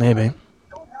 Maybe.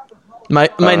 My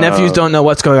nephews don't know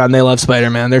what's going on. They love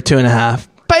Spider-Man. They're 2.5.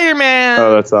 Spider-Man!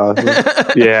 Oh, that's awesome.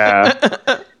 Yeah,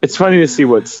 it's funny to see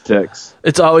what sticks.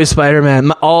 It's always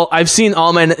Spider-Man. I've seen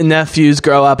all my nephews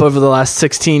grow up over the last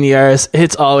 16 years.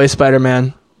 It's always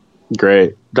Spider-Man.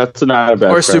 Great. That's not a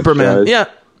bad. Or Superman. franchise. Yeah.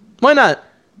 Why not?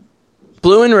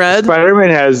 Blue and red. Spider-Man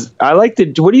has. I like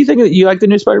the. What do you think? You like the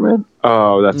new Spider-Man?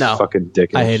 Oh, that's No. fucking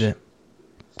dickish. I hate it.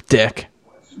 Dick.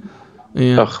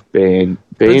 Yeah. Ugh, Bane.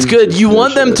 But it's Bane's good. just You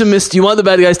want them to vicious. you want the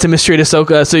bad guys to mistreat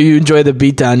Ahsoka so you enjoy the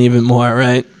beatdown even more,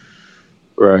 right?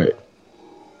 Right.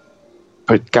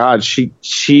 But God, she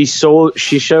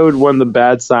showed one of the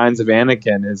bad signs of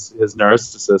Anakin, his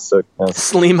narcissistic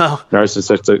Slimo.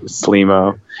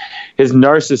 Slimo. His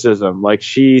narcissism. Like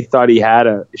she thought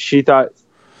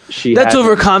she That's had him,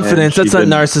 overconfidence. and she That's not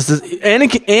didn't. narcissist.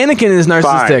 Anakin is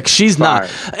narcissistic. Fine, She's not.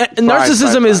 fine.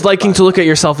 Narcissism Fine, is liking fine. to look at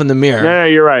yourself in the mirror. No,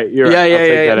 you're right. You're right. I'll take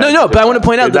Yeah. that No, out. but I want to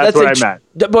point out that's that's what I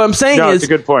meant. what I'm saying No, is it's a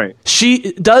good point.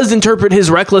 she does interpret his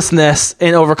recklessness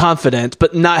and overconfidence,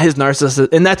 but not his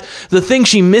narcissism. And that's the thing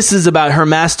she misses about her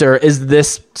master is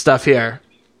this stuff here.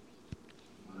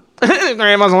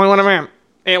 Grandma's only one of him.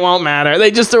 It won't matter.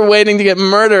 They just are waiting to get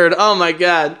murdered. Oh my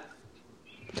god.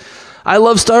 I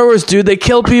love Star Wars, dude. They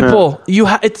kill people.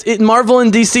 It's Marvel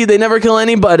and DC. They never kill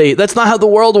anybody. That's not how the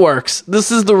world works.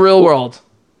 This is the real world.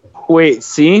 Wait,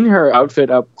 seeing her outfit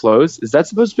up close, is that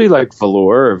supposed to be like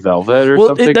velour or velvet or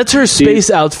something? That's her space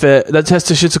outfit. That has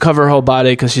to cover her whole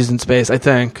body because she's in space, I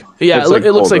think. Yeah, it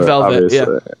looks like velvet.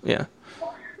 Obviously.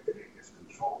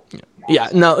 Yeah.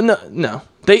 No.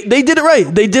 They did it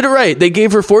right. They did it right. They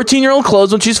gave her 14-year-old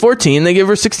clothes when she's 14. They give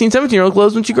her 16, 17-year-old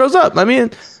clothes when she grows up. I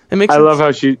mean, it makes sense.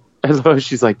 I love how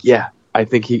she's like, yeah, I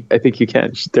think you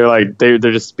can. They're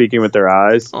just speaking with their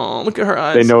eyes. Oh, look at her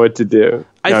eyes. They know what to do.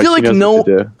 I feel like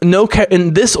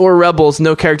in this or Rebels,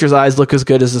 no character's eyes look as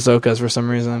good as Ahsoka's for some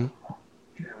reason.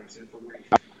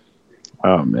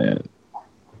 Oh man.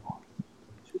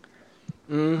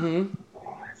 Mm-hmm.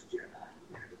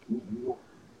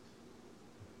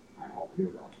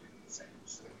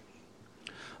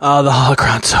 Oh, the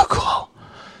holocron's so cool.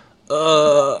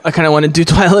 I kind of want to do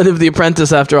Twilight of the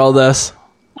Apprentice after all this.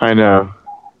 I know.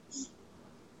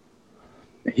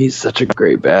 He's such a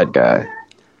great bad guy.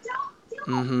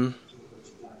 Mm-hmm.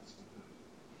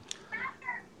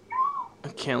 I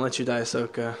can't let you die,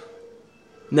 Ahsoka.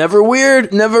 Never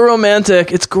weird, never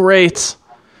romantic. It's great.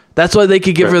 That's why they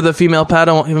could give her the female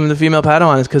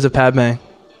Padawan is because of Padme.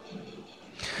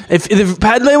 If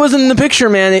Padme wasn't in the picture,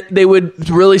 man, they would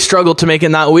really struggle to make it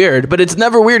not weird. But it's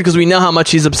never weird because we know how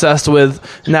much he's obsessed with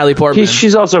Natalie Portman.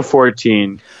 She's also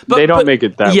 14. They don't make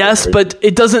it that yes, weird. But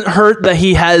it doesn't hurt that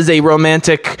he has a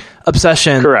romantic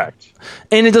obsession. Correct.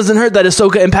 And it doesn't hurt that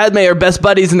Ahsoka and Padme are best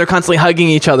buddies and they're constantly hugging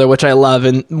each other, which I love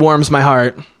and warms my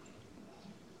heart.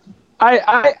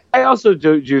 I also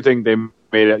do think they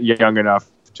made it young enough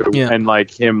to, and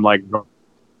like him, like.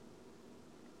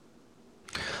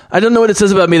 I don't know what it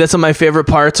says about me that some of my favorite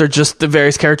parts are just the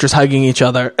various characters hugging each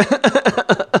other.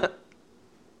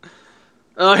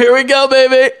 Oh, here we go,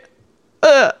 baby.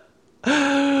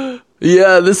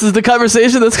 Yeah, this is the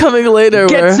conversation that's coming later.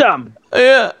 Get some.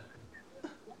 Yeah.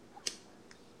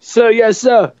 So, yes,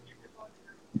 sir.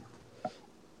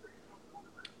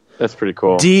 That's pretty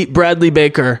cool. D. Bradley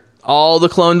Baker. All the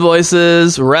clone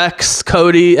voices, Rex,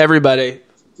 Cody, everybody.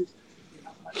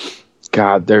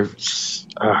 God, they were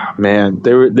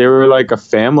like a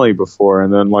family before,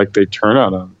 and then like they turn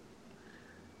on them.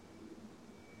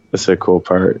 That's a cool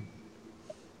part.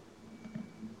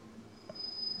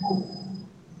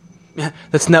 Yeah,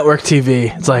 that's network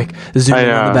TV. It's like zoom in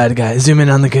on the bad guy, zoom in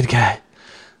on the good guy.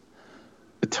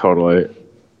 Totally.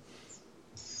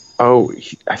 Oh,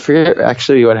 I forget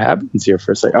actually what happens here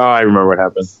for a second. Oh, I remember what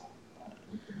happens.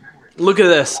 Look at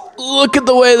this. Look at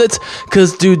the way that's...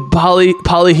 Because, dude,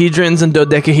 polyhedrons and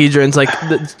dodecahedrons, like,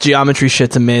 the geometry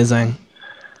shit's amazing.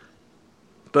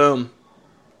 Boom.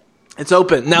 It's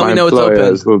open. Now we know it's open. My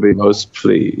employers will be most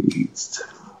pleased.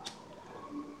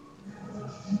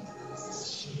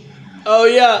 Oh,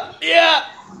 yeah. Yeah.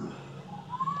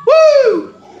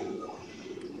 Woo!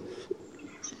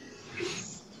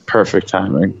 Perfect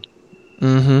timing.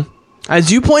 Mm-hmm.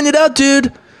 As you pointed out,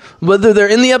 dude... Whether they're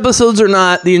in the episodes or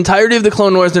not, the entirety of the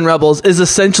Clone Wars and Rebels is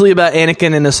essentially about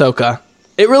Anakin and Ahsoka.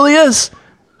 It really is.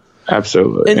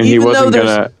 Absolutely. And he wasn't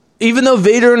gonna... Even though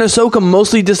Vader and Ahsoka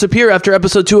mostly disappear after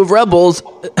Episode 2 of Rebels,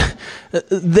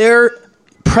 their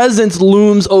presence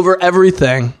looms over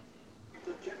everything.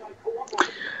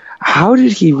 How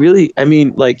did he really... I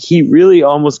mean, like, he really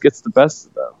almost gets the best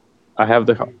of them. I have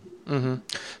the... Mm-hmm.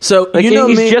 So like,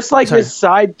 he's just like this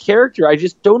side character. I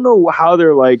just don't know how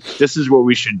they're like, this is what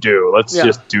we should do. Let's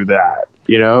just do that.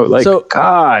 You know, like, so,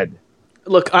 God.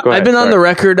 Look, I've been on the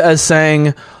record as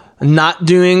saying not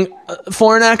doing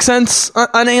foreign accents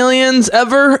on aliens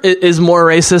ever is more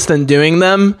racist than doing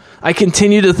them. I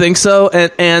continue to think so,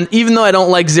 and even though I don't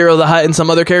like Zero the Hutt and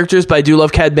some other characters, but I do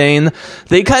love Cad Bane,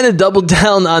 they kind of doubled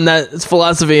down on that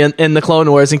philosophy in the Clone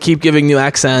Wars and keep giving new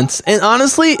accents. And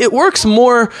honestly, it works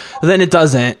more than it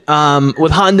doesn't.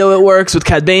 With Hondo it works, with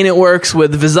Cad Bane it works,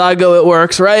 with Vizago it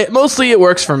works, right? Mostly it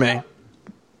works for me.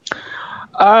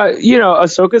 You know,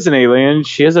 Ahsoka's an alien.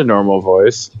 She has a normal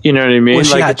voice. You know what I mean? Well,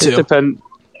 she like, had to.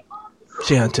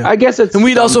 She had to. I guess it's... And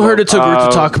we'd also heard it took her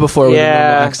to talk before with a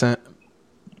normal accent.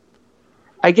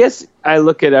 I guess I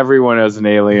look at everyone as an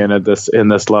alien in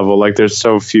this level. Like, there's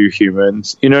so few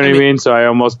humans. You know what I mean? So I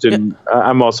almost didn't...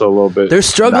 I'm also a little bit... They're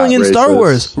struggling in Star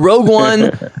Wars. Rogue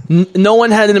One, no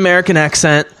one had an American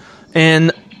accent.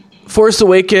 And Force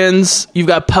Awakens, you've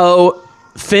got Poe...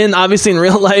 Finn, obviously in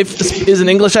real life, is an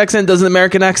English accent, does an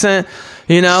American accent,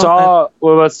 you know?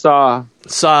 Saw,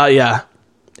 yeah.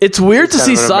 It's weird to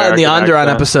see Saw in the Onderon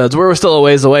episodes. We're still a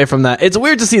ways away from that. It's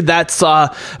weird to see that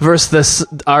Saw versus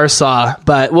our Saw,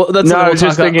 but that's what we'll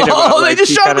talk about. Oh, they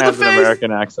just shot him in the face! An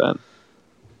American accent.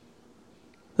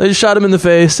 They just shot him in the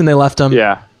face and they left him.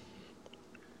 Yeah.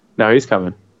 No, he's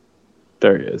coming.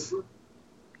 There he is.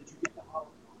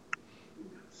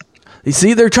 You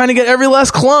see, they're trying to get every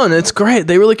last clone. It's great.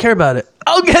 They really care about it.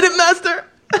 I'll get it, Master.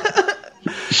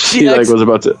 She was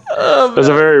about to. There's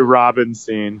a very Robin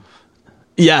scene.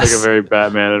 Yes. Like a very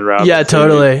Batman and Robin. Yeah,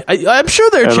 totally. I'm sure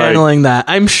they're And, channeling that.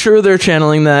 I'm sure they're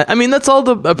channeling that. I mean, that's all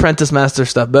the Apprentice Master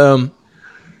stuff. Boom.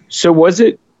 So was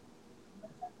it?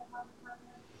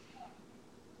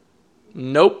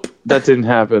 Nope. That didn't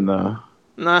happen though.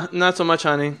 Nah, not so much,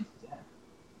 honey.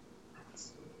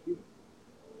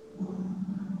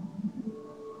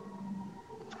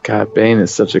 God, Bane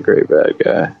is such a great bad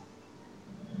guy.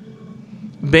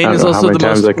 Bane I don't is know how also many the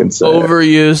times most I can say it.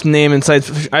 overused name in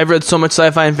science. I've read so much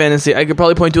sci-fi and fantasy. I could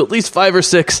probably point to at least 5 or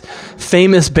 6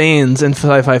 famous Banes in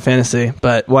sci-fi fantasy,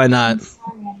 but why not?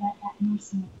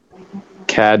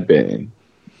 Cad Bane.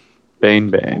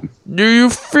 Bane. Do you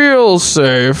feel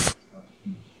safe?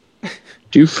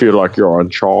 Do you feel like you're on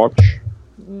charge?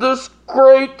 This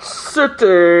great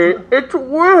city, it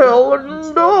will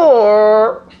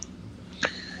endure.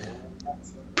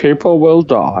 People will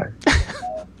die.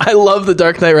 I love the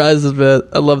Dark Knight Rises bit.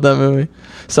 I love that movie.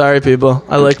 Sorry, people.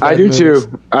 I like. I do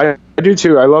too. I do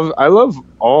too. I love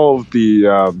all of the.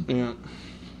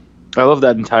 I love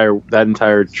that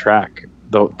entire track.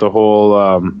 The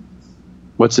whole.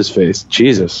 What's his face?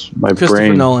 Jesus, my Christopher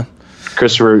brain. Nolan.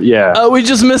 Christopher, yeah. Oh, we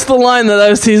just missed the line that I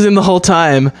was teasing the whole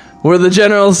time, where the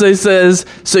general says,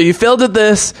 "So you failed at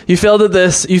this, you failed at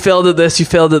this, you failed at this, you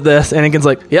failed at this," and Anakin's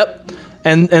like, "Yep."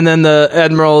 And then the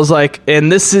admiral is like, "And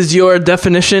this is your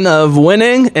definition of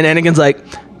winning?" And Anakin's like,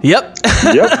 "Yep."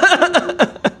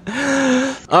 Yep.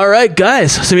 All right,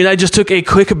 guys. So I just took a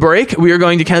quick break. We are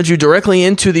going to count you directly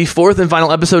into the 4th and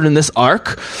final episode in this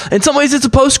arc. In some ways, it's a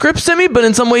postscript, Simi, but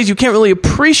in some ways, you can't really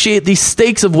appreciate the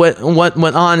stakes of what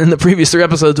went on in the previous 3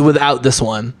 episodes without this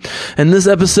one. And this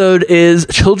episode is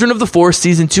Children of the Force,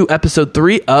 Season 2, Episode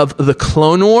 3 of The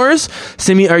Clone Wars.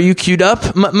 Simi, are you queued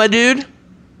up, my dude?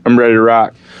 I'm ready to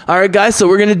rock. All right, guys, so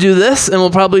we're going to do this, and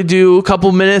we'll probably do a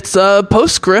couple minutes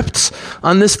postscript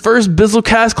on this first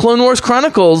Bizzlecast Clone Wars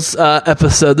Chronicles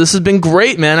episode. This has been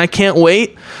great, man. I can't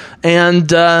wait.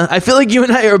 And I feel like you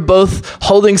and I are both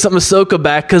holding some Ahsoka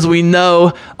back because we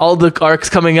know all the arcs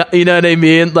coming up. You know what I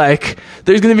mean? Like,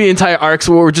 there's going to be entire arcs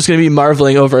where we're just going to be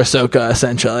marveling over Ahsoka,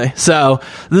 essentially. So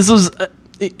this was...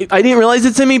 I didn't realize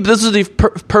it to me, but this was the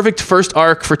perfect first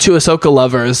arc for 2 Ahsoka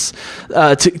lovers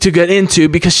to get into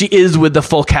because she is with the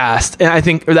full cast, and I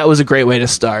think that was a great way to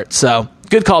start. So,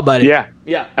 good call, buddy. Yeah,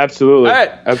 absolutely. All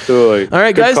right. Absolutely. All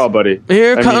right, good guys. Call, buddy.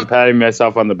 Patting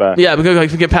myself on the back. Yeah,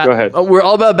 go ahead. We're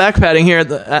all about back patting here at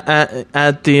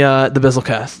the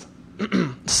Bizzlecast.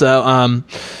 So, all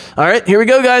right, here we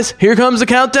go, guys. Here comes the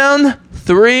countdown.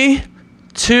 3,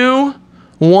 2,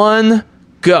 1,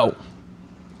 go.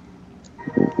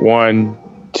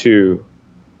 1, 2,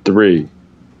 3.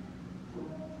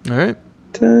 All right.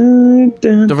 Don't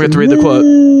forget to read the quote.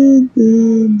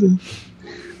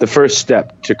 The first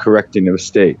step to correcting a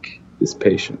mistake is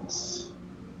patience.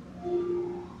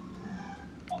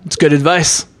 It's good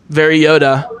advice. Very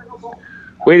Yoda.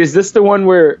 Wait, is this the one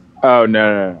where... Oh,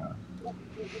 no.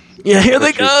 Yeah, here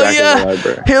they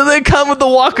go. Here they come with the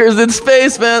walkers in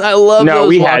space, man. I love those walkers. No,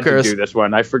 we had to do this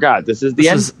one. I forgot. This is the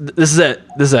end. This is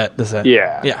it.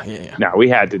 Yeah. No, we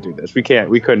had to do this. We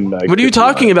couldn't. What are you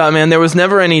talking about, man? There was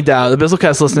never any doubt. The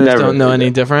Bizzlecast listeners don't know any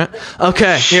different.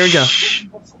 Okay, here we go.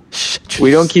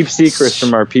 We don't keep secrets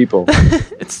from our people.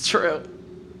 It's true.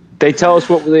 They tell us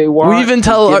what they want. We even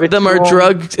tell them our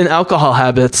drug and alcohol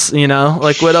habits, you know?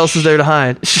 Like, what else is there to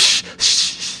hide?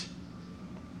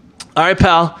 All right,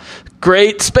 pal.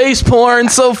 Great space porn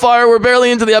so far. We're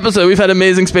barely into the episode. We've had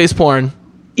amazing space porn.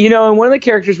 You know, and one of the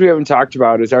characters we haven't talked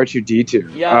about is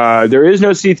R2-D2. Yes. There is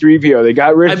no C-3PO. They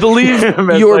got rid of I believe him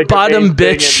as your like bottom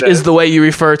bitch is the way you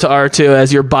refer to R2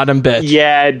 as your bottom bitch.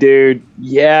 Yeah, dude.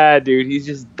 He's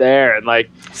just there. And like,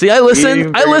 see, I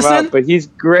listen. But he's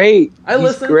great.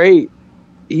 He's great.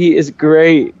 He is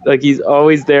great. Like, he's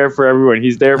always there for everyone.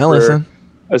 He's there for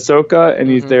Ahsoka, and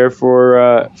he's there for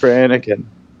Anakin.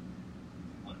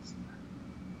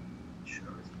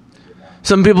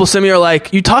 Some people, Simi, are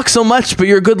like, you talk so much, but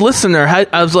you're a good listener.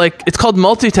 I was like, it's called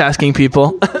multitasking,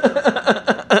 people.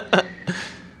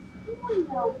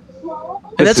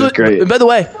 And that's what. Great. By the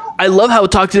way, I love how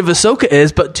talkative Ahsoka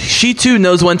is, but she too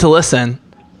knows when to listen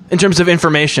in terms of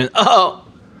information. Oh,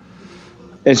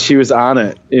 and she was on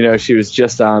it. You know, she was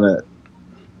just on it.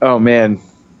 Oh man.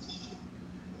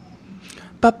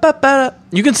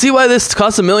 You can see why this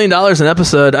costs $1 million an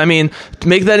episode. I mean, to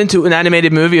make that into an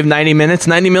animated movie of 90 minutes,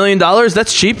 $90 million,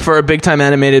 that's cheap for a big-time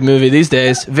animated movie these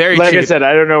days. Very like cheap. I said,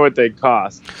 I don't know what they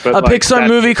cost. But A Pixar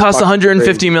movie costs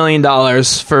 $150 million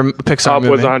for a Pixar Up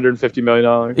movie. was $150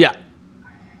 million. Yeah.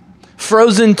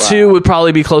 Frozen 2 would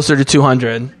probably be closer to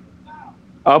 200.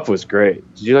 Up was great.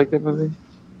 Did you like that movie?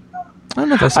 I don't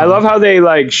know if I saw I it. love how they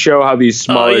like show how these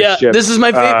smaller ships. This is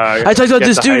my favorite. I talked about get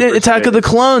this to dude in Attack of the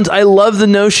hyperspace. Clones. I love the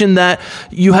notion that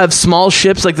you have small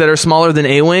ships like that are smaller than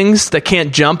A-wings that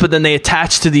can't jump, but then they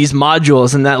attach to these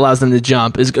modules, and that allows them to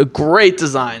jump. Is a great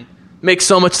design. Makes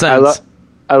so much sense.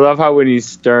 I love how when he's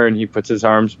stern, he puts his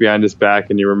arms behind his back,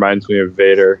 and he reminds me of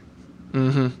Vader.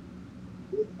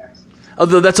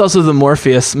 Although that's also the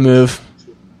Morpheus move,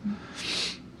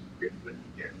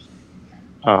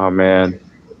 Oh man,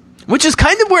 which is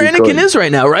kind of where He Anakin could. is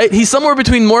right now, right? He's somewhere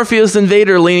between Morpheus and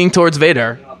Vader, leaning towards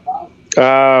Vader.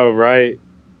 oh right,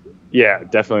 yeah,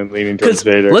 definitely leaning towards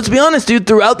Because Vader. let's be honest, dude.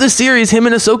 Throughout this series, him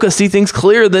and Ahsoka see things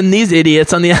clearer than these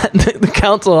idiots on the the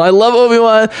council. I love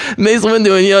Obi-Wan, Mace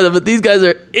Windu, and Yoda, but these guys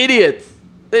are idiots.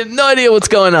 They have no idea what's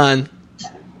going on.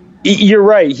 You're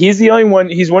right. He's the only one.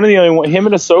 He's one of the only one. Him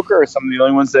and Ahsoka are some of the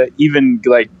only ones that even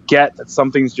like get that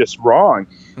something's just wrong.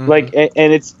 Like, and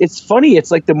it's funny. It's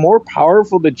like the more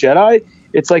powerful the Jedi,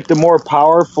 it's like the more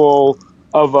powerful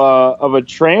of a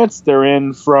trance they're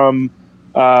in from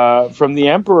the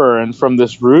Emperor and from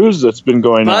this ruse that's been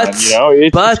going on. You know,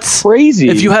 it's crazy.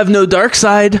 If you have no dark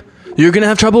side, you're gonna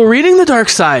have trouble reading the dark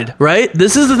side, right?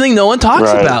 This is the thing no one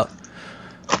talks Right. about.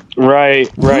 right.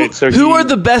 Who are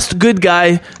the best good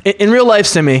guy in real life,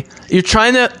 Simi? You're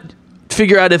trying to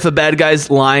figure out if a bad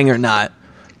guy's lying or not.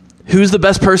 Who's the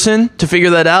best person to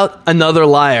figure that out? Another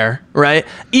liar, right?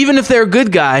 Even if they're a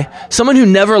good guy, someone who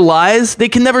never lies, they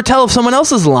can never tell if someone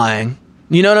else is lying.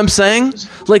 You know what I'm saying?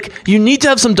 Like, you need to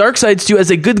have some dark sides to you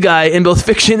as a good guy in both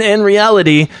fiction and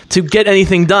reality to get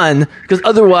anything done, because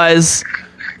otherwise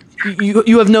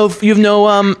you have no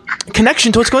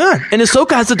connection to what's going on. And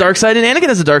Ahsoka has a dark side and Anakin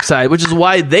has a dark side, which is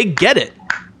why they get it.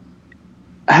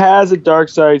 has a dark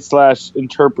side /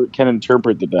 can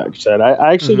interpret the dark side.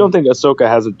 I actually don't think Ahsoka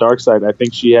has a dark side. I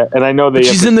think she and I know they.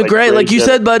 She's in the gray, like you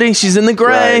said, buddy. She's in the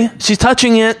gray. Right. She's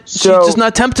touching it. She's So- just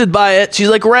not tempted by it. She's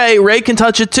like Rey. Rey can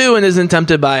touch it too and isn't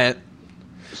tempted by it.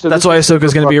 So That's this why is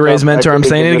Ahsoka's going to be fucked Rey's up. mentor. I I'm think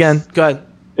saying it in again. this- Go ahead.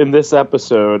 In this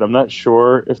episode, I'm not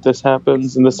sure if this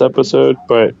happens in this episode,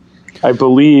 but I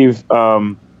believe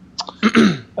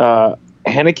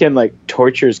Anakin like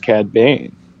tortures Cad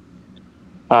Bane.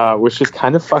 Which is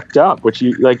kind of fucked up. Which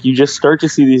you just start to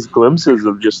see these glimpses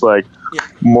of just like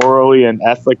morally and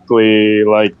ethically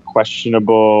like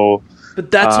questionable. But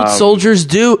that's what soldiers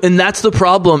do, and that's the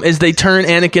problem, is they turn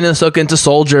Anakin and Ahsoka into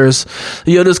soldiers.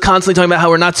 Yoda's constantly talking about how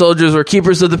we're not soldiers, we're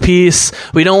keepers of the peace,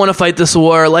 we don't want to fight this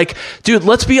war. Like, dude,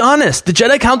 let's be honest. The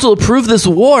Jedi Council approved this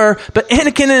war, but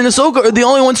Anakin and Ahsoka are the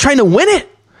only ones trying to win it.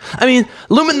 I mean,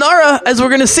 Luminara, as we're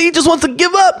going to see, just wants to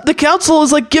give up. The Council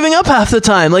is like giving up half the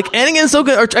time. Like, Anakin and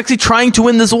Ahsoka are actually trying to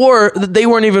win this war that they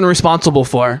weren't even responsible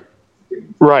for.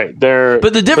 Right.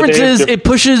 But the difference is it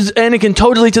pushes Anakin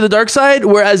totally to the dark side,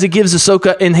 whereas it gives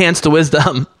Ahsoka enhanced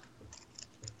wisdom.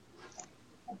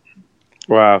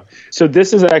 Wow. So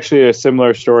this is actually a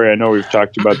similar story. I know we've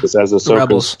talked about this as Ahsoka's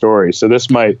Rebels. story. So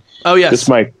this might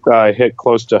hit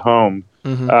close to home.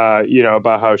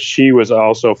 About how she was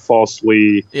also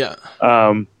falsely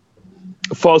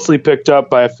picked up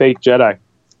by a fake Jedi.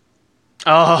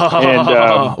 Oh,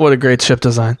 And, what a great ship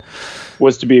design.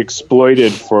 Was to be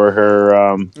exploited for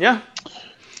her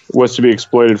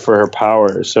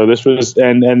power. So this was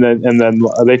and then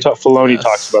Filoni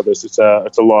talks about this. It's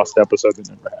a lost episode that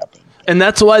never happened. And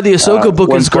that's why the Ahsoka book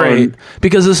one is great,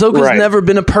 because Ahsoka's Right. never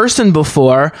been a person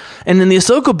before, and in the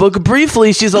Ahsoka book,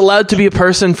 briefly, she's allowed to be a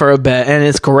person for a bit, and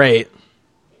it's great.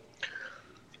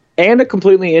 And a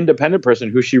completely independent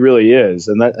person who she really is,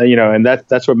 and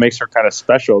that's what makes her kind of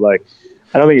special. Like,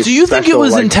 I don't think it's Do you think it special,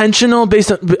 was like- intentional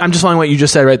based on, I'm just following what you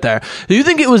just said right there. Do you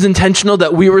think it was intentional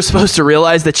that we were supposed to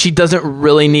realize that she doesn't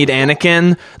really need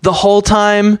Anakin the whole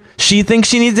time? She thinks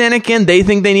she needs Anakin. They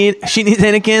think she needs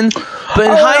Anakin. But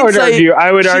in hindsight,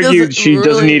 I would argue she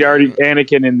doesn't need really-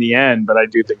 Anakin in the end, but I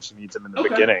do think she needs him in the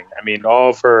beginning. I mean,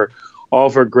 all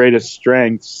of her greatest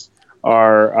strengths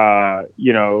are,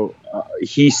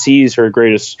 he sees her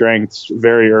greatest strengths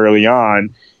very early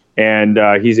on, and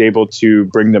he's able to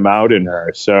bring them out in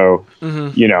her. So,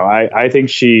 I think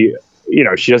she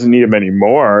doesn't need him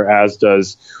anymore, as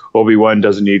does Obi-Wan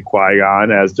doesn't need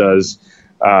Qui-Gon, as does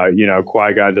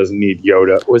Qui-Gon doesn't need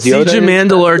Yoda. Was Yoda Siege of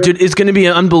Mandalore, dude, is going to be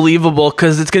unbelievable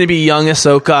because it's going to be young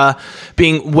Ahsoka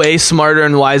being way smarter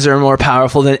and wiser and more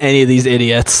powerful than any of these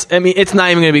idiots. I mean, it's not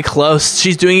even going to be close.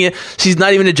 She's doing it. She's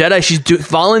not even a Jedi. She's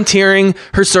volunteering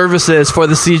her services for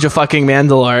the Siege of fucking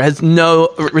Mandalore. Has no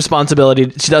responsibility.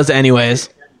 She does it anyways.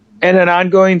 And an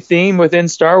ongoing theme within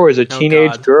Star Wars, a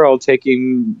teenage girl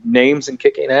taking names and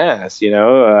kicking ass, a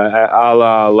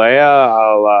la Leia,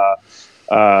 a la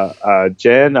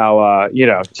Jen,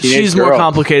 teenage she's girl. more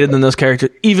complicated than those characters.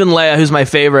 Even Leia, who's my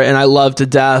favorite and I love to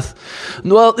death.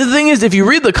 Well, the thing is, if you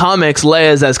read the comics,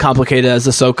 Leia is as complicated as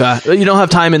Ahsoka. You don't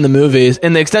have time in the movies.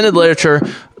 In the extended literature,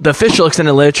 the official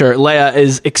extended literature, Leia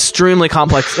is extremely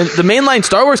complex. And the mainline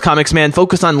Star Wars comics, man,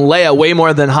 focus on Leia way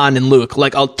more than Han and Luke,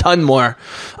 like a ton more.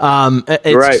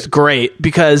 It's great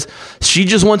because she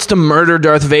just wants to murder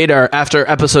Darth Vader after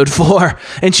Episode 4,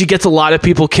 and she gets a lot of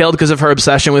people killed because of her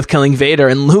obsession with killing Vader.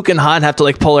 And Luke and Han have to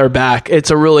like pull her back.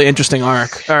 It's a really interesting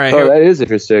arc. All right, that is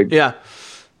interesting. Yeah.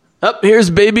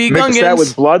 Here's baby Mix Gungans. that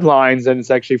with Bloodlines, and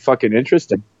it's actually fucking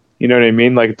interesting. You know what I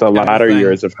mean? Like the latter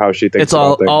years of how she thinks. It's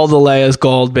about things. all the Leia's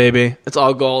gold, baby. It's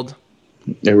all gold.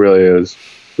 It really is.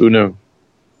 Who knew?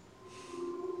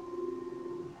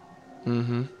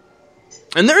 Mm-hmm.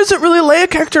 And there isn't really a Leia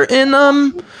character in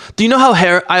do you know how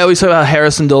I always talk about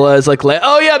Harrison Dula is like Leia?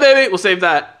 Oh yeah, baby, we'll save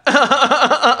that.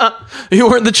 You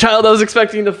weren't the child I was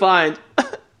expecting to find.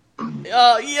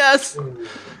 Yes.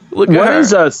 Look at her.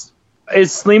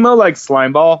 Is Slimo like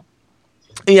Slimeball?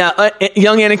 Yeah,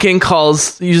 young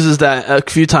Anakin uses that a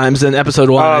few times in Episode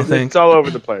 1, I think. It's all over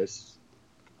the place.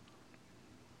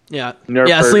 Yeah. Nerf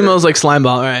yeah, burger. Slimo's like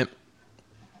Slimeball,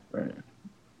 right?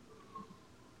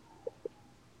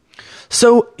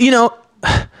 So,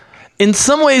 in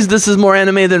some ways this is more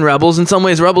anime than Rebels. In some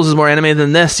ways Rebels is more anime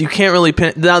than this. You can't really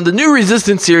pin... Now, the new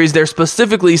Resistance series, they're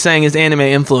specifically saying is anime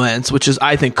influence, which is,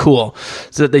 I think, cool.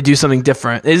 So that they do something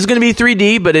different. It is going to be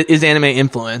 3D, but it is anime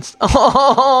influenced.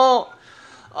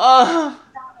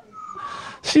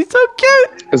 She's so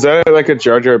cute. Is that like a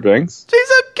Jar Jar Binks? She's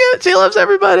so cute. She loves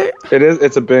everybody. It is.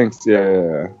 It's a Binks.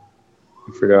 Yeah.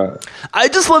 I forgot. I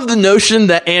just love the notion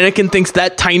that Anakin thinks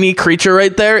that tiny creature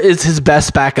right there is his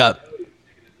best backup.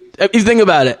 If you think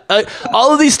about it,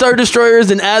 all of these Star Destroyers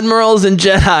and Admirals and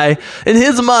Jedi, in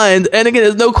his mind, Anakin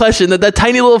has no question that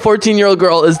tiny little 14-year-old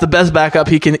girl is the best backup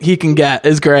he can get.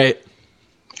 Is great.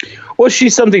 Well,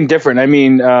 she's something different. I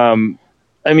mean,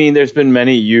 there's been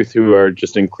many youth who are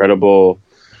just incredible.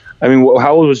 I mean,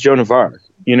 how old was Joan of Arc?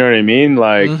 You know what I mean?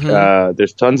 Like,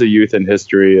 there's tons of youth in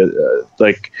history,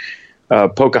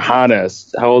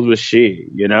 Pocahontas. How old was she?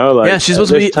 Yeah, she's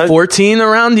supposed to be 14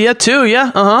 around. Yeah, too.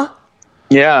 Yeah.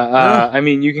 Yeah. I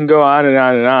mean, you can go on and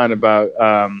on and on about.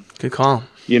 Good call.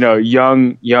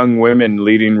 Young women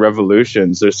leading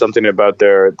revolutions. There's something about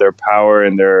their power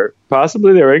and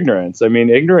possibly their ignorance. I mean,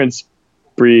 ignorance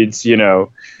breeds, shame,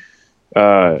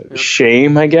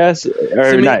 I guess,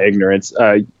 or not ignorance.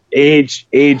 Age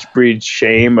breeds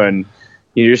shame, and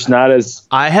you're just not as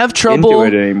I have trouble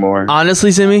into it anymore.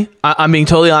 Honestly, Simi, I'm being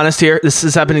totally honest here. This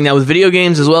is happening now with video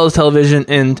games as well as television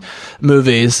and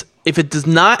movies. If it does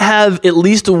not have at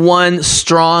least one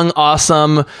strong,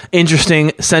 awesome,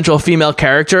 interesting central female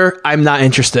character, I'm not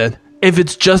interested. If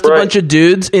it's just a bunch of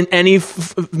dudes in any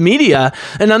media,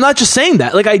 and I'm not just saying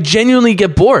that, like I genuinely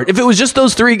get bored. If it was just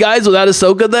those three guys without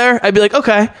Ahsoka there, I'd be like,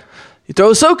 okay. You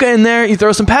throw Ahsoka in there, you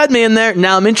throw some Padme in there,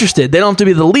 now I'm interested. They don't have to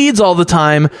be the leads all the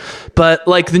time, but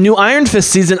like the new Iron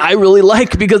Fist season, I really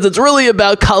like because it's really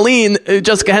about Colleen,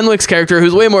 Jessica Henwick's character,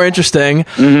 who's way more interesting,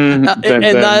 and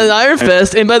Iron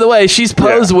Fist. And by the way, she's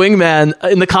Poe's wingman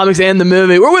in the comics and the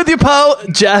movie. We're with you, Poe.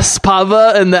 Jess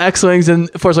Pava and the X-Wings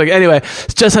and Force Awakens. Anyway,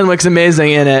 Jess Henwick's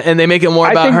amazing in it, and they make it more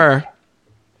about her.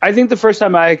 I think the first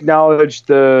time I acknowledged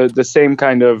the same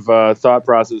kind of thought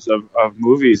process of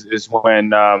movies is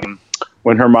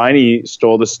when Hermione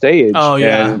stole the stage. Oh,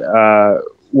 yeah. And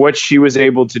what she was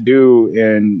able to do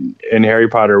in Harry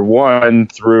Potter 1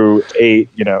 through 8,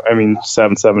 7,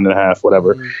 7.5,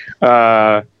 whatever.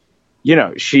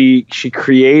 She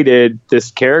created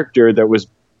this character that was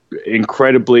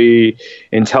incredibly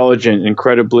intelligent,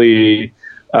 incredibly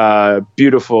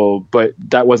beautiful, but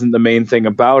that wasn't the main thing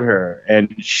about her.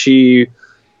 And she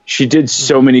did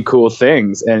so many cool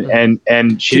things, and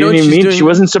she didn't even mean she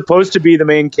wasn't supposed to be the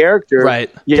main character.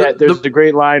 Right. Yeah, there's the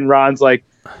great line. Ron's like,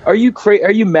 "Are you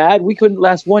Are you mad? We couldn't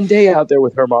last one day out there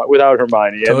without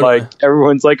Hermione." And like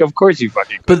everyone's like, "Of course you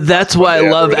fucking." But that's why I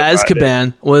love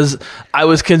Azkaban. I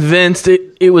was convinced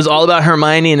it was all about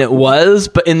Hermione, and it was.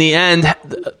 But in the end,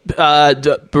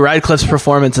 Radcliffe's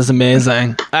performance is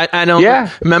amazing. I don't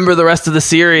remember the rest of the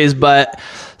series, but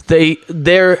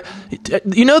they're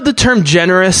you know the term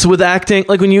generous with acting,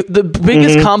 like when the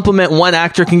biggest compliment one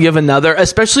actor can give another,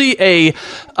 especially a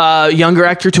younger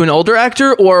actor to an older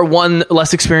actor, or one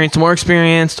less experienced to more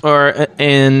experienced, or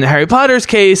in Harry Potter's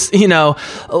case, you know,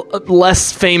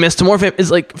 less famous to more famous,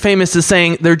 is like famous is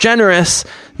saying they're generous,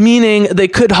 meaning they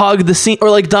could hog the scene, or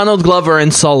like Donald Glover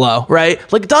in Solo, right?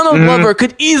 Like Donald Glover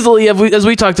could easily have, as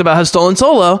we talked about, have stolen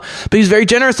Solo, but he's very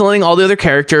generous in letting all the other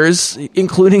characters,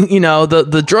 including, you know, the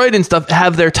droid and stuff,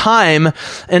 have their time.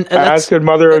 And as could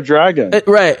Mother of Dragon.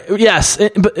 Right. Yes.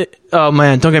 But oh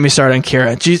man, don't get me started on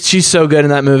Kira. She's so good in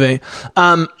that movie.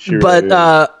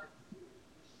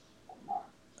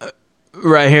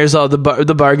 Right, here's all the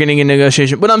bargaining and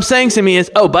negotiation. What I'm saying to me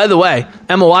is, oh, by the way,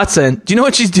 Emma Watson, do you know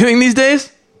what she's doing these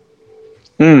days?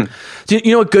 Do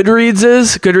you know what Goodreads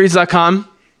is? Goodreads.com?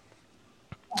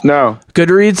 No.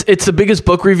 Goodreads, it's the biggest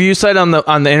book review site on the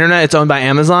internet. It's owned by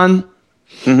Amazon.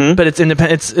 But it's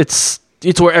independent.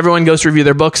 It's where everyone goes to review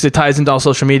their books. It ties into all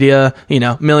social media, you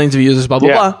know, millions of users, blah, blah,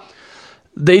 blah.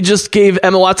 They just gave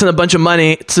Emma Watson a bunch of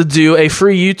money to do a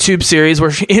free YouTube series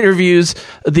where she interviews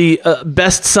the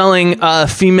best-selling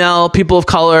female people of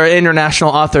color international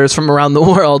authors from around the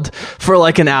world for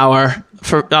like an hour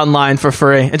online for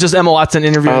free. It's just Emma Watson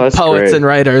interviewing poets and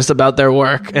writers about their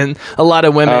work, and a lot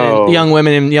of women,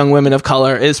 young women of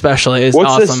color especially. Is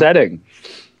What's awesome. the setting?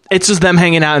 It's just them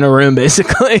hanging out in a room,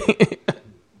 basically.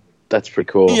 That's pretty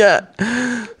cool. Yeah.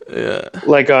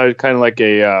 Like kind of like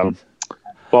a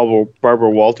Barbara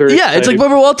Walters. Yeah, it's like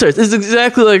Barbara Walters. It's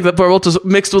exactly like the Barbara Walters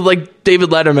mixed with like David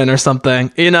Letterman or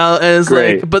something. You know, and it's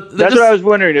great. like, but that's what I was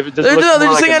wondering. If it just they're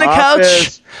just sitting on a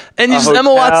couch, and you just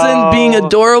Emma Watson being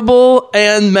adorable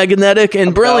and magnetic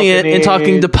and brilliant, and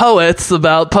talking to poets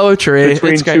about poetry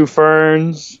between two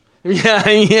ferns. Yeah.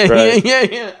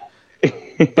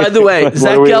 By the way,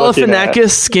 Zach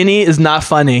Galifianakis skinny is not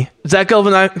funny. Zach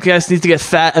Galifianakis needs to get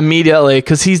fat immediately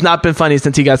because he's not been funny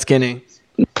since he got skinny.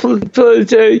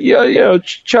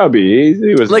 Chubby.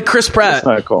 He was like Chris Pratt. Let's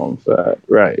not call him fat,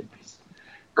 right?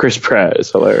 Chris Pratt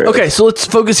is hilarious. Okay, so let's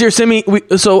focus here, Simi.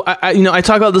 I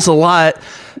talk about this a lot.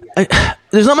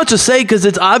 There's not much to say because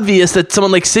it's obvious that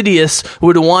someone like Sidious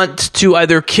would want to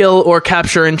either kill or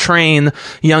capture and train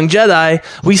young Jedi.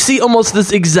 We see almost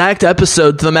this exact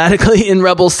episode thematically in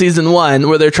Rebels Season 1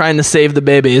 where they're trying to save the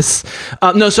babies.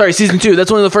 Season 2.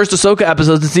 That's one of the first Ahsoka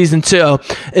episodes in Season 2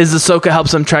 is Ahsoka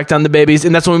helps them track down the babies,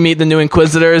 and that's when we meet the new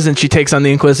Inquisitors, and she takes on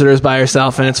the Inquisitors by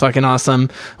herself, and it's fucking awesome.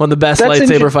 One of the best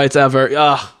lightsaber fights ever.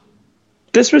 Ugh.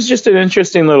 This was just an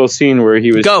interesting little scene where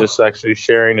he was just actually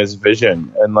sharing his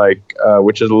vision, and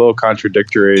which is a little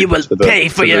contradictory. You will pay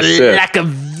for your lack of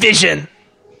vision.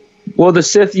 Well, the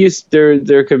Sith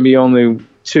there can be only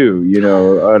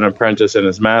two, an apprentice and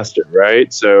his master,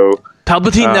 right? So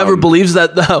Palpatine never believes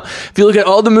that, though. If you look at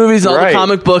all the movies, all the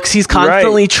comic books, he's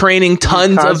constantly training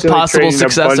tons of possible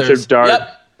successors.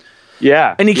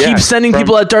 Yeah, and he keeps sending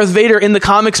people at Darth Vader in the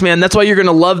comics, man. That's why you're going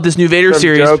to love this new Vader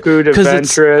series. Dooku to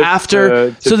Ventress,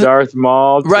 after Darth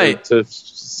Maul, to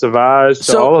Savage,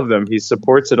 to all of them. He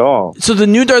supports it all. So the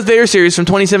new Darth Vader series from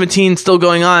 2017, still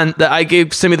going on, that I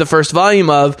gave Simi the first volume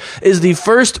of, is the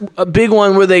first big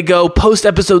one where they go post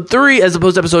Episode 3 as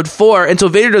opposed to Episode 4. And so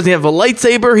Vader doesn't have a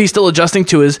lightsaber. He's still adjusting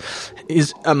to his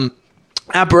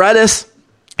apparatus.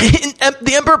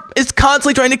 The Emperor is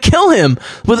constantly trying to kill him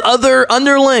with other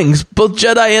underlings, both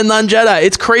Jedi and non-Jedi.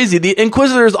 It's crazy. The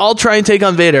Inquisitors all try and take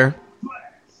on Vader.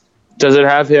 Does it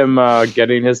have him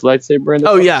getting his lightsaber in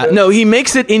the yeah. No, he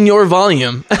makes it in your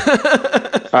volume.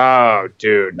 Oh,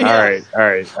 dude. All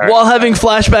right. While having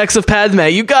flashbacks of Padme.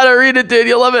 You gotta read it, dude.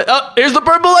 You'll love it. Oh, here's the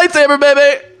purple lightsaber,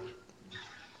 baby.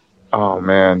 Oh,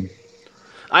 man.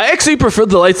 I actually prefer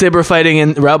the lightsaber fighting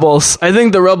in Rebels. I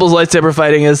think the Rebels lightsaber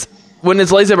fighting is... when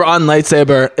it's lightsaber on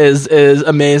lightsaber is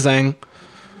amazing.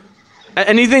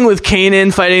 Anything with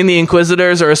Kanan fighting the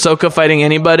Inquisitors or Ahsoka fighting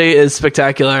anybody is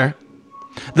spectacular.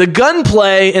 The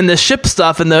gunplay and the ship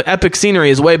stuff and the epic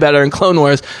scenery is way better in Clone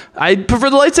Wars. I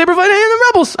prefer the lightsaber fighting in the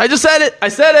Rebels. I just said it. I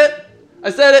said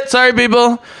it. Sorry,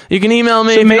 people. You can email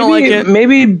me if you don't like it.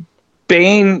 Maybe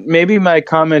Bane, maybe my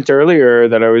comment earlier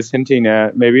that I was hinting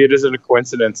at, maybe it isn't a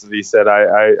coincidence that he said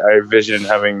I vision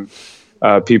having...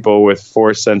 people with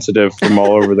force sensitive from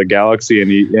all over the galaxy,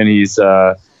 and he's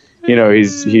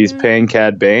paying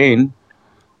Cad Bane,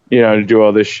 to do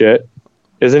all this shit.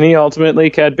 Isn't he ultimately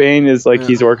Cad Bane? He's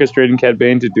orchestrating Cad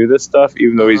Bane to do this stuff,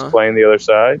 even though he's playing the other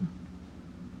side,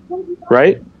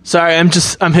 right? Sorry, I'm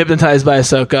hypnotized by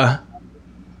Ahsoka.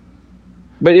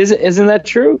 But isn't that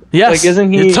true? Yes.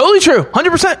 Isn't he? It's totally true.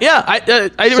 100%. Yeah. I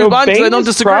respond because I don't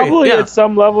disagree. Probably at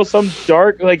some level, some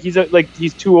dark,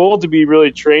 he's too old to be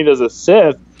really trained as a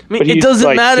Sith. I mean, but it he's, doesn't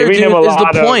like, matter, giving dude, him a is the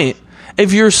lot of- point.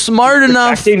 If you're smart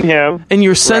enough protecting him, and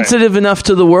you're sensitive enough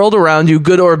to the world around you,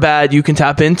 good or bad, you can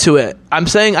tap into it. I'm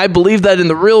saying I believe that in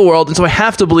the real world, and so I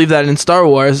have to believe that in Star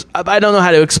Wars. I don't know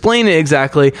how to explain it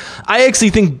exactly. I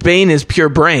actually think Bane is pure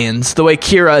brains, the way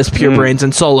Kira is pure brains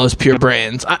and Solo's pure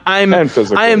brains. I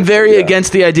am very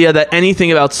against the idea that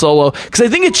anything about Solo, because I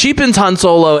think it cheapens Han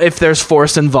Solo if there's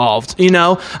Force involved. You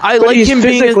know, I But like he's him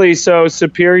being physically so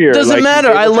superior. doesn't like, matter.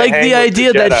 he's I able to like hang the with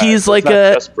idea the that Jedi. he's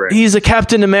like he's a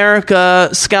Captain America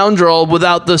scoundrel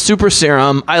without the super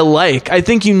serum. I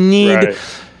think you need. Right.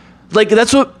 Like,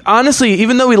 that's what, honestly,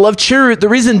 even though we love Chirrut, the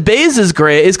reason Baze is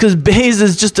great is because Baze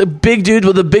is just a big dude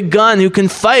with a big gun who can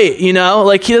fight, you know?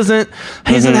 Like, he doesn't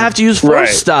have to use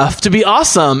Force stuff to be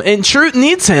awesome. And Chirrut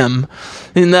needs him,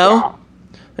 you know? Wow.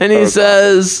 And he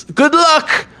says, good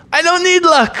luck. I don't need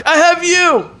luck. I have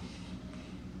you.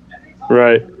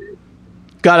 Right.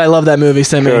 God, I love that movie,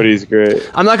 Simi. Cody's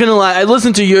great. I'm not going to lie. I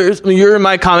listened to your and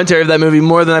my commentary of that movie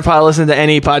more than I probably listened to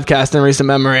any podcast in recent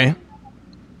memory.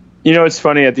 You know, it's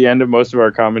funny. At the end of most of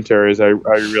our commentaries, I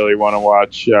really want to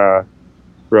watch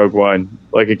Rogue One.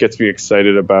 Like, it gets me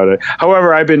excited about it.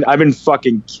 However, I've been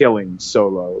fucking killing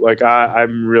Solo. Like,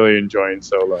 I'm really enjoying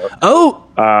Solo.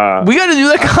 Oh, we got to do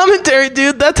that commentary,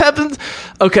 dude. That happens.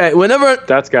 Okay, whenever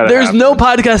that's got. There's happen. no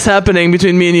podcast happening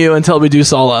between me and you until we do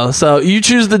Solo. So you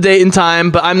choose the date and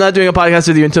time, but I'm not doing a podcast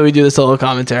with you until we do the Solo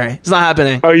commentary. It's not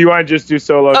happening. Oh, you want to just do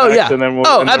Solo? Oh, next, yeah. And then we'll,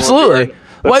 oh, absolutely.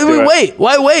 Why do we wait?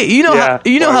 Why wait? You know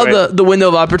how the window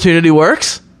of opportunity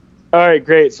works. All right,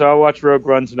 great. So I'll watch Rogue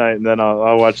One tonight, and then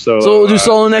I'll watch Solo. So we'll do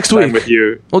Solo next week with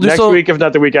you. We'll do next week, if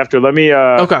not the week after. Let me.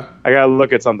 Okay. I gotta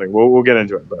look at something. We'll get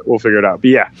into it, but we'll figure it out. But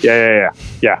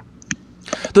yeah.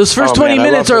 Those first 20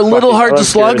 minutes are a little hard to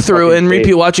slog through in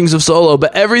repeat watchings of Solo,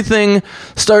 but everything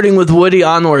starting with Woody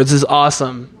onwards is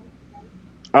awesome.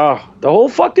 Oh, the whole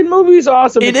fucking movie is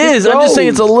awesome. It is. I'm just saying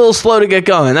it's a little slow to get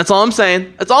going. That's all I'm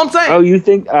saying. Oh, you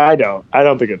think? I don't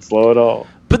think it's slow at all.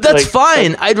 But that's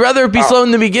fine. I'd rather it be slow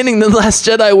in the beginning than Last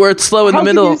Jedi where it's slow in the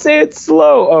middle. How can you say it's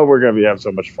slow? Oh, we're going to have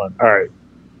so much fun. All right.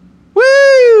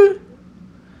 Woo!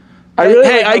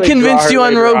 I convinced you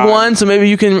on Rogue One, so maybe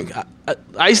you can...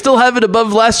 I still have it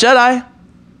above Last Jedi.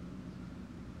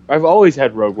 I've always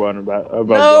had Rogue One above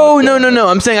No.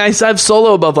 I'm saying I have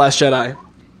Solo above Last Jedi.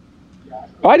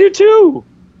 I do too.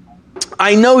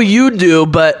 I know you do,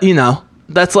 but, you know,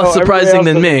 that's less surprising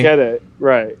than me. Get it.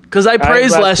 Right. Because I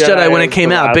praised Last Jedi when it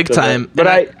came out, big time. But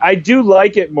I do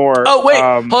like it more. Oh, wait.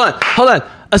 Hold on.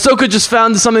 Ahsoka just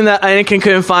found something that Anakin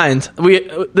couldn't find.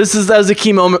 That was a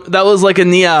key moment. That was like a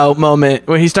Neo moment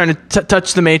where he's starting to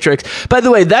touch the Matrix. By the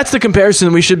way, that's the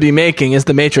comparison we should be making is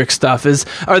the Matrix stuff.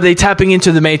 Are they tapping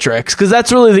into the Matrix? Because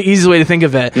that's really the easiest way to think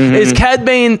of it. Mm-hmm. Is Cad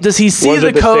Bane, does he see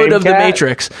the code of the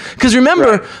Matrix? Because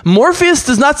remember, Morpheus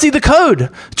does not see the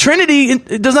code. Trinity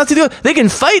does not see the code. They can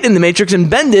fight in the Matrix and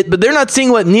bend it, but they're not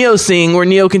seeing what Neo's seeing, where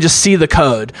Neo can just see the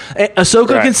code.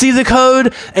 Ahsoka can see the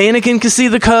code. Anakin can see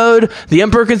the code. The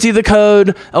Emperor can see the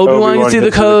code. Obi-Wan can see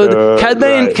the code. Cad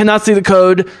Bane cannot see the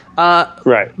code. But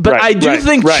I do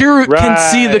think Chirrut can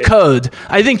see the code.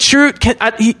 I think Chirrut can,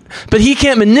 but he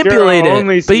can't manipulate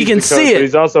it. But he can see it.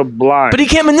 He's also blind. But he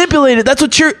can't manipulate it. That's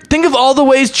what Chirrut. Think of all the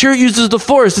ways Chirrut uses the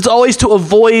Force. It's always to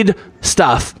avoid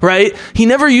stuff, right? He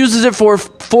never uses it for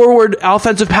forward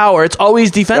offensive power. It's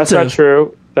always defensive.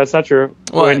 That's not true.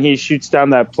 What? When he shoots down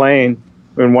that plane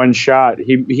in one shot,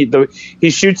 he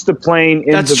shoots the plane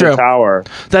into the tower.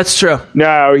 That's true.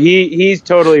 No, he's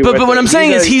totally. But what I'm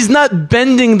saying is he's not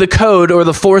bending the code or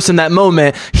the Force in that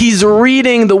moment. He's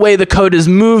reading the way the code is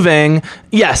moving.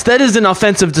 Yes, that is an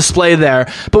offensive display there.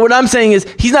 But what I'm saying is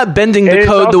he's not bending the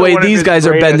code the way these guys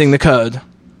are bending the code.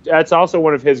 That's also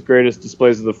one of his greatest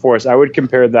displays of the Force. I would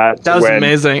compare that to was when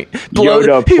amazing.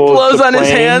 Yoda he blows the on his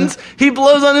hands. He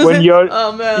blows on his hands.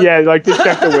 Oh, man. Yeah, like to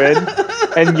check the wind.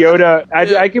 And Yoda,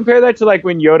 I compare that to like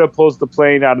when Yoda pulls the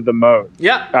plane out of the moat.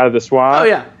 Yeah. Out of the swamp. Oh,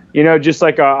 yeah. You know, just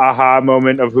like a aha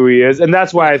moment of who he is. And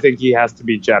that's why I think he has to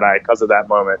be Jedi, because of that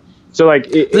moment. So like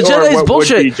the Jedi is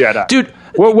bullshit. Jedi? Dude.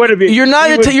 What would it be? You're not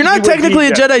technically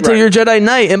a Jedi till you're Jedi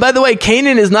Knight. And by the way,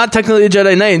 Kanan is not technically a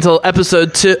Jedi Knight until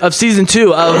episode 2 of season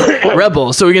 2 of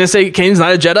Rebels. So we're gonna say Kanan's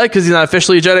not a Jedi because he's not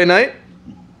officially a Jedi Knight?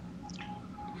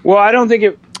 Well, I don't think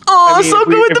it. Oh, so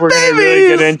good with the babies. If we're gonna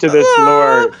really get into this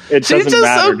lore, it doesn't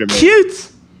matter to me. She's just so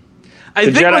cute. I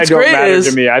think Jedi what's don't great matter is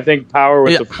to me. I think power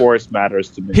with the Force matters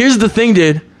to me. Here's the thing,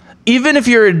 dude. Even if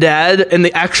you're a dad and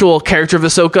the actual character of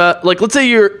Ahsoka, like let's say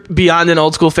you're beyond an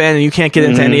old school fan and you can't get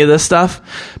into any of this stuff,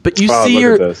 but you see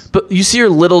your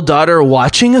little daughter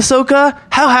watching Ahsoka,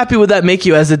 how happy would that make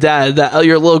you as a dad that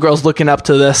your little girl's looking up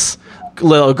to this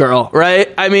little girl, right?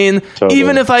 I mean, Totally.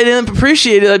 even if I didn't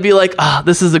appreciate it, I'd be like,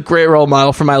 this is a great role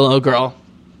model for my little girl.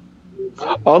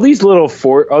 All these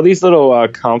little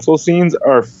console scenes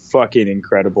are fucking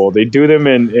incredible. They do them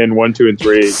in 1, 2, and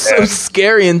 3. So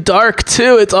scary and dark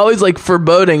too. It's always like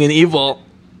foreboding and evil.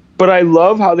 But I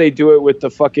love how they do it with the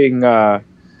fucking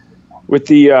with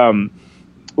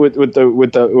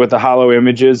the hollow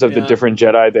images of the different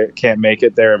Jedi that can't make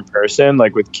it there in person,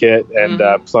 like with Kit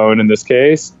and Plone in this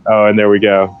case. Oh, and there we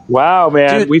go. Wow,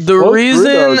 man, Dude, we the float reason-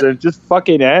 through those and it just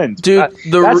fucking ends. Dude,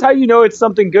 That's how you know it's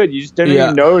something good. You just didn't Yeah.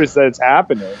 even notice that it's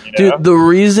happening. You know? Dude, the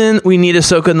reason we need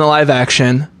Ahsoka in the live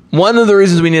action, one of the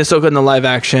reasons we need Ahsoka in the live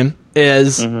action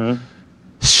is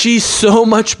she's so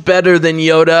much better than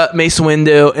Yoda, Mace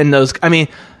Windu, and those. I mean,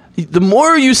 the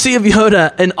more you see of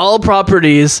Yoda in all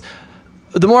properties,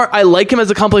 the more I like him as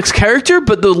a complex character,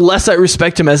 but the less I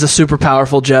respect him as a super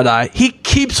powerful Jedi. He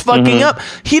keeps fucking up.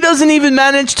 He doesn't even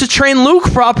manage to train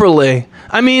Luke properly.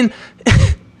 I mean,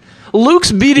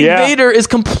 Luke's beating Vader is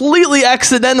completely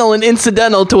accidental and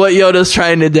incidental to what Yoda's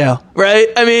trying to do, right?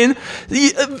 I mean,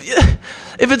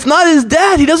 if it's not his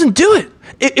dad, he doesn't do it.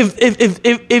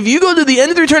 If you go to the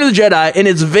end of the Return of the Jedi and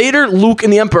it's Vader, Luke,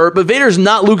 and the Emperor, but Vader's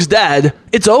not Luke's dad,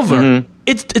 it's over.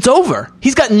 It's over.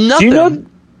 He's got nothing.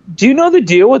 Do you know the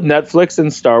deal with Netflix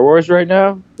and Star Wars right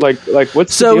now? Like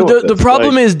what's the deal with the this?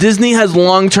 problem Like- is Disney has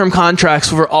long-term contracts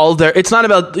for all their. It's not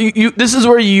about you. This is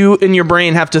where you in your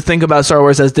brain have to think about Star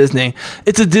Wars as Disney.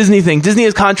 It's a Disney thing. Disney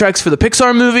has contracts for the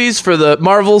Pixar movies, for the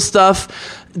Marvel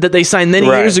stuff that they signed many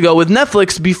years ago with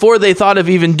Netflix before they thought of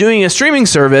even doing a streaming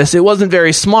service. It wasn't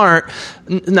very smart.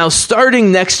 Now,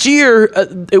 starting next year,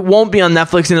 it won't be on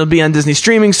Netflix and it'll be on Disney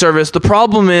streaming service.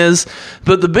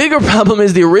 The bigger problem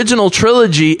is the original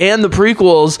trilogy and the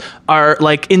prequels are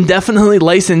like indefinitely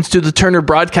licensed to the Turner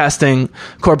Broadcasting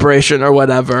Corporation or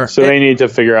whatever. So they need to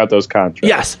figure out those contracts.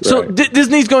 Yes. So Right.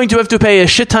 Disney's going to have to pay a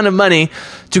shit ton of money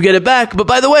to get it back. But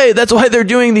by the way, that's why they're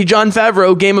doing the Jon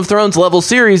Favreau Game of Thrones level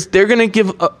series. They're going to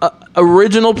give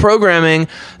original programming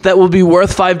that will be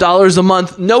worth $5 a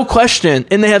month, no question.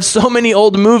 And they have so many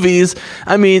old movies.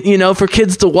 I mean, for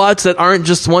kids to watch that aren't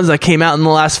just ones that came out in the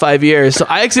last 5 years. So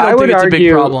I actually don't think it's a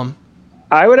big problem.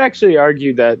 I would actually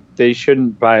argue that they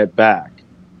shouldn't buy it back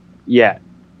yet.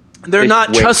 They're not.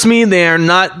 Wait. Trust me, they are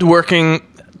not working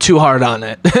too hard on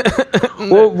it.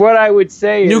 Well, what I would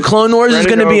say New is Clone Wars is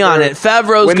going to be on it.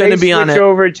 Favreau's going to be on When they it. switch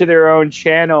over to their own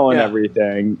channel and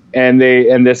everything, and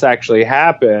this actually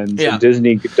happens, and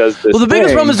Disney does this. Well, the biggest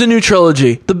thing, problem is the new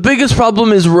trilogy. The biggest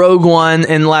problem is Rogue One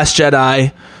and Last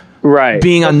Jedi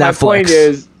being on My Netflix. point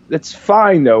is, it's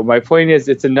fine though. My point is,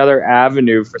 it's another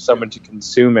avenue for someone to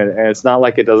consume it, and it's not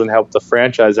like it doesn't help the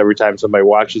franchise every time somebody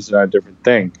watches it on a different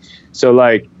thing. So,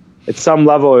 like, at some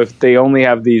level, if they only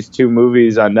have these 2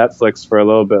 movies on Netflix for a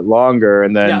little bit longer,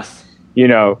 and then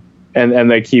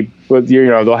and they keep,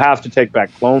 they'll have to take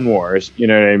back Clone Wars. You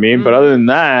know what I mean? But other than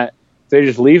that, if they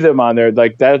just leave them on there,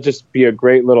 like, that'd just be a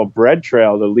great little bread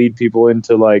trail to lead people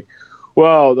into, like,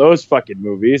 well, those fucking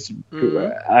movies.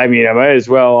 I mean, I might as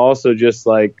well also just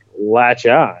like latch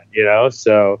on,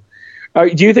 So,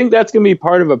 do you think that's going to be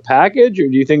part of a package, or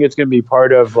do you think it's going to be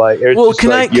part of like? Well,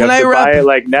 can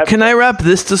I wrap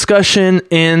this discussion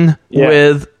in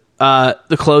with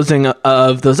the closing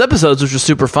of those episodes, which was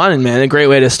super fun and a great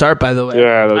way to start. By the way,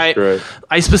 yeah, that's great.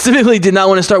 I specifically did not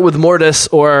want to start with Mortis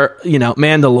or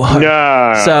Mandalore.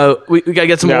 No, so we gotta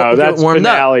get some. That's warmed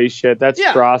finale shit. That's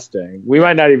frosting. We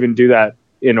might not even do that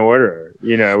in order.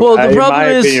 Well, the problem in my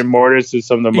is, opinion, Mortis is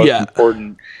some of the most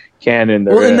important canon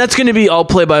there and that's going to be all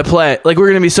play by play. Like, we're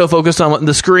going to be so focused on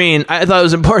the screen. I thought it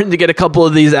was important to get a couple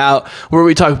of these out where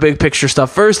we talk big picture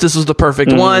stuff first. This was the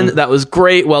perfect one. That was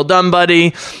great. Well done,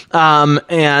 buddy.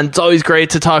 And it's always great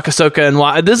to talk Ahsoka and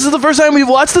why. This is the first time we've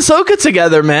watched Ahsoka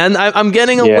together, man. I'm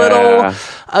getting a little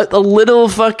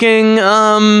fucking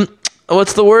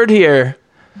what's the word here?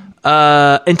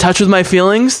 In touch with my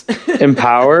feelings.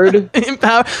 Empowered.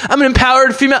 I'm an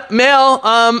empowered male.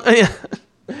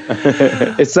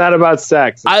 It's not about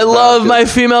sex. I love my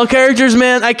female characters,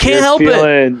 man. I can't help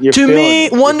it. To me,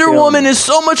 Wonder Woman is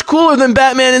so much cooler than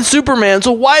Batman and Superman.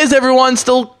 So why is everyone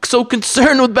still so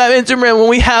concerned with Batman and Superman when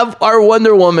we have our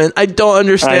Wonder Woman? I don't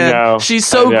understand. I know. She's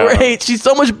so great. She's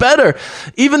so much better.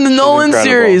 Even the Nolan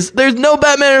series, there's no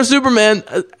Batman or Superman.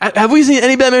 Have we seen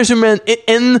any Batman or Superman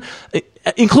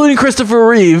including Christopher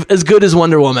Reeve, as good as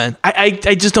Wonder Woman? I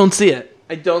just don't see it.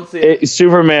 I don't see it.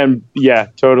 Superman, yeah,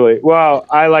 totally. Well,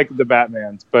 I like the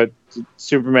Batmans, but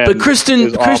Superman. But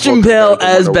Christian Bale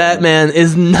as Batman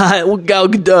is not Gal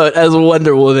Gadot as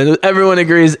Wonder Woman. Everyone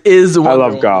agrees is Wonder Woman.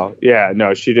 I love Gal. Yeah,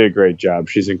 no, she did a great job.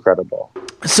 She's incredible.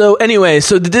 So anyway,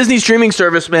 so the Disney streaming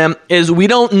service, man, is we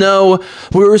don't know.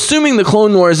 We're assuming the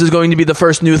Clone Wars is going to be the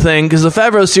first new thing because the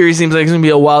Favreau series seems like it's going to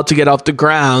be a while to get off the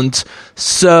ground.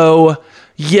 So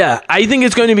yeah, I think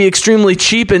it's going to be extremely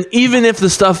cheap. And even if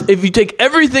if you take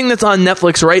everything that's on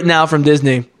Netflix right now from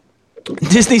Disney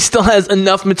still has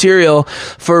enough material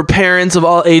for parents of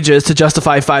all ages to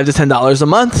justify $5 to $10 a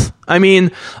month. I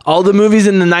mean, all the movies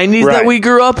in the 90s that we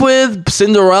grew up with,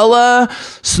 Cinderella,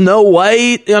 Snow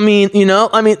White. I mean,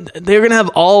 they're going to have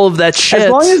all of that shit.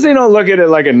 As long as they don't look at it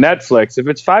like a Netflix. If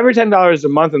it's $5 or $10 a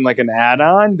month and like an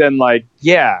add-on, then like,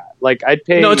 yeah, like I'd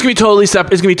pay. No, it's going to be totally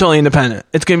separate. It's going to be totally independent.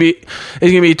 It's going to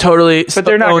be totally but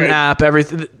they're not own gonna, app,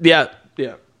 everything. Yeah.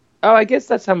 Oh, I guess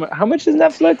that's how much is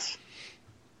Netflix?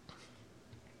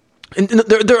 And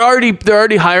they're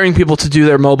already hiring people to do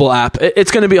their mobile app. It's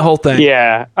going to be a whole thing.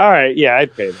 Yeah. All right. Yeah,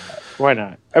 I'd pay that. Why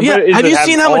not? Yeah. Have you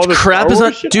seen how much crap is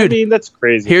on? Dude, I mean, that's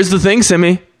crazy. Here's the thing,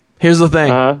 Simi. Here's the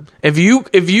thing. If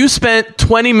you spent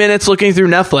 20 minutes looking through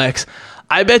Netflix,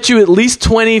 I bet you at least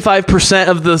 25%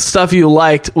 of the stuff you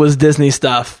liked was Disney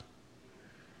stuff.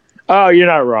 Oh, you're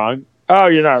not wrong.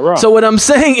 So what I'm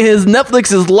saying is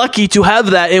Netflix is lucky to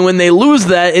have that, and when they lose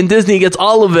that and Disney gets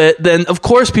all of it, then of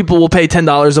course people will pay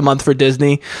 $10 a month for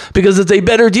Disney because it's a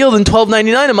better deal than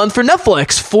 $12.99 a month for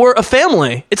Netflix for a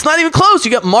family. It's not even close.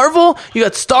 You got Marvel, you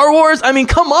got Star Wars. I mean,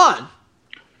 come on.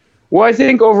 Well, I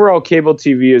think overall cable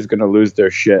TV is going to lose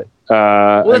their shit.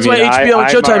 Well, that's why HBO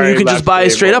and Showtime you can just buy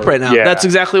straight up right now. Yeah. That's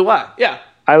exactly why. Yeah.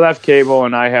 I left cable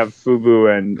and I have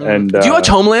Fubo and do you watch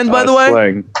Homeland, by the way?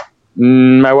 Sling.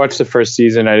 I watched the first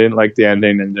season. I didn't like the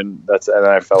ending, and then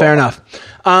I fell. Fair enough.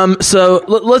 So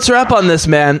let's wrap on this,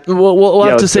 man. We'll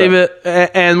have to save it,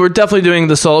 and we're definitely doing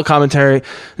the solo commentary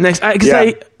next.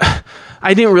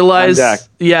 I didn't realize.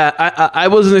 Yeah, I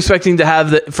wasn't expecting to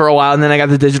have that for a while, and then I got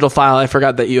the digital file. I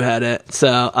forgot that you had it.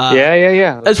 So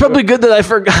yeah. It's probably good that I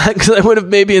forgot because I would have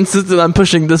maybe insisted on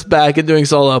pushing this back and doing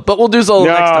solo. But we'll do solo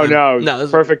next time. No,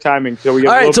 perfect timing. So we get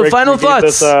all right. So final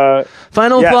thoughts.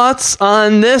 Final thoughts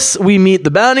on this. We meet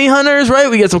the bounty hunters,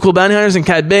 right? We get some cool bounty hunters in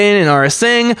Cad Bane and Aurra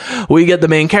Sing. We get the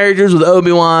main characters with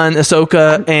Obi-Wan,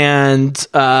 Ahsoka, and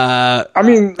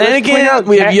Anakin.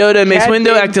 We have Yoda and Mace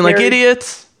Windu acting like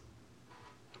idiots.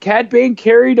 Cad Bane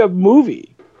carried a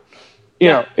movie.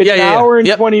 It's an hour and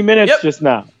 20 minutes just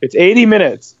now. It's 80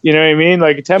 minutes. You know what I mean?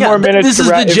 Like 10 more minutes. This is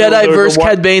the Jedi versus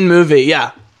Cad Bane movie.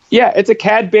 Yeah. Yeah, it's a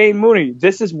Cad Bane movie.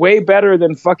 This is way better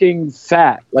than fucking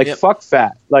Fat. Fuck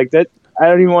Fat. Like that. I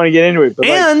don't even want to get into it. But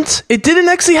it didn't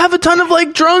actually have a ton of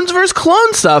like drones versus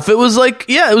clone stuff. It was like,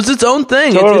 it was its own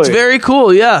thing. Totally. It's very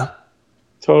cool. Yeah.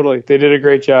 Totally. They did a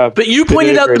great job. But you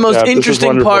pointed out the most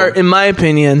interesting part, in my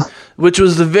opinion, which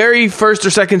was the very first or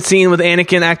second scene with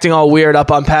Anakin acting all weird up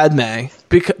on Padme.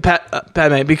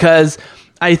 Because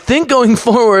I think going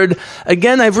forward,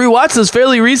 again, I've rewatched this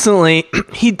fairly recently,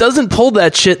 he doesn't pull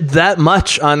that shit that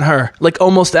much on her, like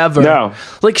almost ever. No.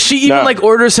 Like she even like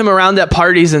orders him around at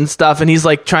parties and stuff, and he's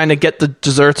like trying to get the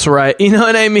desserts right. You know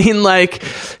what I mean? Like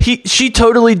she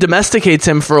totally domesticates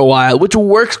him for a while, which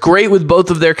works great with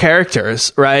both of their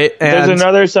characters, right? And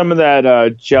there's some of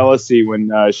that jealousy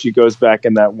when she goes back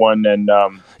in that one and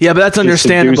yeah, but that's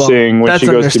understandable. When she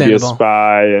goes to be a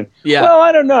spy, and well,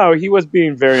 I don't know. He was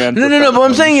being very unprofessional. No. But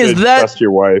I'm saying is that trust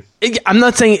your wife. I'm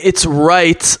not saying it's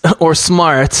right or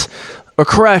smart or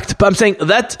correct, but I'm saying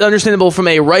that's understandable from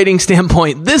a writing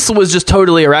standpoint. This was just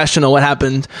totally irrational what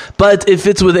happened, but it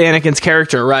fits with Anakin's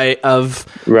character, right? Of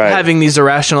having these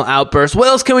irrational outbursts. What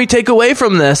else can we take away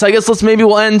from this? I guess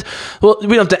we'll end. Well, we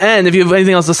don't have to end if you have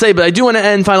anything else to say, but I do want to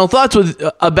end final thoughts with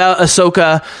about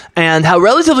Ahsoka and how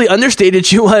relatively understated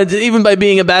she was, even by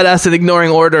being a badass and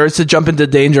ignoring orders to jump into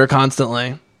danger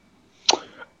constantly.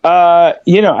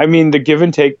 I mean, the give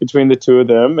and take between the two of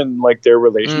them and like their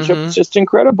relationship is just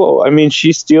incredible. I mean,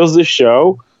 she steals the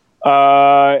show,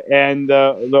 and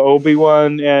the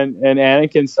Obi-Wan and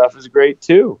Anakin stuff is great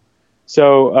too.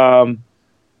 So, I'm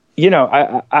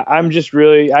just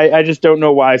really, I just don't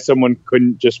know why someone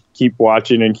couldn't just keep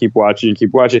watching. And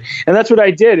that's what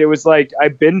I did. It was like, I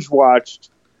binge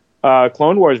watched,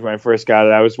 Clone Wars when I first got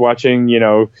it. I was watching,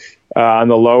 on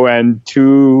the low end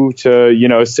 2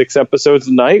 to 6 episodes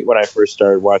a night when I first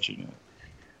started watching it.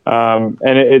 And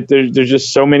there's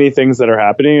just so many things that are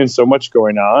happening and so much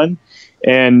going on.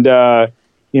 And, it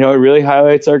really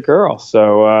highlights our girl.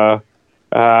 So,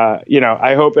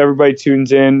 I hope everybody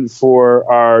tunes in for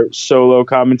our solo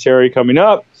commentary coming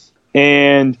up.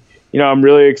 And, I'm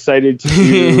really excited to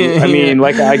do, I mean,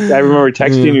 like I remember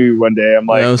texting you one day. I'm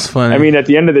like, that was funny. I mean, at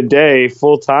the end of the day,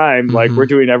 full time, like we're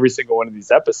doing every single one of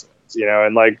these episodes,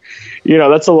 and like,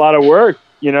 that's a lot of work,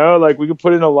 like we could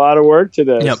put in a lot of work to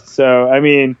this. Yep. So, I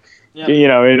mean, You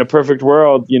know, in a perfect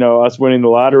world, you know, us winning the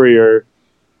lottery or,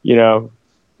 you know,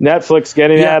 Netflix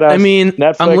getting at us. I mean,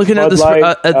 Netflix, I'm looking at Bud this Light,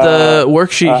 at the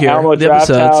worksheet here, Alamo the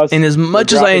Draft episodes, House. and as much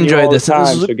They're as I dropping you enjoyed all this, the and this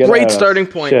time, was so a get great at us. starting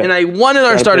point, Shit. and I wanted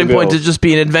our Gotta starting pay point to bills. just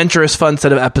be an adventurous, fun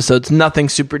set of episodes, nothing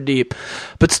super deep.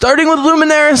 But starting with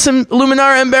Luminaris and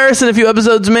Luminara Embarrass in a few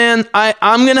episodes, man,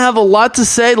 I'm going to have a lot to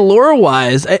say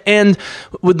lore-wise, and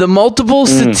with the multiple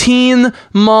Satine,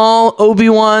 Maul,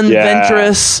 Obi-Wan, Yeah.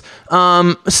 Ventress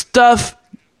stuff.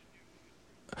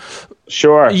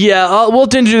 Sure. Yeah, we'll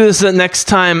do this next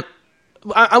time.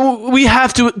 We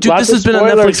have to do. Lots This has of been on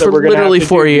spoilers Netflix that for we're gonna literally have to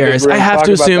 4 do because years. we're I gonna have talk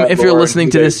to about assume that if you're lore listening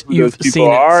and to who this, those you've people seen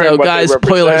it. are So, and what they guys, spoilers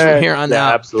from represent. here on Yeah,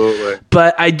 out. absolutely.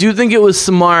 But I do think it was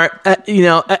smart, you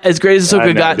know, as great as I Ahsoka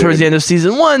know, got towards dude. the end of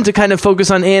season 1, to kind of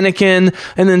focus on Anakin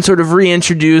and then sort of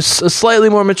reintroduce a slightly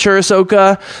more mature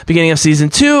Ahsoka beginning of season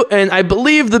 2. And I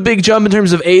believe the big jump in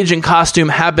terms of age and costume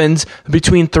happens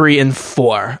between 3 and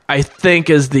 4, I think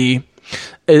is the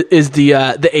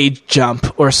age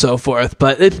jump or so forth.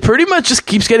 But it pretty much just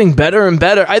keeps getting better and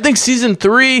better. I think season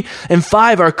 3 and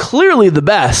 5 are clearly the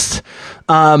best.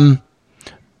 Although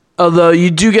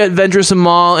you do get Ventress and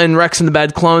Maul and Rex and the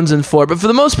Bad Clones in 4. But for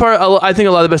the most part, I think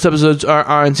a lot of the best episodes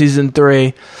are in season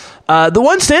 3. The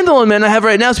one standalone, man, I have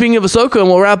right now, speaking of Ahsoka, and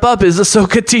we'll wrap up, is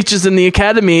Ahsoka Teaches in the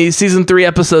Academy, season 3,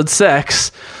 episode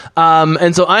 6.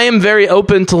 And so I am very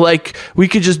open to, like, we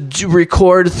could just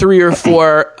record 3 or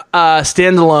 4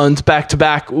 standalones back to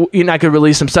back. You know, I could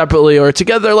release them separately or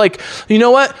together. Like, you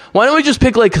know what? Why don't we just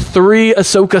pick like 3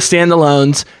 Ahsoka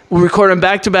standalones? We'll record them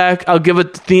back to back. I'll give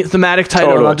it thematic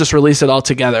title and I'll just release it all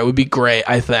together. It would be great,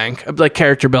 I think. Like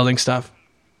character building stuff.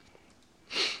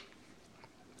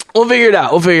 We'll figure it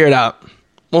out.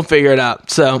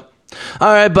 So,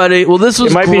 all right, buddy. Well, this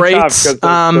was It might great. be tough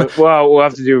 'cause well, we'll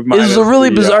have to do. This is a really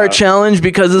bizarre challenge. challenge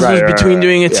because this was between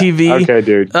doing a TV Okay,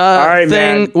 dude. All right,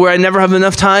 thing man. where I never have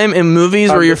enough time in movies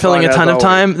where you're filling a fun, ton as of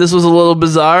time. This was a little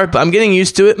bizarre, but I'm getting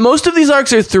used to it. Most of these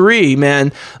arcs are 3,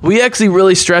 man. We actually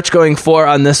really stretch going 4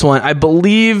 on this one. I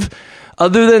believe,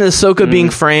 other than Ahsoka being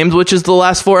framed, which is the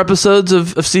last 4 episodes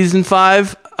of season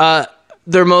 5,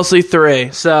 they're mostly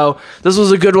 3. So this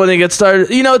was a good one to get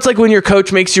started. You know, it's like when your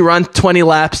coach makes you run 20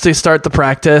 laps to start the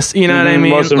practice. You know what I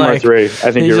mean? Most of them are 3. I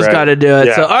think you you're just right. got to do it.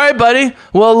 Yeah. So, all right, buddy.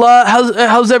 Well,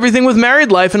 how's everything with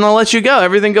married life? And I'll let you go.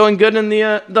 Everything going good in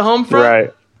the home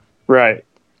front? Right.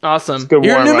 Awesome. Good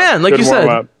You're a new warm-up. man, like Good you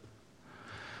said.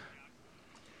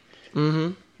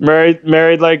 warm-up.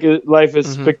 Married life is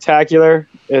spectacular.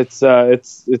 It's the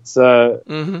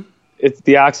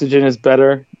oxygen is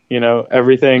better. You know,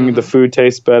 everything. The food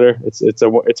tastes better. It's a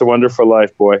wonderful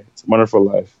life, boy. It's a wonderful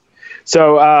life.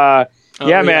 So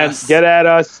man, yes. get at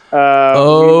us.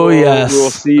 Yes. We will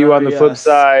see you on the flip yes.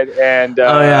 side. And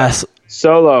yes.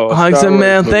 Solo. a Hugs Star and Wars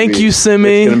man. movie. Thank you,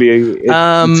 Simi. It's gonna be. It's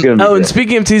gonna be and great.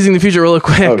 speaking of teasing the future, really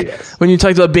quick, Oh, yes. when you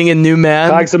talked about being a new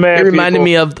man, Hugs and man, it reminded people.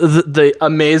 me of the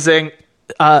amazing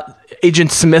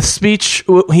Agent Smith speech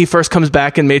when he first comes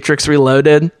back in Matrix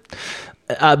Reloaded.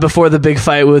 Before the big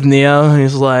fight with Neo,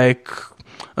 he's like,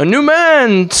 a new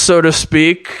man, so to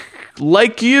speak,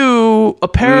 like you,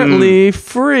 apparently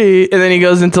free. And then he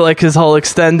goes into like his whole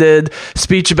extended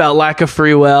speech about lack of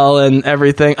free will and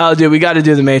everything. Oh, dude, we got to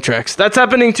do the Matrix. That's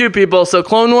happening too, people. So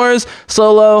Clone Wars,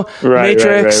 Solo,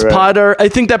 Matrix, right. Potter. I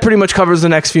think that pretty much covers the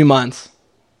next few months.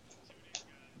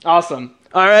 Awesome.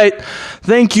 All right.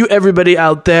 Thank you, everybody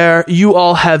out there. You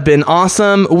all have been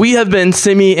awesome. We have been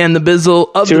Simi and the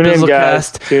Bizzle of Tune the in,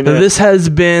 guys. Bizzlecast. Tune in. This has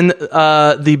been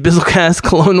the Bizzlecast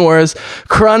Clone Wars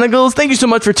Chronicles. Thank you so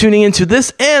much for tuning into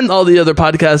this and all the other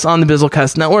podcasts on the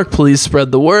Bizzlecast Network. Please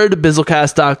spread the word.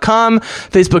 Bizzlecast.com,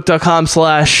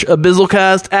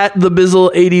 Facebook.com/Bizzlecast, at the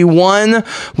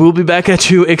Bizzle81. We'll be back at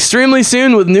you extremely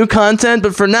soon with new content.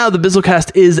 But for now, the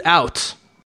Bizzlecast is out.